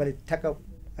ओडीमा तपाईँले ठ्याक्क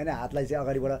होइन हातलाई चाहिँ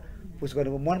अगाडिबाट पुस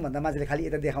गर्नुभयो मनभन्दा मान्छेले खालि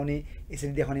यता देखाउने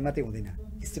यसरी देखाउने मात्रै हुँदैन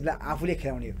स्टेपलाई आफूले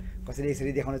खेलाउने हो कसैले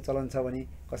यसरी देखाउने चलन छ भने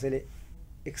कसैले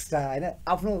एक्स्ट्रा होइन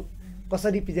आफ्नो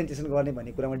कसरी प्रेजेन्टेसन गर्ने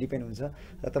भन्ने कुरामा डिपेन्ड हुन्छ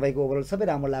र तपाईँको ओभरअल सबै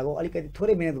राम्रो लाग्यो अलिकति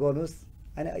थोरै मिहिनेत गर्नुहोस्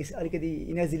होइन अलिकति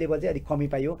इनर्जी लेभल चाहिँ अलिक कमी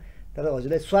पाइयो तर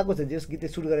हजुरलाई स्वागत छ जस गीतले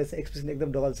सुट गरेर एक्सप्रेसन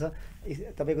एकदम डबल छ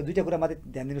तपाईँको दुईवटा कुरा मात्रै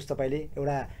ध्यान दिनुहोस् तपाईँले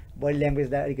एउटा बडी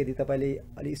ल्याङ्ग्वेजलाई अलिकति तपाईँले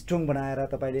अलिक स्ट्रङ बनाएर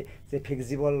तपाईँले चाहिँ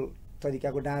फ्लेक्सिबल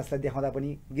तरिकाको डान्सलाई देखाउँदा पनि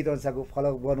गीत अनुसारको फलो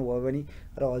गर्नुभयो भने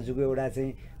र हजुरको एउटा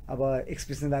चाहिँ अब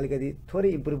एक्सप्रेसनलाई अलिकति थोरै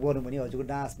इम्प्रुभ गर्नु भने हजुरको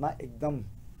डान्समा एकदम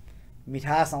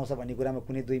मिठास आउँछ भन्ने कुरामा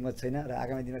कुनै दुई मत छैन र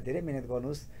आगामी दिनमा धेरै मिहिनेत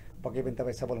गर्नुहोस् पक्कै पनि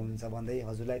तपाईँ सफल हुनुहुन्छ भन्दै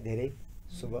हजुरलाई धेरै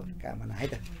शुभकामना है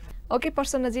त। ओके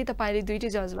प्रसन्नजी तपाईँले दुईटै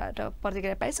जजबाट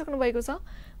प्रतिक्रिया पाइसक्नु भएको छ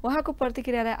उहाँको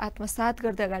प्रतिक्रियालाई आत्मसात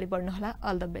गर्दै अगाडि बढ्नुहोला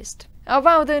अल द बेस्ट। अब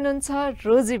आउँदै हुनुहुन्छ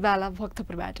रोजी बाला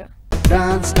भक्तपुरबाट।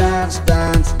 Dance, dance,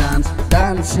 dance, dance,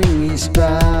 dancing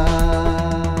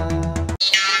star.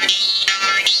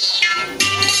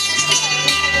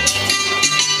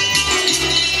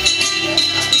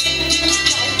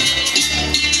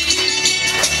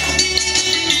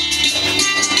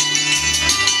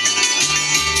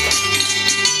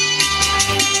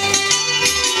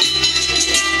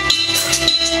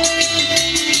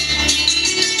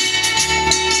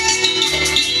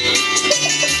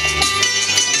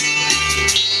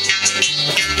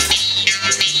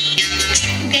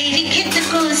 गैरी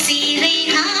खेतको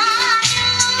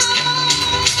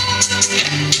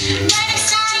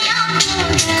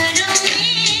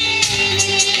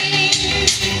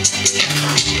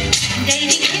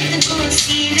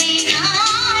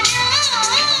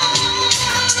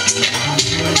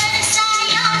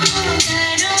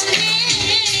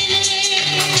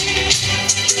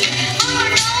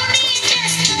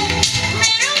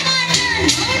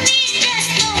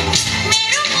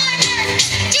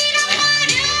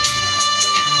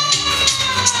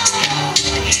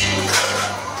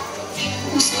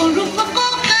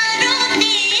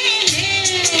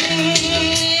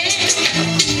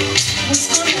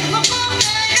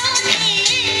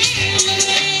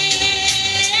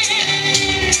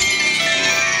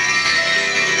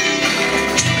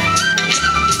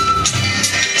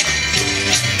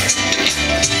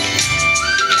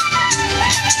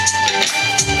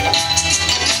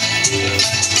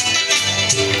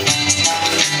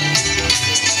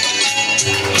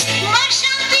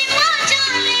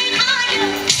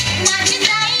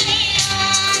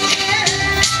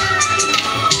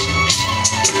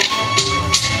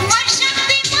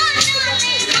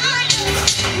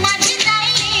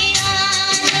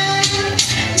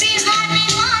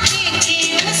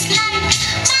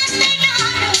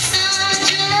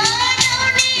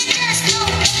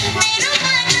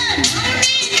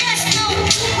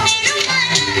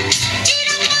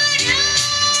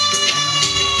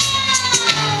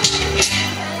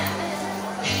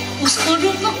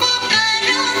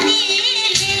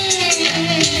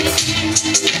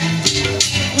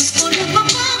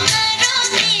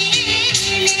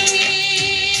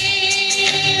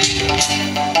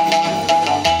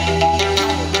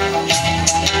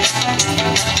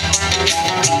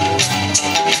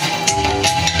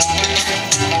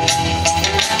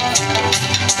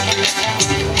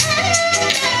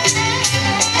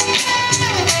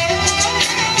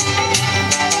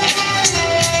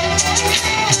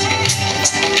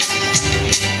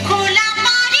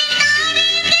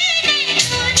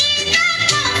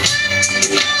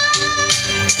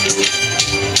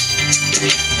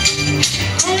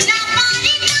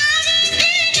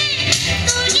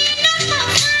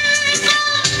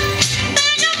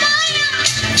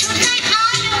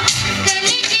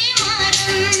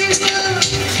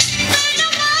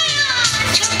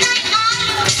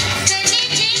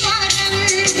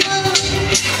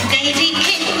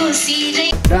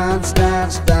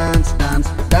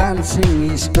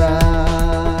dancing star.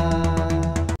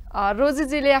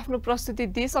 रोजीजीले आफ्नो प्रस्तुति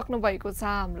दिइसक्नु भएको छ,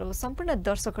 हाम्रो सम्पूर्ण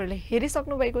दर्शकहरूले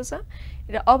हेरिसक्नु भएको छ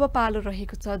र अब पालो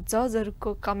रहेको छ जजहरूको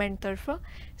कमेन्टतर्फ।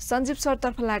 सञ्जीव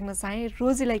सरतर्फ लाग्न चाहे,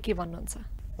 रोजीलाई के भन्नुहुन्छ?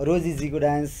 रोजीजीको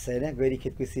डान्स होइन, गैरी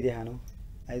खेतको सिरे खानु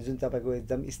जुन तपाईँको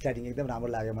एकदम स्टार्टिङ एकदम राम्रो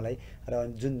लाग्यो मलाई,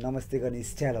 र जुन नमस्ते गर्ने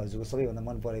स्टाइल हजुरको सबैभन्दा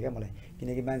मन पऱ्यो क्या मलाई।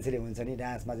 किनकि मान्छेले हुन्छ नि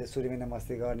डान्समा चाहिँ सुरुमै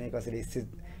नमस्ते गर्ने, कसैले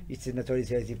स्टेजमा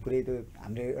चढिसकेपछि पुरै त्यो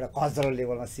हाम्रो एउटा कल्चरल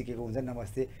लेभलमा सिकेको हुन्छ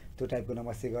नमस्ते, त्यो टाइपको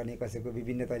नमस्ते गर्ने, कसैको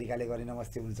विभिन्न तरिकाले गर्ने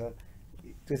नमस्ते हुन्छ,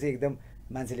 त्यो चाहिँ एकदम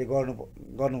मान्छेले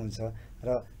गर्नुहुन्छ। र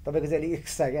तपाईँको चाहिँ अलिक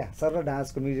एक्स्ट्रा क्या, सर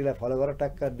डान्सको म्युजिकलाई फलो गरेर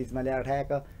टक्क बिचमा ल्याएर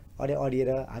ठ्याक्क अडिएर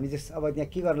हामी चाहिँ अब त्यहाँ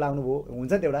के गरेर लाग्नुभयो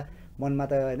हुन्छ नि त एउटा मनमा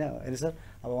त होइन होइन सर।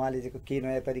 अब उहाँले चाहिँ केही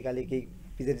नयाँ तरिकाले केही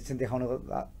प्रेजेन्टेसन देखाउन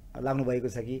लाग्नु भएको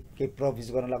छ कि केही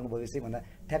प्रभिज गर्न लाग्नु भएको छ भन्दा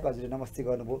ठ्याक्क हजुरले नमस्ते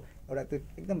गर्नुभयो, एउटा त्यो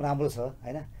एकदम राम्रो छ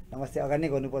होइन। नमस्ते अगाडि नै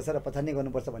गर्नुपर्छ र पछाडि नै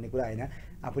गर्नुपर्छ भन्ने कुरा होइन,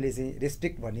 आफूले चाहिँ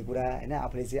रेस्पेक्ट भन्ने कुरा होइन,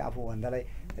 आफूले चाहिँ आफूभन्दालाई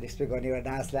रेस्पेक्ट गर्ने एउटा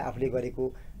डान्सलाई आफूले गरेको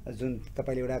जुन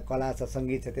तपाईँले एउटा कला छ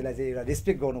सङ्गीत छ त्यसलाई चाहिँ एउटा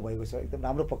रेस्पेक्ट गर्नुभएको छ, एकदम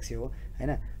राम्रो पक्ष हो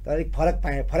होइन। तर अलिक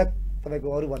फरक तपाईँको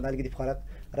अरूभन्दा अलिकति फरक।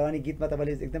 र अनि गीतमा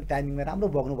तपाईँले एकदम टाइमिङमा राम्रो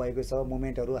बग्नु भएको छ,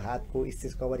 मुभमेन्टहरू हातको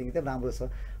स्टेज कभरिङ एकदम राम्रो छ,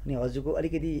 अनि हजुरको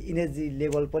अलिकति इनर्जी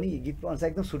लेभल पनि गीतको अनुसार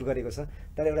एकदम सुट गरेको छ।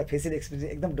 तर एउटा फेसियल एक्सप्रेसन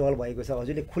एकदम डल भएको छ,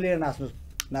 हजुरले खुलेर नाच्नु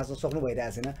सक्नु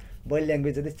भइरहेको छैन। बडी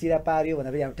ल्याङ्ग्वेज जस्तै चिरा पार्यो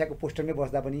भनेर यहाँ ठ्याक्क पोस्टरमै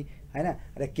बस्दा पनि होइन,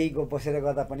 र केही बसेर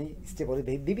गर्दा पनि स्टेपहरू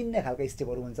विभिन्न खालका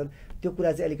स्टेपहरू हुन्छन्, त्यो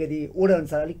कुरा चाहिँ अलिकति ओड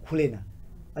अनुसार अलिक खुलेन,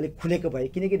 अलिक खुलेको भए।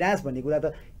 किनकि डान्स भन्ने कुरा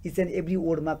त इच एन्ड एभ्री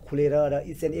ओडमा खुलेर र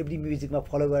इच एन्ड एभ्री म्युजिकमा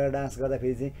फलो गरेर डान्स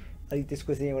गर्दाखेरि चाहिँ अलिक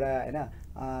त्यसको चाहिँ एउटा होइन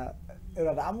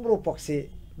एउटा राम्रो पक्ष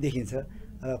देखिन्छ।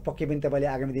 र पक्कै पनि तपाईँले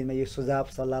आगामी दिनमा यो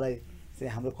सुझाव सल्लाहलाई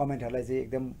चाहिँ हाम्रो कमेन्टहरूलाई चाहिँ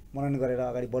एकदम मनन गरेर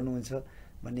अगाडि बढ्नुहुन्छ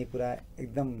भन्ने कुरा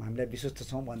एकदम हामीलाई विश्वस्त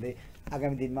छौँ भन्दै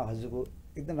आगामी दिनमा हजुरको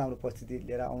एकदम राम्रो परिस्थिति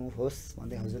लिएर आउनुहोस्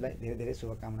भन्दै हजुरलाई धेरै धेरै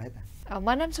शुभकामना है त।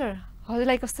 मनन सर,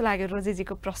 हजुरलाई कस्तो लाग्यो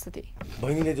रोजीजीको प्रस्तुति?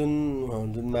 बहिनीले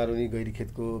जुन मारुनी गैरी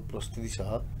खेतको प्रस्तुति छ,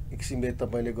 एक किसिमले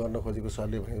तपाईँले गर्न खोजेको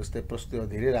सरले भने जस्तै प्रस्तुति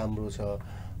धेरै राम्रो छ।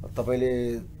 तपाईँले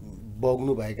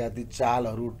बग्नुभएका ती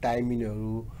चालहरू,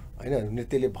 टाइमिङहरू होइन,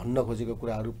 नृत्यले भन्न खोजेको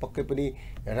कुराहरू पक्कै पनि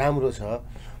राम्रो छ।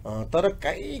 तर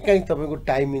कहीँ तपाईँको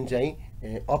टाइमिङ चाहिँ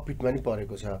अपिटमा नि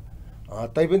परेको छ।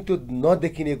 तैपनि त्यो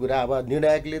नदेखिने कुरा, अब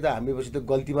निर्णायकले त हामी पछि त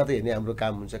गल्ती मात्रै हेर्ने हाम्रो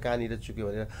काम हुन्छ, कहाँनिर चुक्यो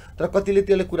भनेर। तर कतिले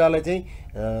त्यसले कुरालाई चाहिँ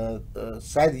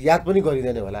सायद याद पनि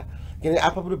गरिँदैन होला, किनकि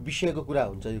आफ्नो विषयको कुरा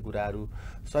हुन्छ यो कुराहरू।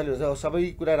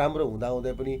 सबै कुरा राम्रो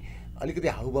हुँदाहुँदै पनि अलिकति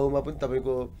हाउभाउमा पनि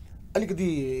तपाईँको अलिकति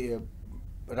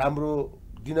राम्रो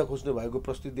दिन खोज्नु भएको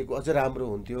प्रस्तुति दिएको अझ राम्रो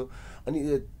हुन्थ्यो। अनि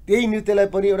त्यही नृत्यलाई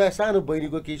पनि एउटा सानो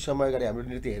बहिनीको केही समय अगाडि हाम्रो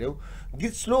नृत्य हेऱ्यौँ,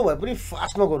 गीत स्लो भए पनि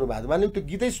फास्टमा गर्नुभएको, मानिलिउँ त्यो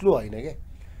गीतै स्लो होइन क्या।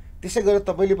 त्यसै गरेर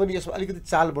तपाईँले पनि यसमा अलिकति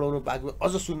चाल बढाउनु पाएको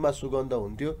अझ सुनमा सुगन्ध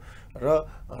हुन्थ्यो। र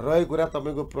रहेको कुरा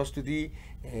तपाईँको प्रस्तुति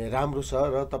राम्रो छ,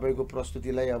 र तपाईँको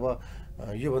प्रस्तुतिलाई अब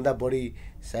योभन्दा बढी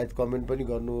सायद कमेन्ट पनि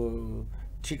गर्नु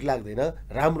ठिक लाग्दैन,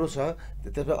 राम्रो छ।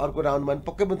 त्यसमा अर्को राउन्डमा पनि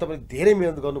पक्कै पनि तपाईँले धेरै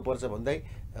मिहिनेत गर्नुपर्छ भन्दै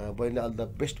बहिनीलाई अल द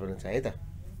बेस्ट भन्न चाहे है त।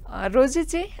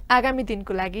 रोजीजी, आगामी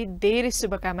दिनको लागि धेरै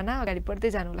शुभकामना, अगाडि बढ्दै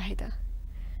जानुलाई है त।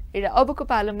 र अबको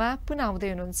पालोमा पुनः आउँदै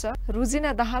हुनुहुन्छ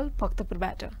रुजिना Dahal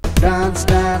भक्तपुरबाट। Dance,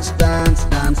 dance, dance,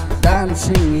 dance,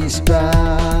 dancing star.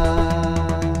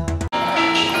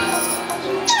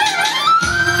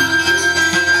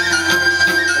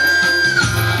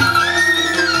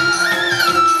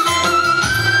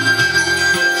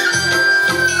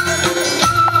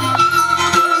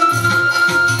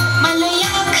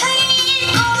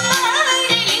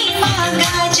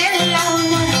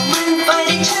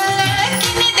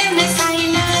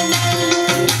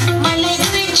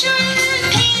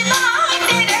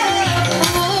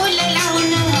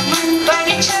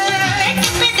 Thank you.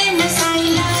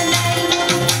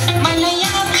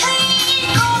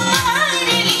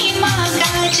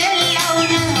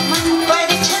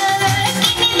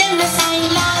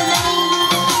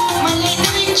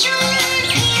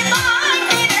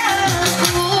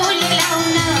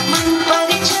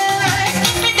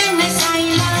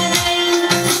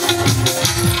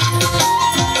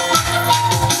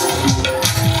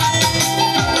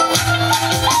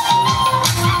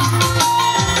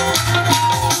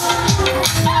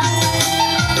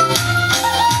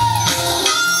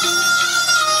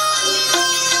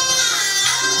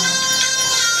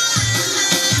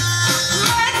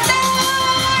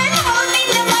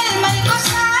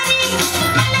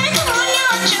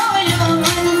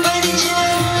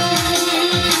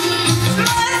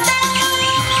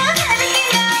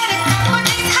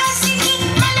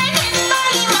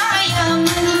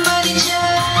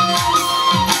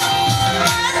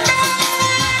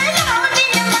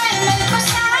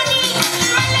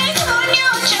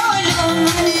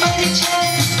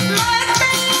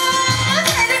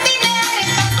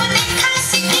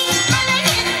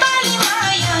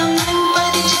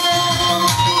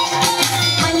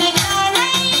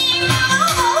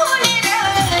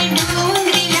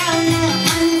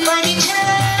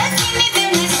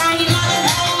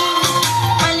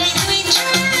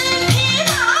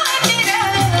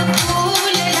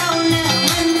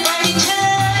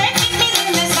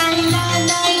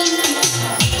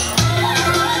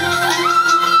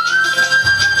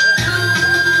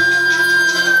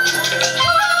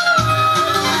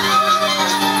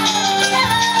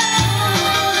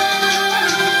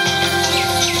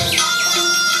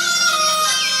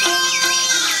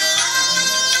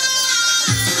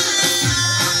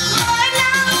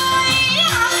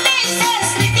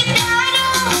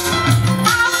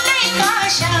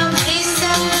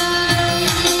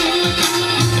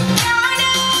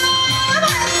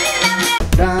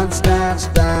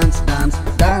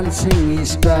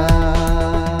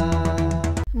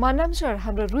 मनाम sir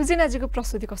हाम्रो रुजिनाजीको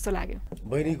प्रस्तुति कस्तो लाग्यो?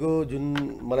 बहिनीको जुन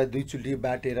मलाई दुईचोटि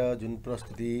बाटेर जुन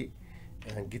प्रस्तुति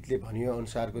गीतले भनियो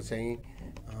अनुसारको चाहिँ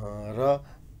र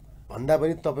भन्दा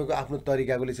पनि तपाईँको आफ्नो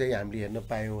तरिकाकोले चाहिँ हामीले हेर्न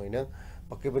पायौँ होइन।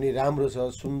 पक्कै पनि राम्रो छ,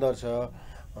 सुन्दर छ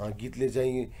गीतले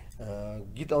चाहिँ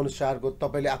गीत अनुसारको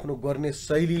तपाईँले आफ्नो गर्ने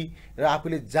शैली र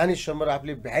आफूले जानेसम्म र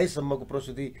आफूले भ्याएसम्मको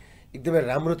प्रस्तुति एकदमै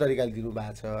राम्रो तरिकाले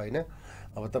दिनुभएको छ होइन।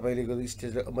 अब तपाईँले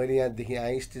स्टेज मैले यहाँदेखि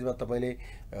आएँ स्टेजमा तपाईँले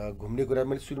घुम्ने कुरा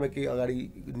मैले सुरुमा केही अगाडि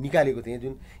निकालेको थिएँ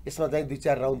जुन यसमा चाहिँ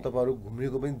 2-4 राउन्ड तपाईँहरू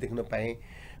घुमेको पनि देख्न पाएँ।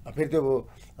 फेरि त्यो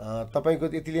तपाईँको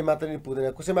यतिले मात्र नै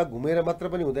पुग्दैन, कसैमा घुमेर मात्र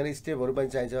पनि हुँदैन, स्टेपहरू पनि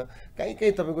चाहिन्छ, कहीँ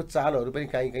कहीँ तपाईँको चालहरू पनि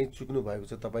कहीँ कहीँ चुक्नु भएको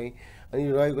छ तपाईँ।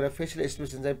 अनि रहेको कुरा फेसियल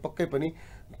एक्सप्रेसन चाहिँ पक्कै पनि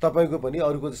तपाईँको पनि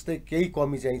अरूको जस्तै केही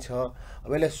कमी चाहिँ छ।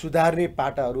 अब यसलाई सुधार्ने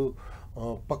पाटाहरू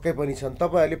पक्कै पनि छन्।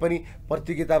 तपाईँहरूले पनि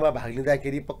प्रतियोगितामा भाग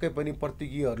लिँदाखेरि पक्कै पनि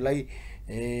प्रतियोगीहरूलाई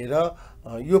र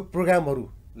यो प्रोग्रामहरू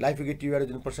लाइफ विकेट टिभीबाट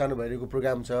जुन प्रसारण भइरहेको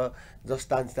प्रोग्राम छ जस्ट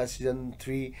डान्स सिजन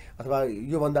 3 अथवा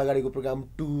योभन्दा अगाडिको प्रोग्राम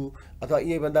 2 अथवा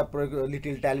यहीभन्दा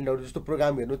लिटिल ट्यालेन्टहरू जस्तो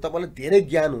प्रोग्राम हेर्नु तपाईँलाई धेरै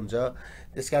ज्ञान हुन्छ।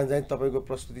 त्यसकारण चाहिँ तपाईँको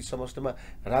प्रस्तुति समस्तमा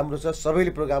राम्रो छ।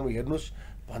 सबैले प्रोग्राम हेर्नुहोस्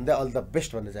भन्दा अल द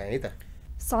बेस्ट भन्न चाहे है त।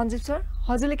 सञ्जीव सर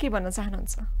हजुरले के भन्न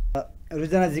चाहनुहुन्छ?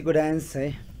 रुजनाजीको डान्स है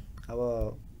अब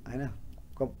होइन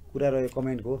कुरा रह्यो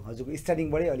कमेन्टको, हजुरको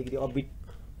स्टार्टिङबाटै अलिकति अपबिट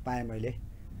पाएँ मैले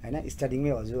होइन। स्टार्टिङमै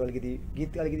हजुर अलिकति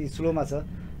गीत अलिकति स्लोमा छ,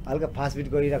 हल्का फास्ट बिट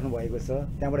गरिराख्नु भएको छ,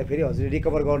 त्यहाँबाट फेरि हजुरले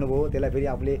रिकभर गर्नुभयो त्यसलाई फेरि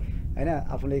आफूले होइन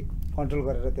आफूले कन्ट्रोल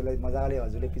गरेर त्यसलाई मजाले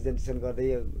हजुरले प्रेजेन्टेसन गर्दै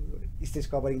स्टेज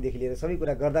कभरिङदेखि लिएर सबै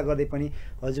कुरा गर्दा गर्दै पनि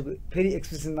हजुरको फेरि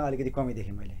एक्सप्रेसनमा अलिकति कमी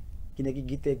देखेँ मैले, किनकि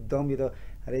गीत एकदम यो त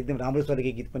एकदम राम्रो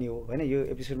चलेको गीत पनि हो होइन।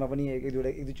 यो एपिसोडमा पनि एक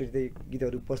दुईचोटि चाहिँ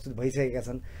गीतहरू प्रस्तुत भइसकेका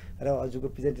छन् र हजुरको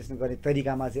प्रेजेन्टेसन गर्ने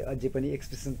तरिकामा चाहिँ अझै पनि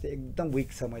एक्सप्रेसन चाहिँ एकदम विक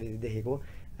छ मैले देखेको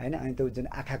होइन। अनि त्यो जुन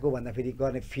आँखाको भन्दाखेरि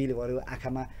गर्ने फिलहरू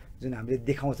आँखामा जुन हामीले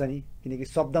देखाउँछ नि, किनकि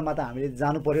शब्दमा त हामीले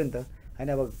जानु पऱ्यो नि त होइन।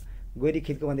 अब गहिरी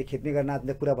खिच्को भन्दा खेत्ने गरेर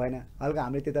नाच्ने कुरा भएन, हल्का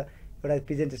हामीले त्यो त एउटा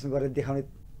प्रेजेन्टेसन गरेर देखाउने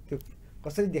त्यो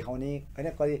कसरी देखाउने होइन,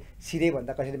 कहिले सिधै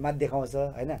भन्दा कसैले माथि देखाउँछ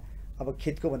होइन, अब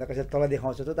खिचको भन्दा कसैले तल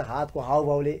देखाउँछ, त्यो त हातको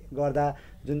हावभावले गर्दा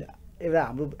जुन एउटा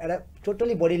हाम्रो एउटा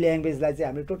टोटली बडी ल्याङ्ग्वेजलाई चाहिँ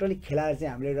हामीले टोटली खेलाएर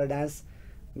चाहिँ हामीले एउटा डान्स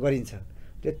गरिन्छ।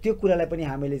 त्यो कुरालाई पनि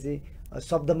हामीले चाहिँ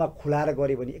शब्दमा खुलाएर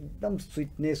गऱ्यो भने एकदम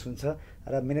स्विटनेस हुन्छ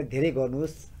र मिहिनेत धेरै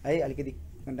गर्नुहोस् है। अलिकति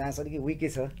डान्स अलिकति विकै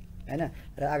छ होइन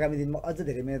र आगामी दिनमा अझ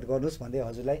धेरै मिहिनेत गर्नुहोस् भन्दै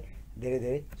हजुरलाई धेरै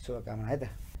धेरै शुभकामना है त।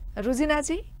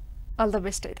 रुजिनाजी अल द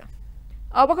बेस्ट है त।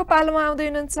 अबको पालोमा आउँदै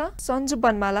हुनुहुन्छ Sanju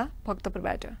बनमाला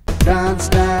भक्तपुरबाट। Dance,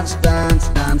 dance, dance,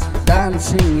 dance,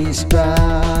 dancing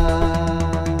star.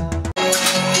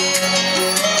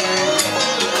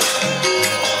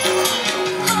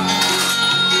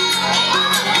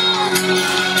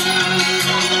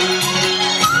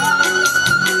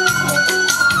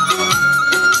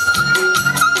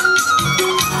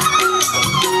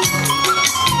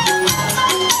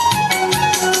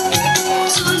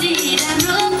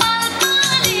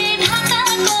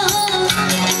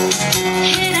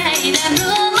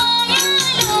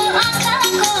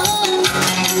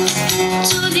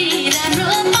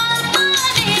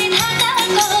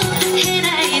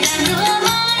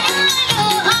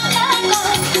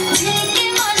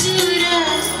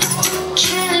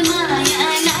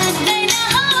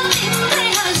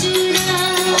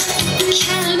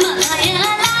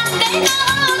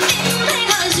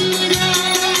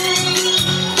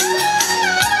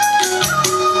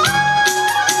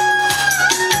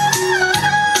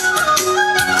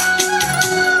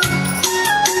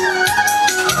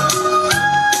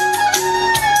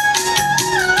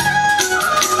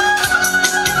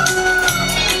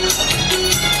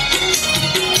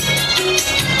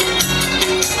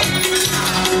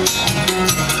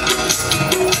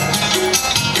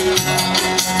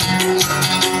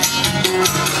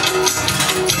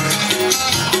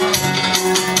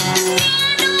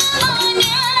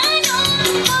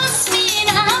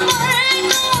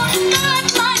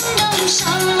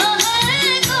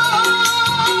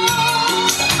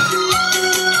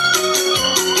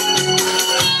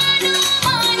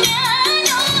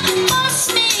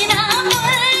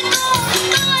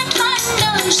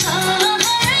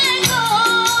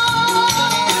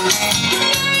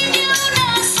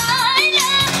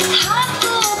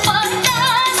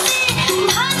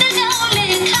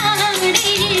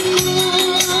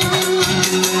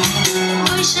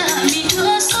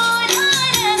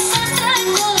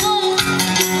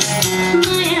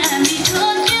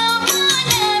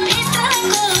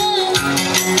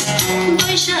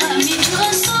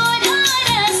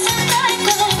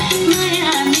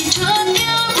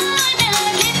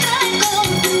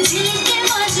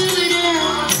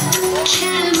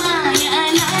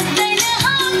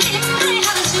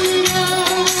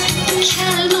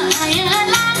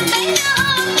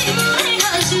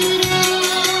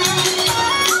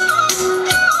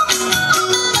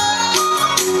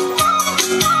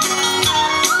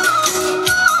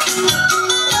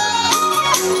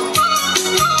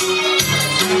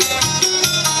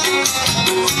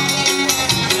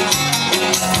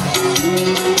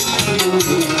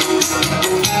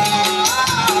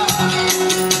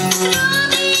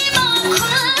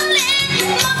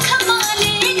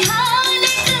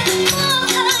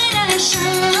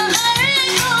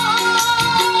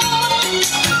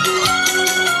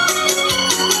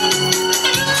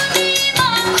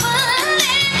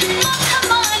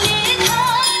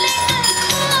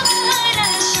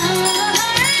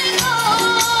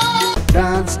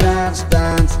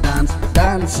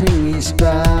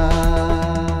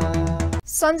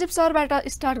 Sanjeev सरबाट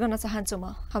start गर्न चाहन्छु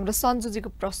म हाम्रो सञ्जुजीको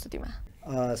प्रस्तुतिमा।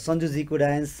 सञ्जुजीको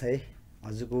डान्स है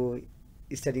हजुरको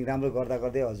स्टार्टिङ राम्रो गर्दा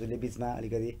गर्दै हजुरले बिचमा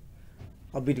अलिकति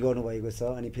अपबिट गर्नुभएको छ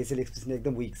अनि फेसियल एक्सप्रेसन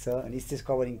एकदम विक छ अनि स्टेज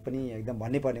कभरिङ पनि एकदम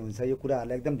भन्नै पर्ने हुन्छ। यो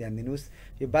कुराहरूलाई एकदम ध्यान दिनुहोस्।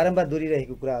 यो बारम्बार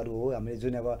दोहोरिरहेको कुराहरू हो। हामीले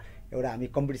जुन अब एउटा हामी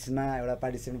कम्पिटिसनमा एउटा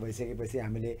पार्टिसिपेन्ट भइसकेपछि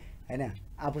हामीले हैन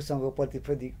आफूसँग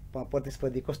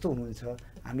प्रतिस्पर्धी कस्तो हुनुहुन्छ,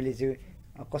 हामीले चाहिँ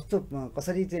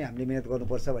कसरी चाहिँ हामीले मिहिनेत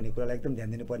गर्नुपर्छ भन्ने कुरालाई एकदम ध्यान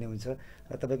दिनुपर्ने हुन्छ।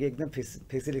 र तपाईँको एकदम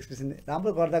फेसियल एक्सप्रेसन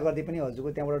राम्रो गर्दा गर्दै पनि हजुरको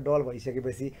त्यहाँबाट डल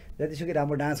भइसकेपछि जतिसुकै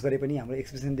राम्रो डान्स गरे पनि हाम्रो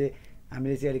एक्सप्रेसनले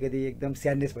हामीले चाहिँ अलिकति एकदम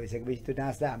स्याडनेस भइसकेपछि त्यो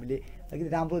डान्सलाई हामीले अलिकति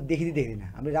राम्रो देख्दैन,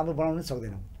 हामीले राम्रो बनाउन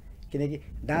सक्दैनौँ। किनकि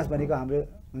डान्स भनेको हाम्रो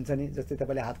हुन्छ नि जस्तै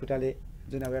तपाईँले हात खुट्टाले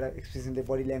जुन अब एउटा एक्सप्रेसनले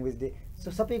बडी ल्याङ्ग्वेजले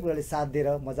सबै कुराले साथ दिएर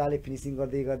मजाले फिनिसिङ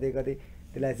गर्दै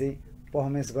त्यसलाई चाहिँ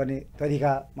पर्फर्मेन्स गर्ने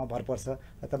तरिकामा भर पर्छ।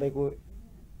 र तपाईँको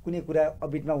कुनै कुरा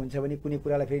अबिटमा हुन्छ भने कुनै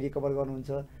कुरालाई फेरि रिकभर गर्नुहुन्छ,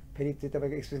 फेरि चाहिँ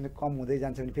तपाईँको एक्सप्रेसन कम हुँदै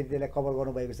जान्छ भने फेरि त्यसलाई कभर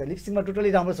गर्नुभएको छ। लिपसिङमा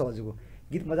टोटली राम्रो छ हजुरको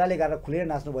गीत मजाले गाएर खुलेर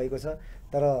नाच्नु भएको छ।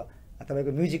 तर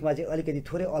तपाईँको म्युजिकमा चाहिँ अलिकति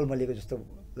थोरै अल्मलिएको जस्तो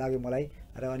लाग्यो मलाई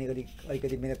र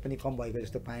अलिकति मिहिनेत पनि कम भएको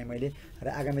जस्तो पाएँ मैले। र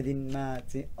आगामी दिनमा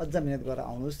चाहिँ अझ मिहिनेत गरेर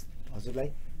आउनुहोस्। हजुरलाई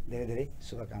धेरै धेरै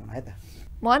शुभकामना है त।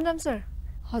 मनराम सर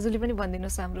हजुरले पनि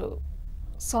भनिदिनुहोस् हाम्रो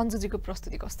सञ्जुजीको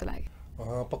प्रस्तुति कस्तो लाग्यो?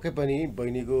 पक्कै पनि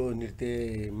बहिनीको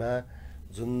नृत्यमा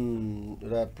जुन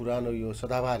एउटा पुरानो यो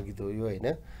सदाबहार गीत हो यो होइन।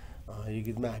 यो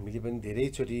गीतमा हामीले पनि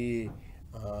धेरैचोटि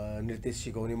नृत्य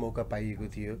सिकाउने मौका पाइएको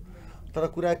थियो। तर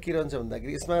कुरा के रहन्छ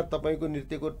भन्दाखेरि यसमा तपाईँको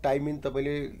नृत्यको टाइमिङ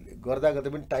तपाईँले गर्दा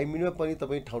पनि टाइमिङमा पनि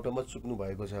तपाईँ ठाउँ चुक्नु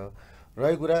भएको छ।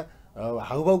 रहेको कुरा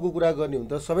हाउभावको कुरा गर्ने हो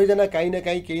त सबैजना काहीँ न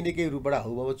काहीँ केही न केही रूपबाट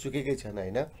हाउभाव चुकेकै छन्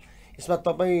होइन। यसमा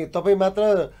तपाईँ मात्र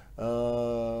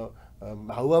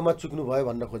हाउभावमा चुक्नु भयो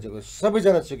भन्न खोजेको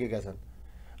सबैजना चुकेका छन्।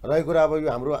 रहेको कुरा अब यो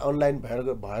हाम्रो अनलाइन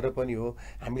भएर पनि हो,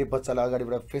 हामीले बच्चालाई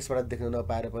अगाडिबाट फेसबाट देख्न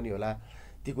नपाएर पनि होला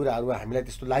ती कुराहरू हामीलाई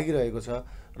त्यस्तो लागिरहेको छ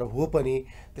र हो पनि।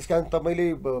 त्यस कारण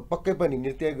तपाईँले पक्कै पनि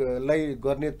नृत्यलाई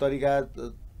गर्ने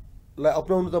तरिकालाई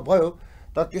अपनाउनु त भयो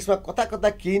तर त्यसमा कता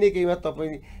केही न केहीमा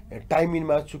तपाईँ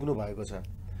टाइमिङमा चुक्नु भएको छ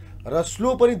र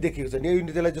स्लो पनि देखिएको छ। यो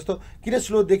नृत्यलाई जस्तो किन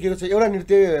स्लो देखिएको छ, एउटा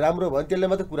नृत्य राम्रो भयो भने त्यसलाई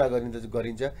मात्रै कुरा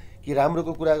गरिन्छ कि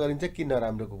राम्रोको कुरा गरिन्छ कि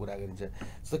नराम्रोको कुरा गरिन्छ।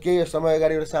 जस्तो केही समय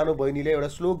अगाडि एउटा सानो बहिनीले एउटा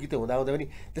स्लो गीत हुँदा पनि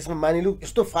त्यसमा मानिलु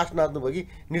यस्तो फास्ट नाच्नु भयो कि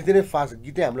नृत्य नै फास्ट,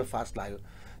 गीतै हामीलाई फास्ट लाग्यो।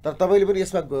 तर तपाईँले पनि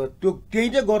यसमा त्यही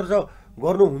नै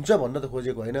गर्नुहुन्छ भन्न त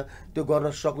खोजेको होइन, त्यो गर्न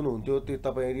सक्नुहुन्थ्यो। त्यो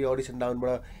तपाईँले अडिसन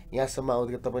डाउनबाट यहाँसम्म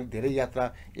आउँदाखेरि तपाईँले धेरै यात्रा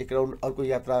एक राउन्ड अर्को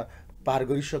यात्रा पार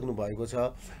गरिसक्नु भएको छ।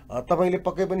 तपाईँले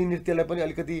पक्कै पनि नृत्यलाई पनि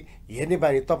अलिकति हेर्ने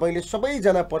बानी तपाईँले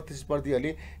सबैजना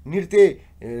प्रतिस्पर्धीहरूले नृत्य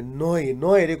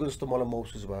नहेरेको जस्तो मलाई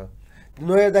महसुस भयो।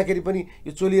 नहेर्दाखेरि पनि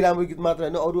यो चोली राम्रो गीत मात्र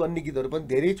होइन अरू अन्य गीतहरू पनि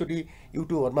धेरैचोटि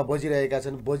युट्युबहरूमा बजिरहेका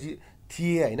छन्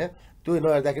थिए होइन। त्यो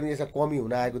नहेर्दाखेरि यसमा कमी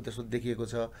हुन आएको जस्तो देखिएको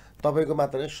छ तपाईँको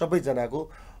मात्र होइन सबैजनाको।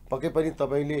 पक्कै पनि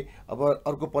तपाईँले अब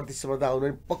अर्को प्रतिस्पर्धा आउनु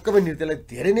भने पक्कै पनि नृत्यलाई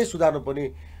धेरै नै सुधार्नुपर्ने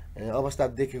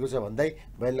अवस्था देखेको छ भन्दै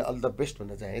मैले अल द बेस्ट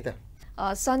भन्न चाहेँ है त।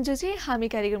 सञ्जुजी हामी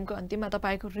कार्यक्रमको अन्तिममा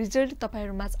तपाईँको रिजल्ट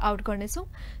तपाईँहरूमा आउट गर्नेछौँ।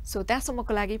 सो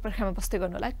त्यहाँसम्मको लागि पर्खामा बस्दै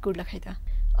गर्नुलाई गुड लक है त।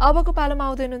 अबको पालोमा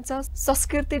आउँदै हुनुहुन्छ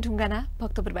संस्कृति Dhungana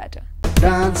भक्तपुरबाट।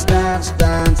 Dance, dance,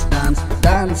 dance, dance,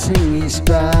 dancing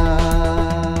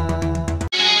star.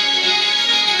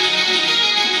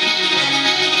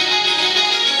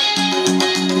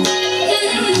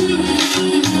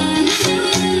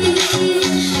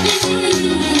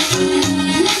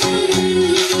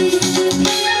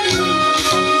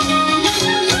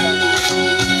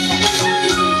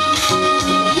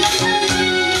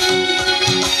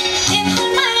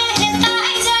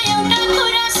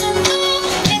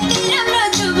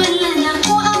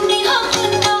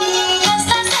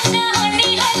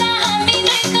 Hola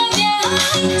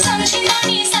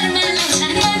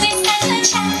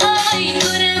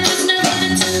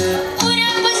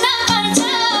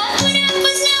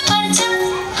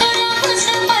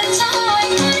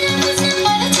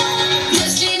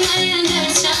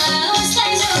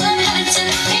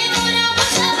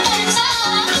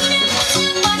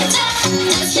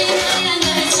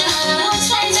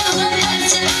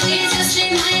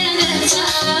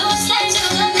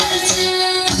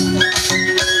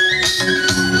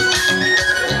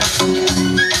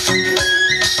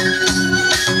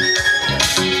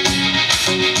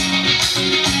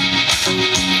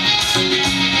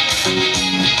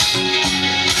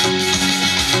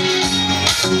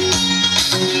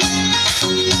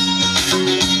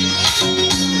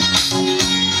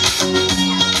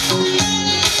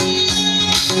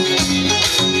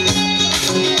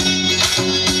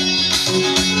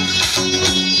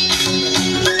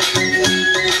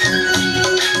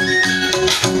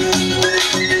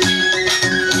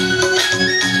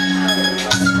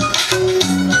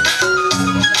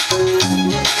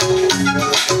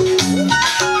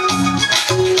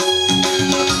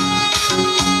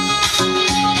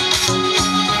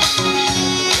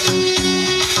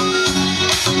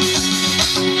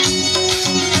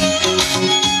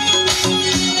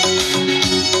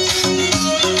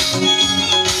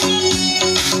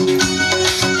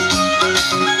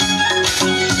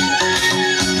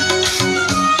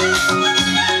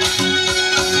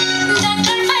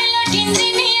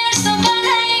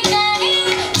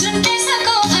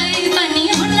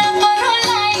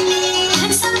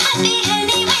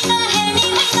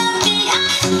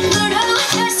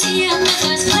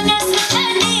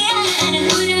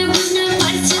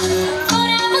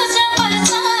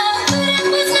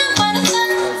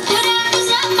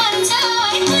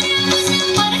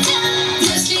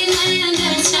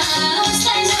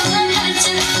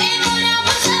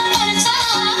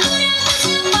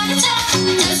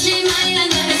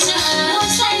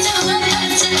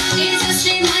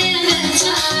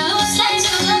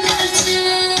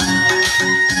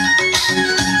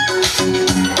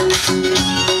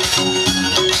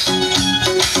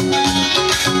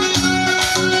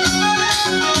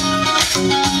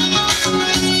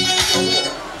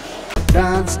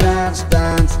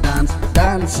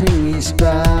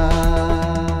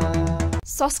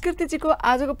संस्कृतिजीको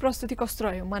आजको प्रस्तुति कस्तो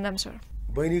रह्यो मनाम सर?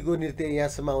 बहिनीको नृत्य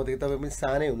यहाँसम्म आउँदै तपाईँ पनि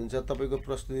सानै हुनुहुन्छ, तपाईँको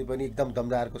प्रस्तुति पनि एकदम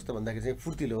दमदार, कस्तो भन्दाखेरि चाहिँ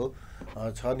फुर्तिलो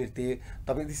छ नृत्य।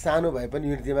 तपाईँ यति सानो भए पनि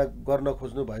नृत्यमा गर्न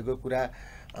खोज्नु भएको कुरा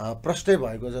प्रष्टै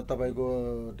भएको छ। तपाईँको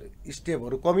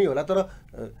स्टेपहरू कमी होला तर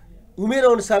उमेर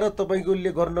अनुसार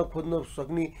तपाईँकोले गर्न खोज्न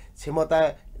सक्ने क्षमता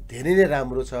धेरै नै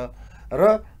राम्रो छ।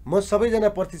 र म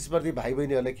सबैजना प्रतिस्पर्धी भाइ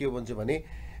बहिनीहरूलाई के भन्छु भने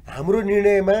हाम्रो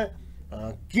निर्णयमा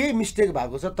के मिस्टेक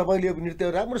भएको छ तपाईँले यो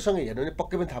नृत्य राम्रोसँग हेर्नु भने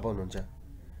पक्कै पनि थाहा पाउनुहुन्छ।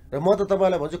 र म त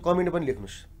तपाईँलाई भन्छु कमेन्ट पनि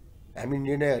लेख्नुहोस्, हामी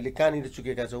निर्णयहरूले कहाँनिर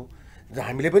चुकेका छौँ र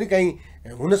हामीले पनि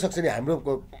कहीँ हुनसक्छ नि हाम्रो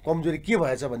कमजोरी के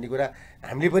भएछ भन्ने कुरा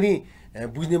हामीले पनि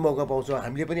बुझ्ने मौका पाउँछौँ,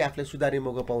 हामीले पनि आफूलाई सुधार्ने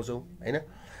मौका पाउँछौँ होइन।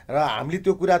 र हामीले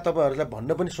त्यो कुरा तपाईँहरूलाई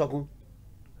भन्न पनि सकौँ,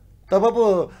 तब पो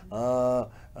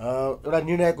एउटा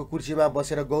निर्णयको कुर्सीमा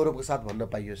बसेर गौरवको साथ भन्न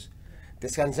पाइयोस्।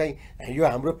 त्यस कारण चाहिँ यो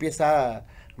हाम्रो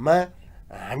पेसामा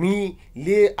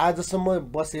हामीले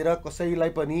आजसम्म बसेर कसैलाई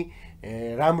पनि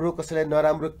राम्रो कसैलाई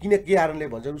नराम्रो किन के कारणले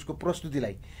भन्छन् उसको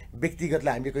प्रस्तुतिलाई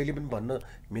व्यक्तिगतलाई हामीले कहिले पनि भन्न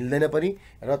मिल्दैन पनि।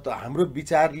 र हाम्रो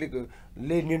विचारले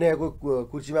निर्णयको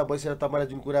कुर्सीमा बसेर तपाईँलाई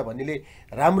जुन कुरा भन्नेले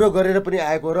राम्रो गरेर पनि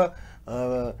आएको र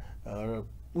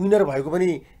विनर भएको पनि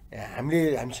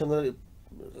हामीसँग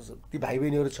ती भाइ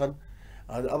बहिनीहरू छन्।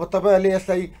 अब तपाईँहरूले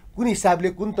यसलाई कुन हिसाबले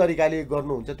कुन तरिकाले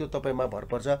गर्नुहुन्छ त्यो तपाईँमा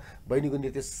भर पर्छ। बहिनीको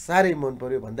नृत्य साह्रै मन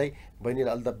पर्यो भन्दै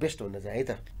बहिनीलाई अल द बेस्ट भन्न चाहे है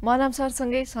त। मनाम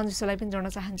सरसँगै सञ्जु सरलाई पनि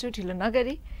जोड्न चाहन्छु, ढिलो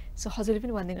नगरी। सो हजुरले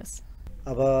पनि भनिदिनुहोस्।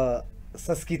 अब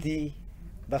संस्कृति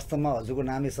वास्तवमा हजुरको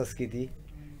नामै संस्कृति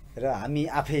र हामी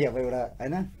आफै अब एउटा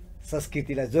होइन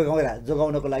संस्कृतिलाई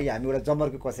जोगाउनको लागि हामी एउटा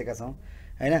जमर्को कसेका छौँ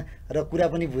होइन। र कुरा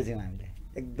पनि बुझ्यौँ हामीले,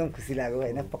 एकदम खुसी लाग्यो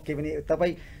होइन। पक्कै पनि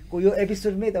तपाईँको यो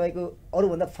एपिसोडमै तपाईँको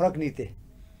अरूभन्दा फरक नृत्य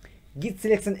गीत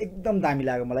सिलेक्सन एकदम दामी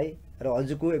लाग्यो मलाई। र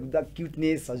हजुरको एकदम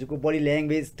क्युटनेस, हजुरको बडी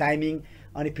ल्याङ्ग्वेज, टाइमिङ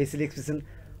अनि फेसियल एक्सप्रेसन,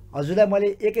 हजुरलाई मैले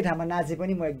एकै ठाउँमा नाचे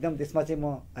पनि म एकदम त्यसमा चाहिँ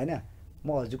म होइन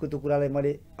म हजुरको त्यो कुरालाई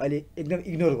मैले अहिले एकदम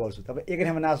इग्नोर गर्छु। तपाईँ एकै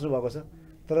ठाउँमा नाच्नु भएको छ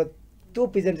तर त्यो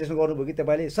प्रेजेन्टेसन गर्नुभयो कि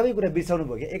तपाईँले सबै कुरा बिर्साउनु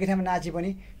भयो क्या। एकै ठाउँमा नाचे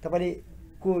पनि तपाईँले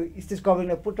को स्टेज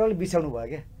कभरिङलाई टोटली बिर्साउनु भयो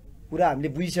क्या। कुरा हामीले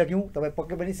बुझिसक्यौँ, तपाईँ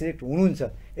पक्कै पनि सिलेक्ट हुनुहुन्छ,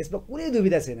 यसमा कुनै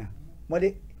दुविधा छैन। मैले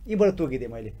यहीँबाट तोकिदिएँ,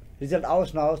 मैले रिजल्ट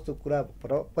आओस् नआओस् त्यो कुरा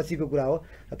पछिको कुरा हो।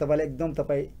 र तपाईँले एकदम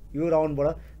तपाईँ यो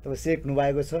राउन्डबाट तपाईँ सिलेक्ट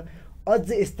हुनुभएको छ। अझ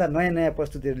यस्ता नयाँ नयाँ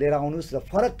प्रस्तुतिहरू लिएर आउनुहोस् र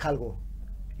फरक खालको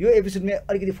यो एपिसोडमा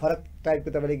अलिकति फरक टाइपको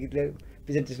तपाईँले गीतले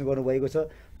प्रेजेन्टेसन गर्नुभएको छ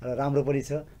र राम्रो पनि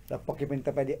छ। र पक्कै पनि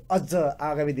तपाईँले अझ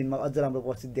आगामी दिनमा अझ राम्रो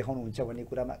प्रस्तुति देखाउनुहुन्छ भन्ने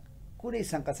कुरामा कुनै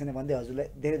शङ्का छैन भन्दै हजुरलाई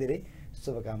धेरै धेरै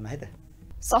शुभकामना है त।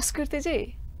 संस्कृति चाहिँ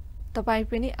तपाईँ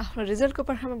पनि आफ्नो रिजल्टको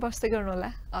पर्खामा बस्दै गर्नुहोला।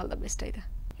 अल द बेस्ट है त।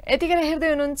 यतिखेर हेर्दै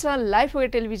हुनुहुन्छ लाइभ ओके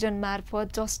टेलिभिजन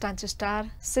मार्फत जस्ट डान्स स्टार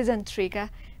सिजन 3 का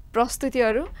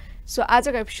प्रस्तुतिहरू। सो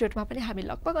आजको एपिसोडमा पनि हामी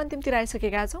लगभग अन्तिमतिर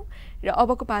आइसकेका छौँ र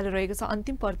अबको पालो रहेको छ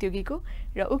अन्तिम प्रतियोगीको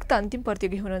र उक्त अन्तिम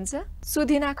प्रतियोगी हुनुहुन्छ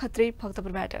सुधिना Khatri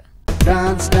भक्तपुरबाट।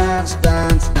 Dance, dance,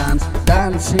 dance, dance,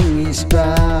 dancing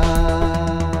star.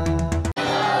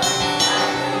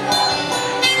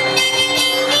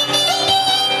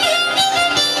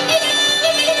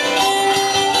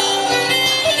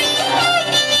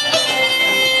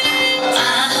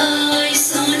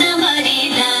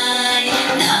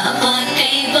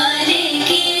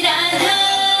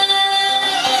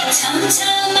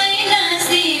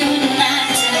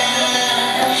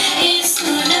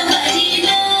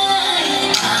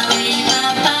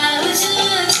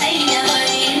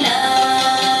 छैन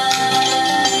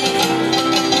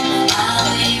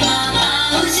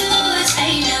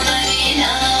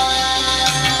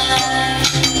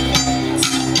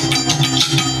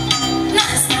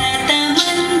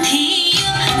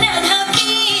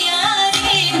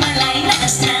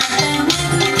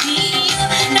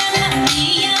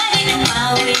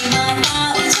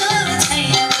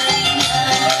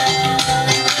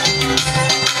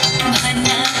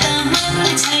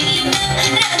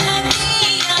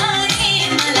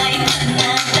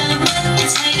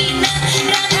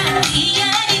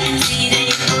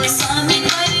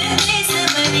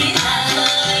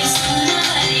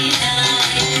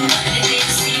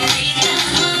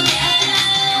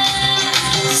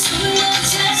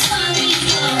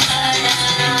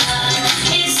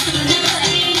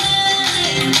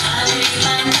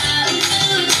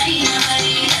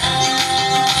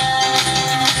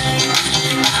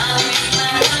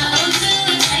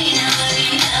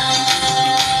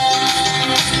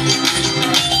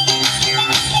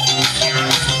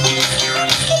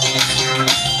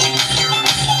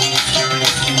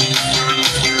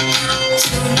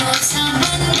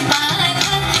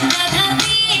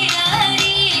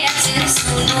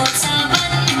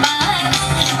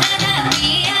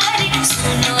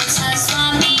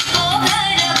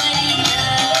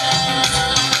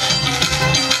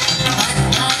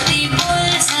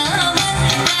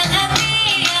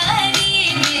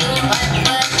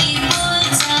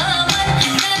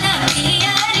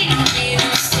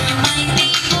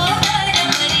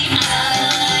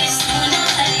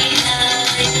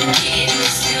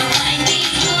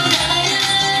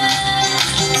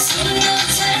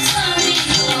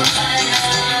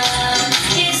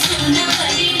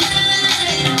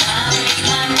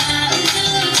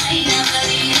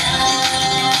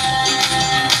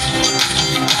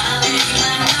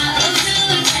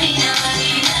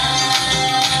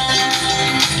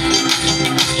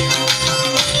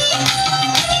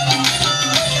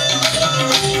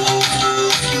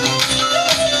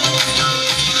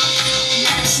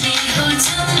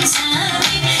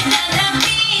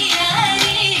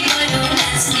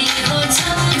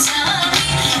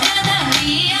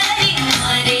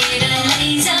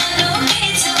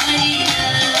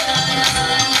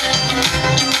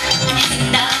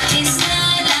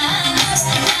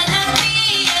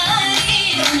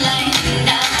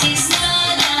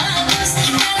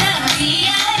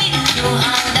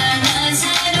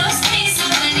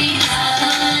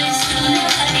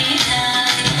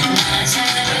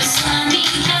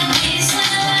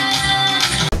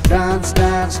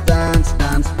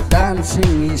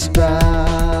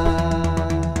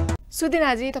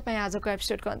सुदिनाजी तपाईँ आजको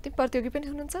एपिसोडको अन्तिम प्रतियोगी पनि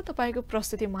हुनुहुन्छ। तपाईँको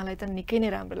प्रस्तुति मलाई त निकै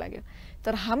नै राम्रो लाग्यो,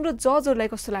 तर हाम्रो जजहरूलाई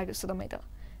कस्तो लाग्यो सुदमै त?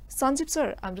 सञ्जीव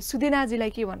सर, हाम्रो सुदिनाजीलाई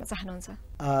के भन्न चाहनुहुन्छ?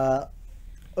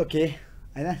 ओके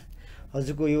हैन,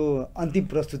 हजुरको यो अन्तिम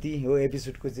प्रस्तुति हो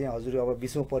एपिसोडको चाहिँ हजुर अब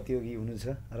 20औं प्रतियोगी हुनुहुन्छ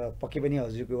र पक्कै पनि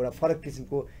हजुरको एउटा फरक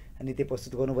किसिमको नृत्य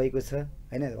प्रस्तुत गर्नुभएको छ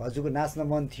हैन। हजुरको नाच्न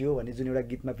मन थियो भन्ने जुन एउटा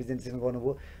गीतमा प्रेजेन्टेसन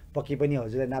गर्नुभयो, पक्कै पनि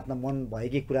हजुरलाई नाच्न मन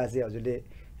भएकै कुरा चाहिँ हजुरले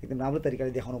एकदम राम्रो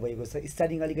तरिकाले देखाउनु भएको छ।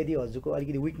 स्टार्टिङ अलिकति हजुरको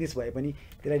अलिकति विकनेस भए पनि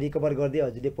त्यसलाई रिकभर गर्दै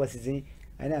हजुरले पछि चाहिँ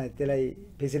हैन त्यसलाई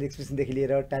फेसियल एक्सप्रेसनदेखि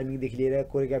लिएर टाइमिङदेखि लिएर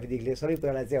कोरियोग्राफीदेखि लिएर सबै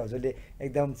कुरालाई चाहिँ हजुरले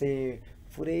एकदम चाहिँ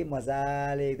पुरै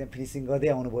मजाले एकदम फिनिसिङ गर्दै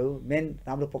आउनुभयो। मेन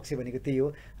राम्रो पक्ष भनेको त्यही हो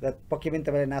र पक्कै पनि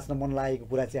तपाईँलाई नाच्न मन लागेको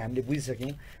कुरा चाहिँ हामीले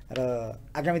बुझिसक्यौँ र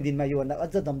आगामी दिनमा योभन्दा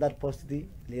अझ दमदार प्रस्तुति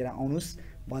लिएर आउनुहोस्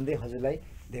भन्दै हजुरलाई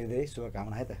धेरै धेरै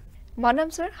शुभकामना है त। मनराम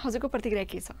सर, हजुरको प्रतिक्रिया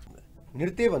के छ?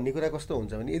 नृत्य भन्ने कुरा कस्तो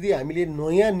हुन्छ भने यदि हामीले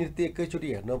नयाँ नृत्य एकैचोटि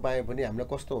हेर्न पाए पनि हामीलाई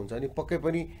कस्तो हुन्छ भने पक्कै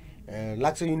पनि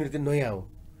लाग्छ यो नृत्य नयाँ हो,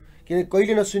 किनकि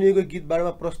कहिले नसुनिएको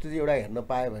गीतबाटमा प्रस्तुति एउटा हेर्न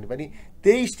पायो भने पनि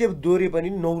त्यही स्टेप दोहोरे पनि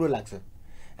नौलो लाग्छ।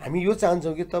 हामी यो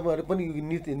चाहन्छौँ कि तपाईँहरू पनि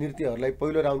नृत्यहरूलाई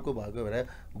पहिलो राउन्डको भएको भएर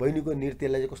बहिनीको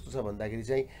नृत्यलाई चाहिँ कस्तो छ भन्दाखेरि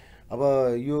चाहिँ अब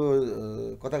यो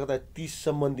कता कता 30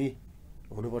 सम्बन्धी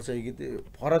हुनुपर्छ यो गीत,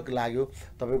 फरक लाग्यो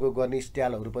तपाईँको गर्ने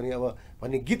स्टाइलहरू पनि। अब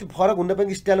भन्ने गीत फरक हुन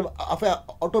पनि स्टाइल आफै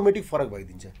अटोमेटिक फरक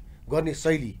भइदिन्छ गर्ने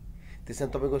शैली। त्यसमा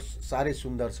तपाईँको साह्रै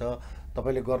सुन्दर छ।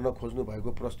 तपाईँले गर्न खोज्नु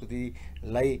भएको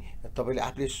प्रस्तुतिलाई तपाईँले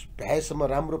आफूले भ्याएसम्म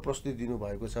राम्रो प्रस्तुति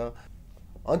दिनुभएको छ।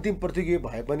 अन्तिम प्रतियोगी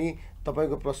भए पनि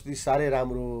तपाईँको प्रस्तुति साह्रै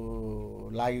राम्रो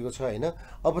लागेको छ हैन।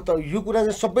 अब त यो कुरा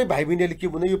चाहिँ सबै भाइ बहिनीले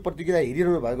के भन्दा यो प्रतियोगिता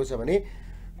हेरिरहनु भएको छ भने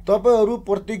तपाईँहरू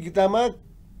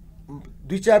प्रतियोगितामा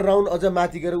 2-4 राउन्ड अझ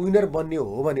माथि गएर विनर बन्ने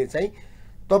हो भने चाहिँ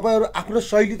तपाईँहरू आफ्नो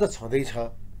शैली त छँदैछ,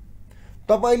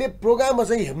 तपाईँले प्रोग्राममा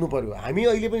चाहिँ हेर्नु पर्यो। हामी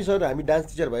अहिले पनि सर हामी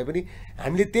डान्स टिचर भए पनि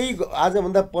हामीले त्यही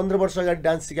आजभन्दा 15 वर्ष अगाडि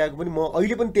डान्स सिकाएको पनि म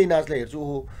अहिले पनि त्यही नाचलाई हेर्छु।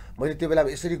 ओहो मैले त्यो बेला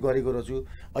यसरी गरेको रहेछु,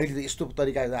 अहिले त यस्तो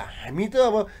तरिका। हामी त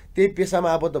अब त्यही पेसामा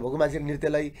आबद्ध भएको मान्छेले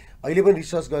नृत्यलाई अहिले पनि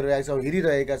रिसर्च गरिरहेका छौँ,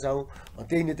 हेरिरहेका छौँ,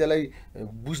 त्यही नृत्यलाई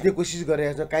बुझ्ने कोसिस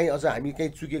गरिरहेका छौँ। काहीँ अझ हामी कहीँ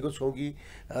चुकेको छौँ कि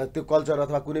त्यो कल्चर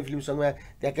अथवा कुनै फिल्मसँग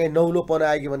त्यहाँ कहीँ नौलोपना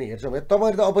आयो कि भने हेर्छौँ भने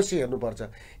तपाईँहरू त अवश्य हेर्नुपर्छ।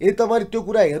 यदि तपाईँले त्यो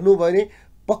कुरा हेर्नु भयो भने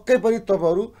पक्कै पनि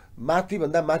तपाईँहरू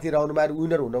माथिभन्दा माथि राउन्डमा आएर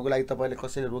विनर हुनको लागि तपाईँले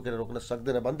कसैले रोक्न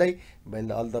सक्दैन भन्दै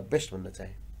मैले अल द बेस्ट भन्न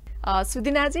चाहेँ।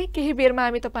 सुदिनाजी, केही बेरमा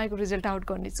हामी तपाईँको रिजल्ट आउट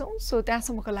गर्नेछौँ, सो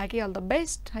त्यहाँसम्मको लागि अल द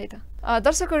बेस्ट है त।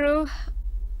 दर्शकहरू,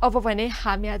 अब भने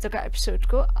हामी आजको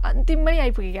एपिसोडको अन्तिममै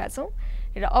आइपुगेका छौँ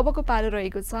र अबको पालो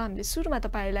रहेको छ। हामीले सुरुमा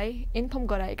तपाईँलाई इन्फर्म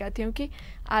गराएका थियौँ कि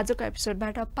आजको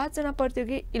एपिसोडबाट 5 जना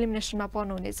प्रतियोगी इलिमिनेसनमा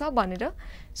पर्नुहुनेछ भनेर।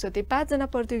 सो त्यो 5 जना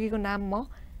प्रतियोगीको नाम म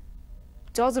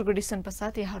जजहरूको डिसिसन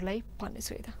पश्चात यहाँहरूलाई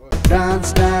भन्नेछु है त।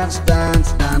 Dance dance dance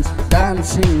dance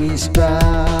dancing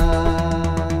star.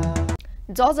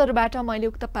 जजहरूबाट मैले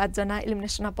उक्त 5 जना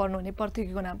इलिमिनेसनमा पर्नुहुने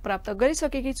प्रतियोगीको नाम प्राप्त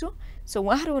गरिसकेकी छु। सो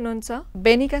उहाँहरू हुनुहुन्छ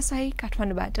बेनिका साई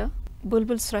काठमाडौँबाट,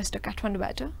 बुलबुल श्रेष्ठ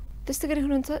काठमाडौँबाट, त्यस्तै गरी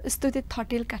हुनुहुन्छ स्तुति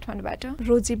थटेल काठमाडौँबाट,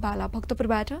 रोजी बाला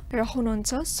भक्तपुरबाट र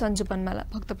हुनुहुन्छ सञ्जु बनमाला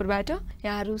भक्तपुरबाट।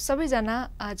 यहाँहरू सबैजना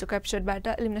आजको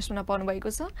एपिसोडबाट इलिमिनेसनमा पर्नुभएको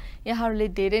छ।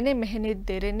 यहाँहरूले धेरै नै मेहनत,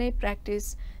 धेरै नै प्र्याक्टिस,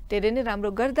 धेरै नै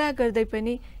राम्रो गर्दा गर्दै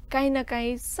पनि काहीँ न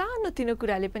काहीँ सानोतिनो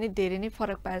कुराले पनि धेरै नै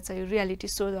फरक पार्छ यो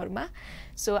रियालिटी सोहरूमा।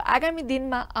 सो आगामी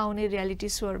दिनमा आउने रियालिटी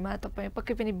सोहरूमा तपाईँ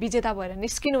पक्कै पनि विजेता भएर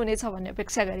निस्किनुहुनेछ भन्ने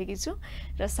अपेक्षा गरेकी छु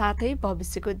र साथै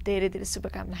भविष्यको धेरै धेरै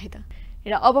शुभकामना है त।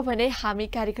 र अब भने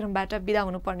हामी कार्यक्रमबाट बिदा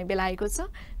हुनुपर्ने बेला आएको छ।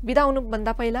 बिदा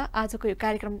हुनुभन्दा पहिला आजको यो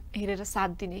कार्यक्रम हेरेर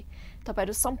साथ दिने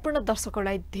तपाईँहरू सम्पूर्ण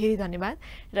दर्शकहरूलाई धेरै धन्यवाद।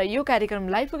 र यो कार्यक्रम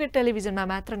लाइभ पोकेट टेलिभिजनमा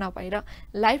मात्र नभएर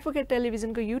लाइभ पोकेट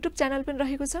टेलिभिजनको युट्युब च्यानल पनि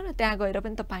रहेको छ र त्यहाँ गएर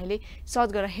पनि तपाईँले सर्च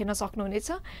गरेर हेर्न सक्नुहुनेछ।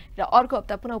 र अर्को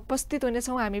हप्ता पुनः उपस्थित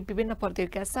हुनेछौँ हामी विभिन्न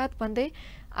प्रतियोगिका साथ भन्दै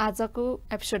आजको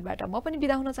एपिसोडबाट म पनि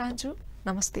बिदा हुन चाहन्छु।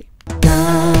 नमस्ते।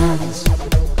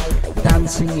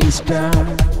 Dancing star,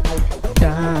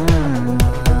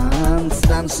 dance,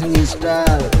 dancing star.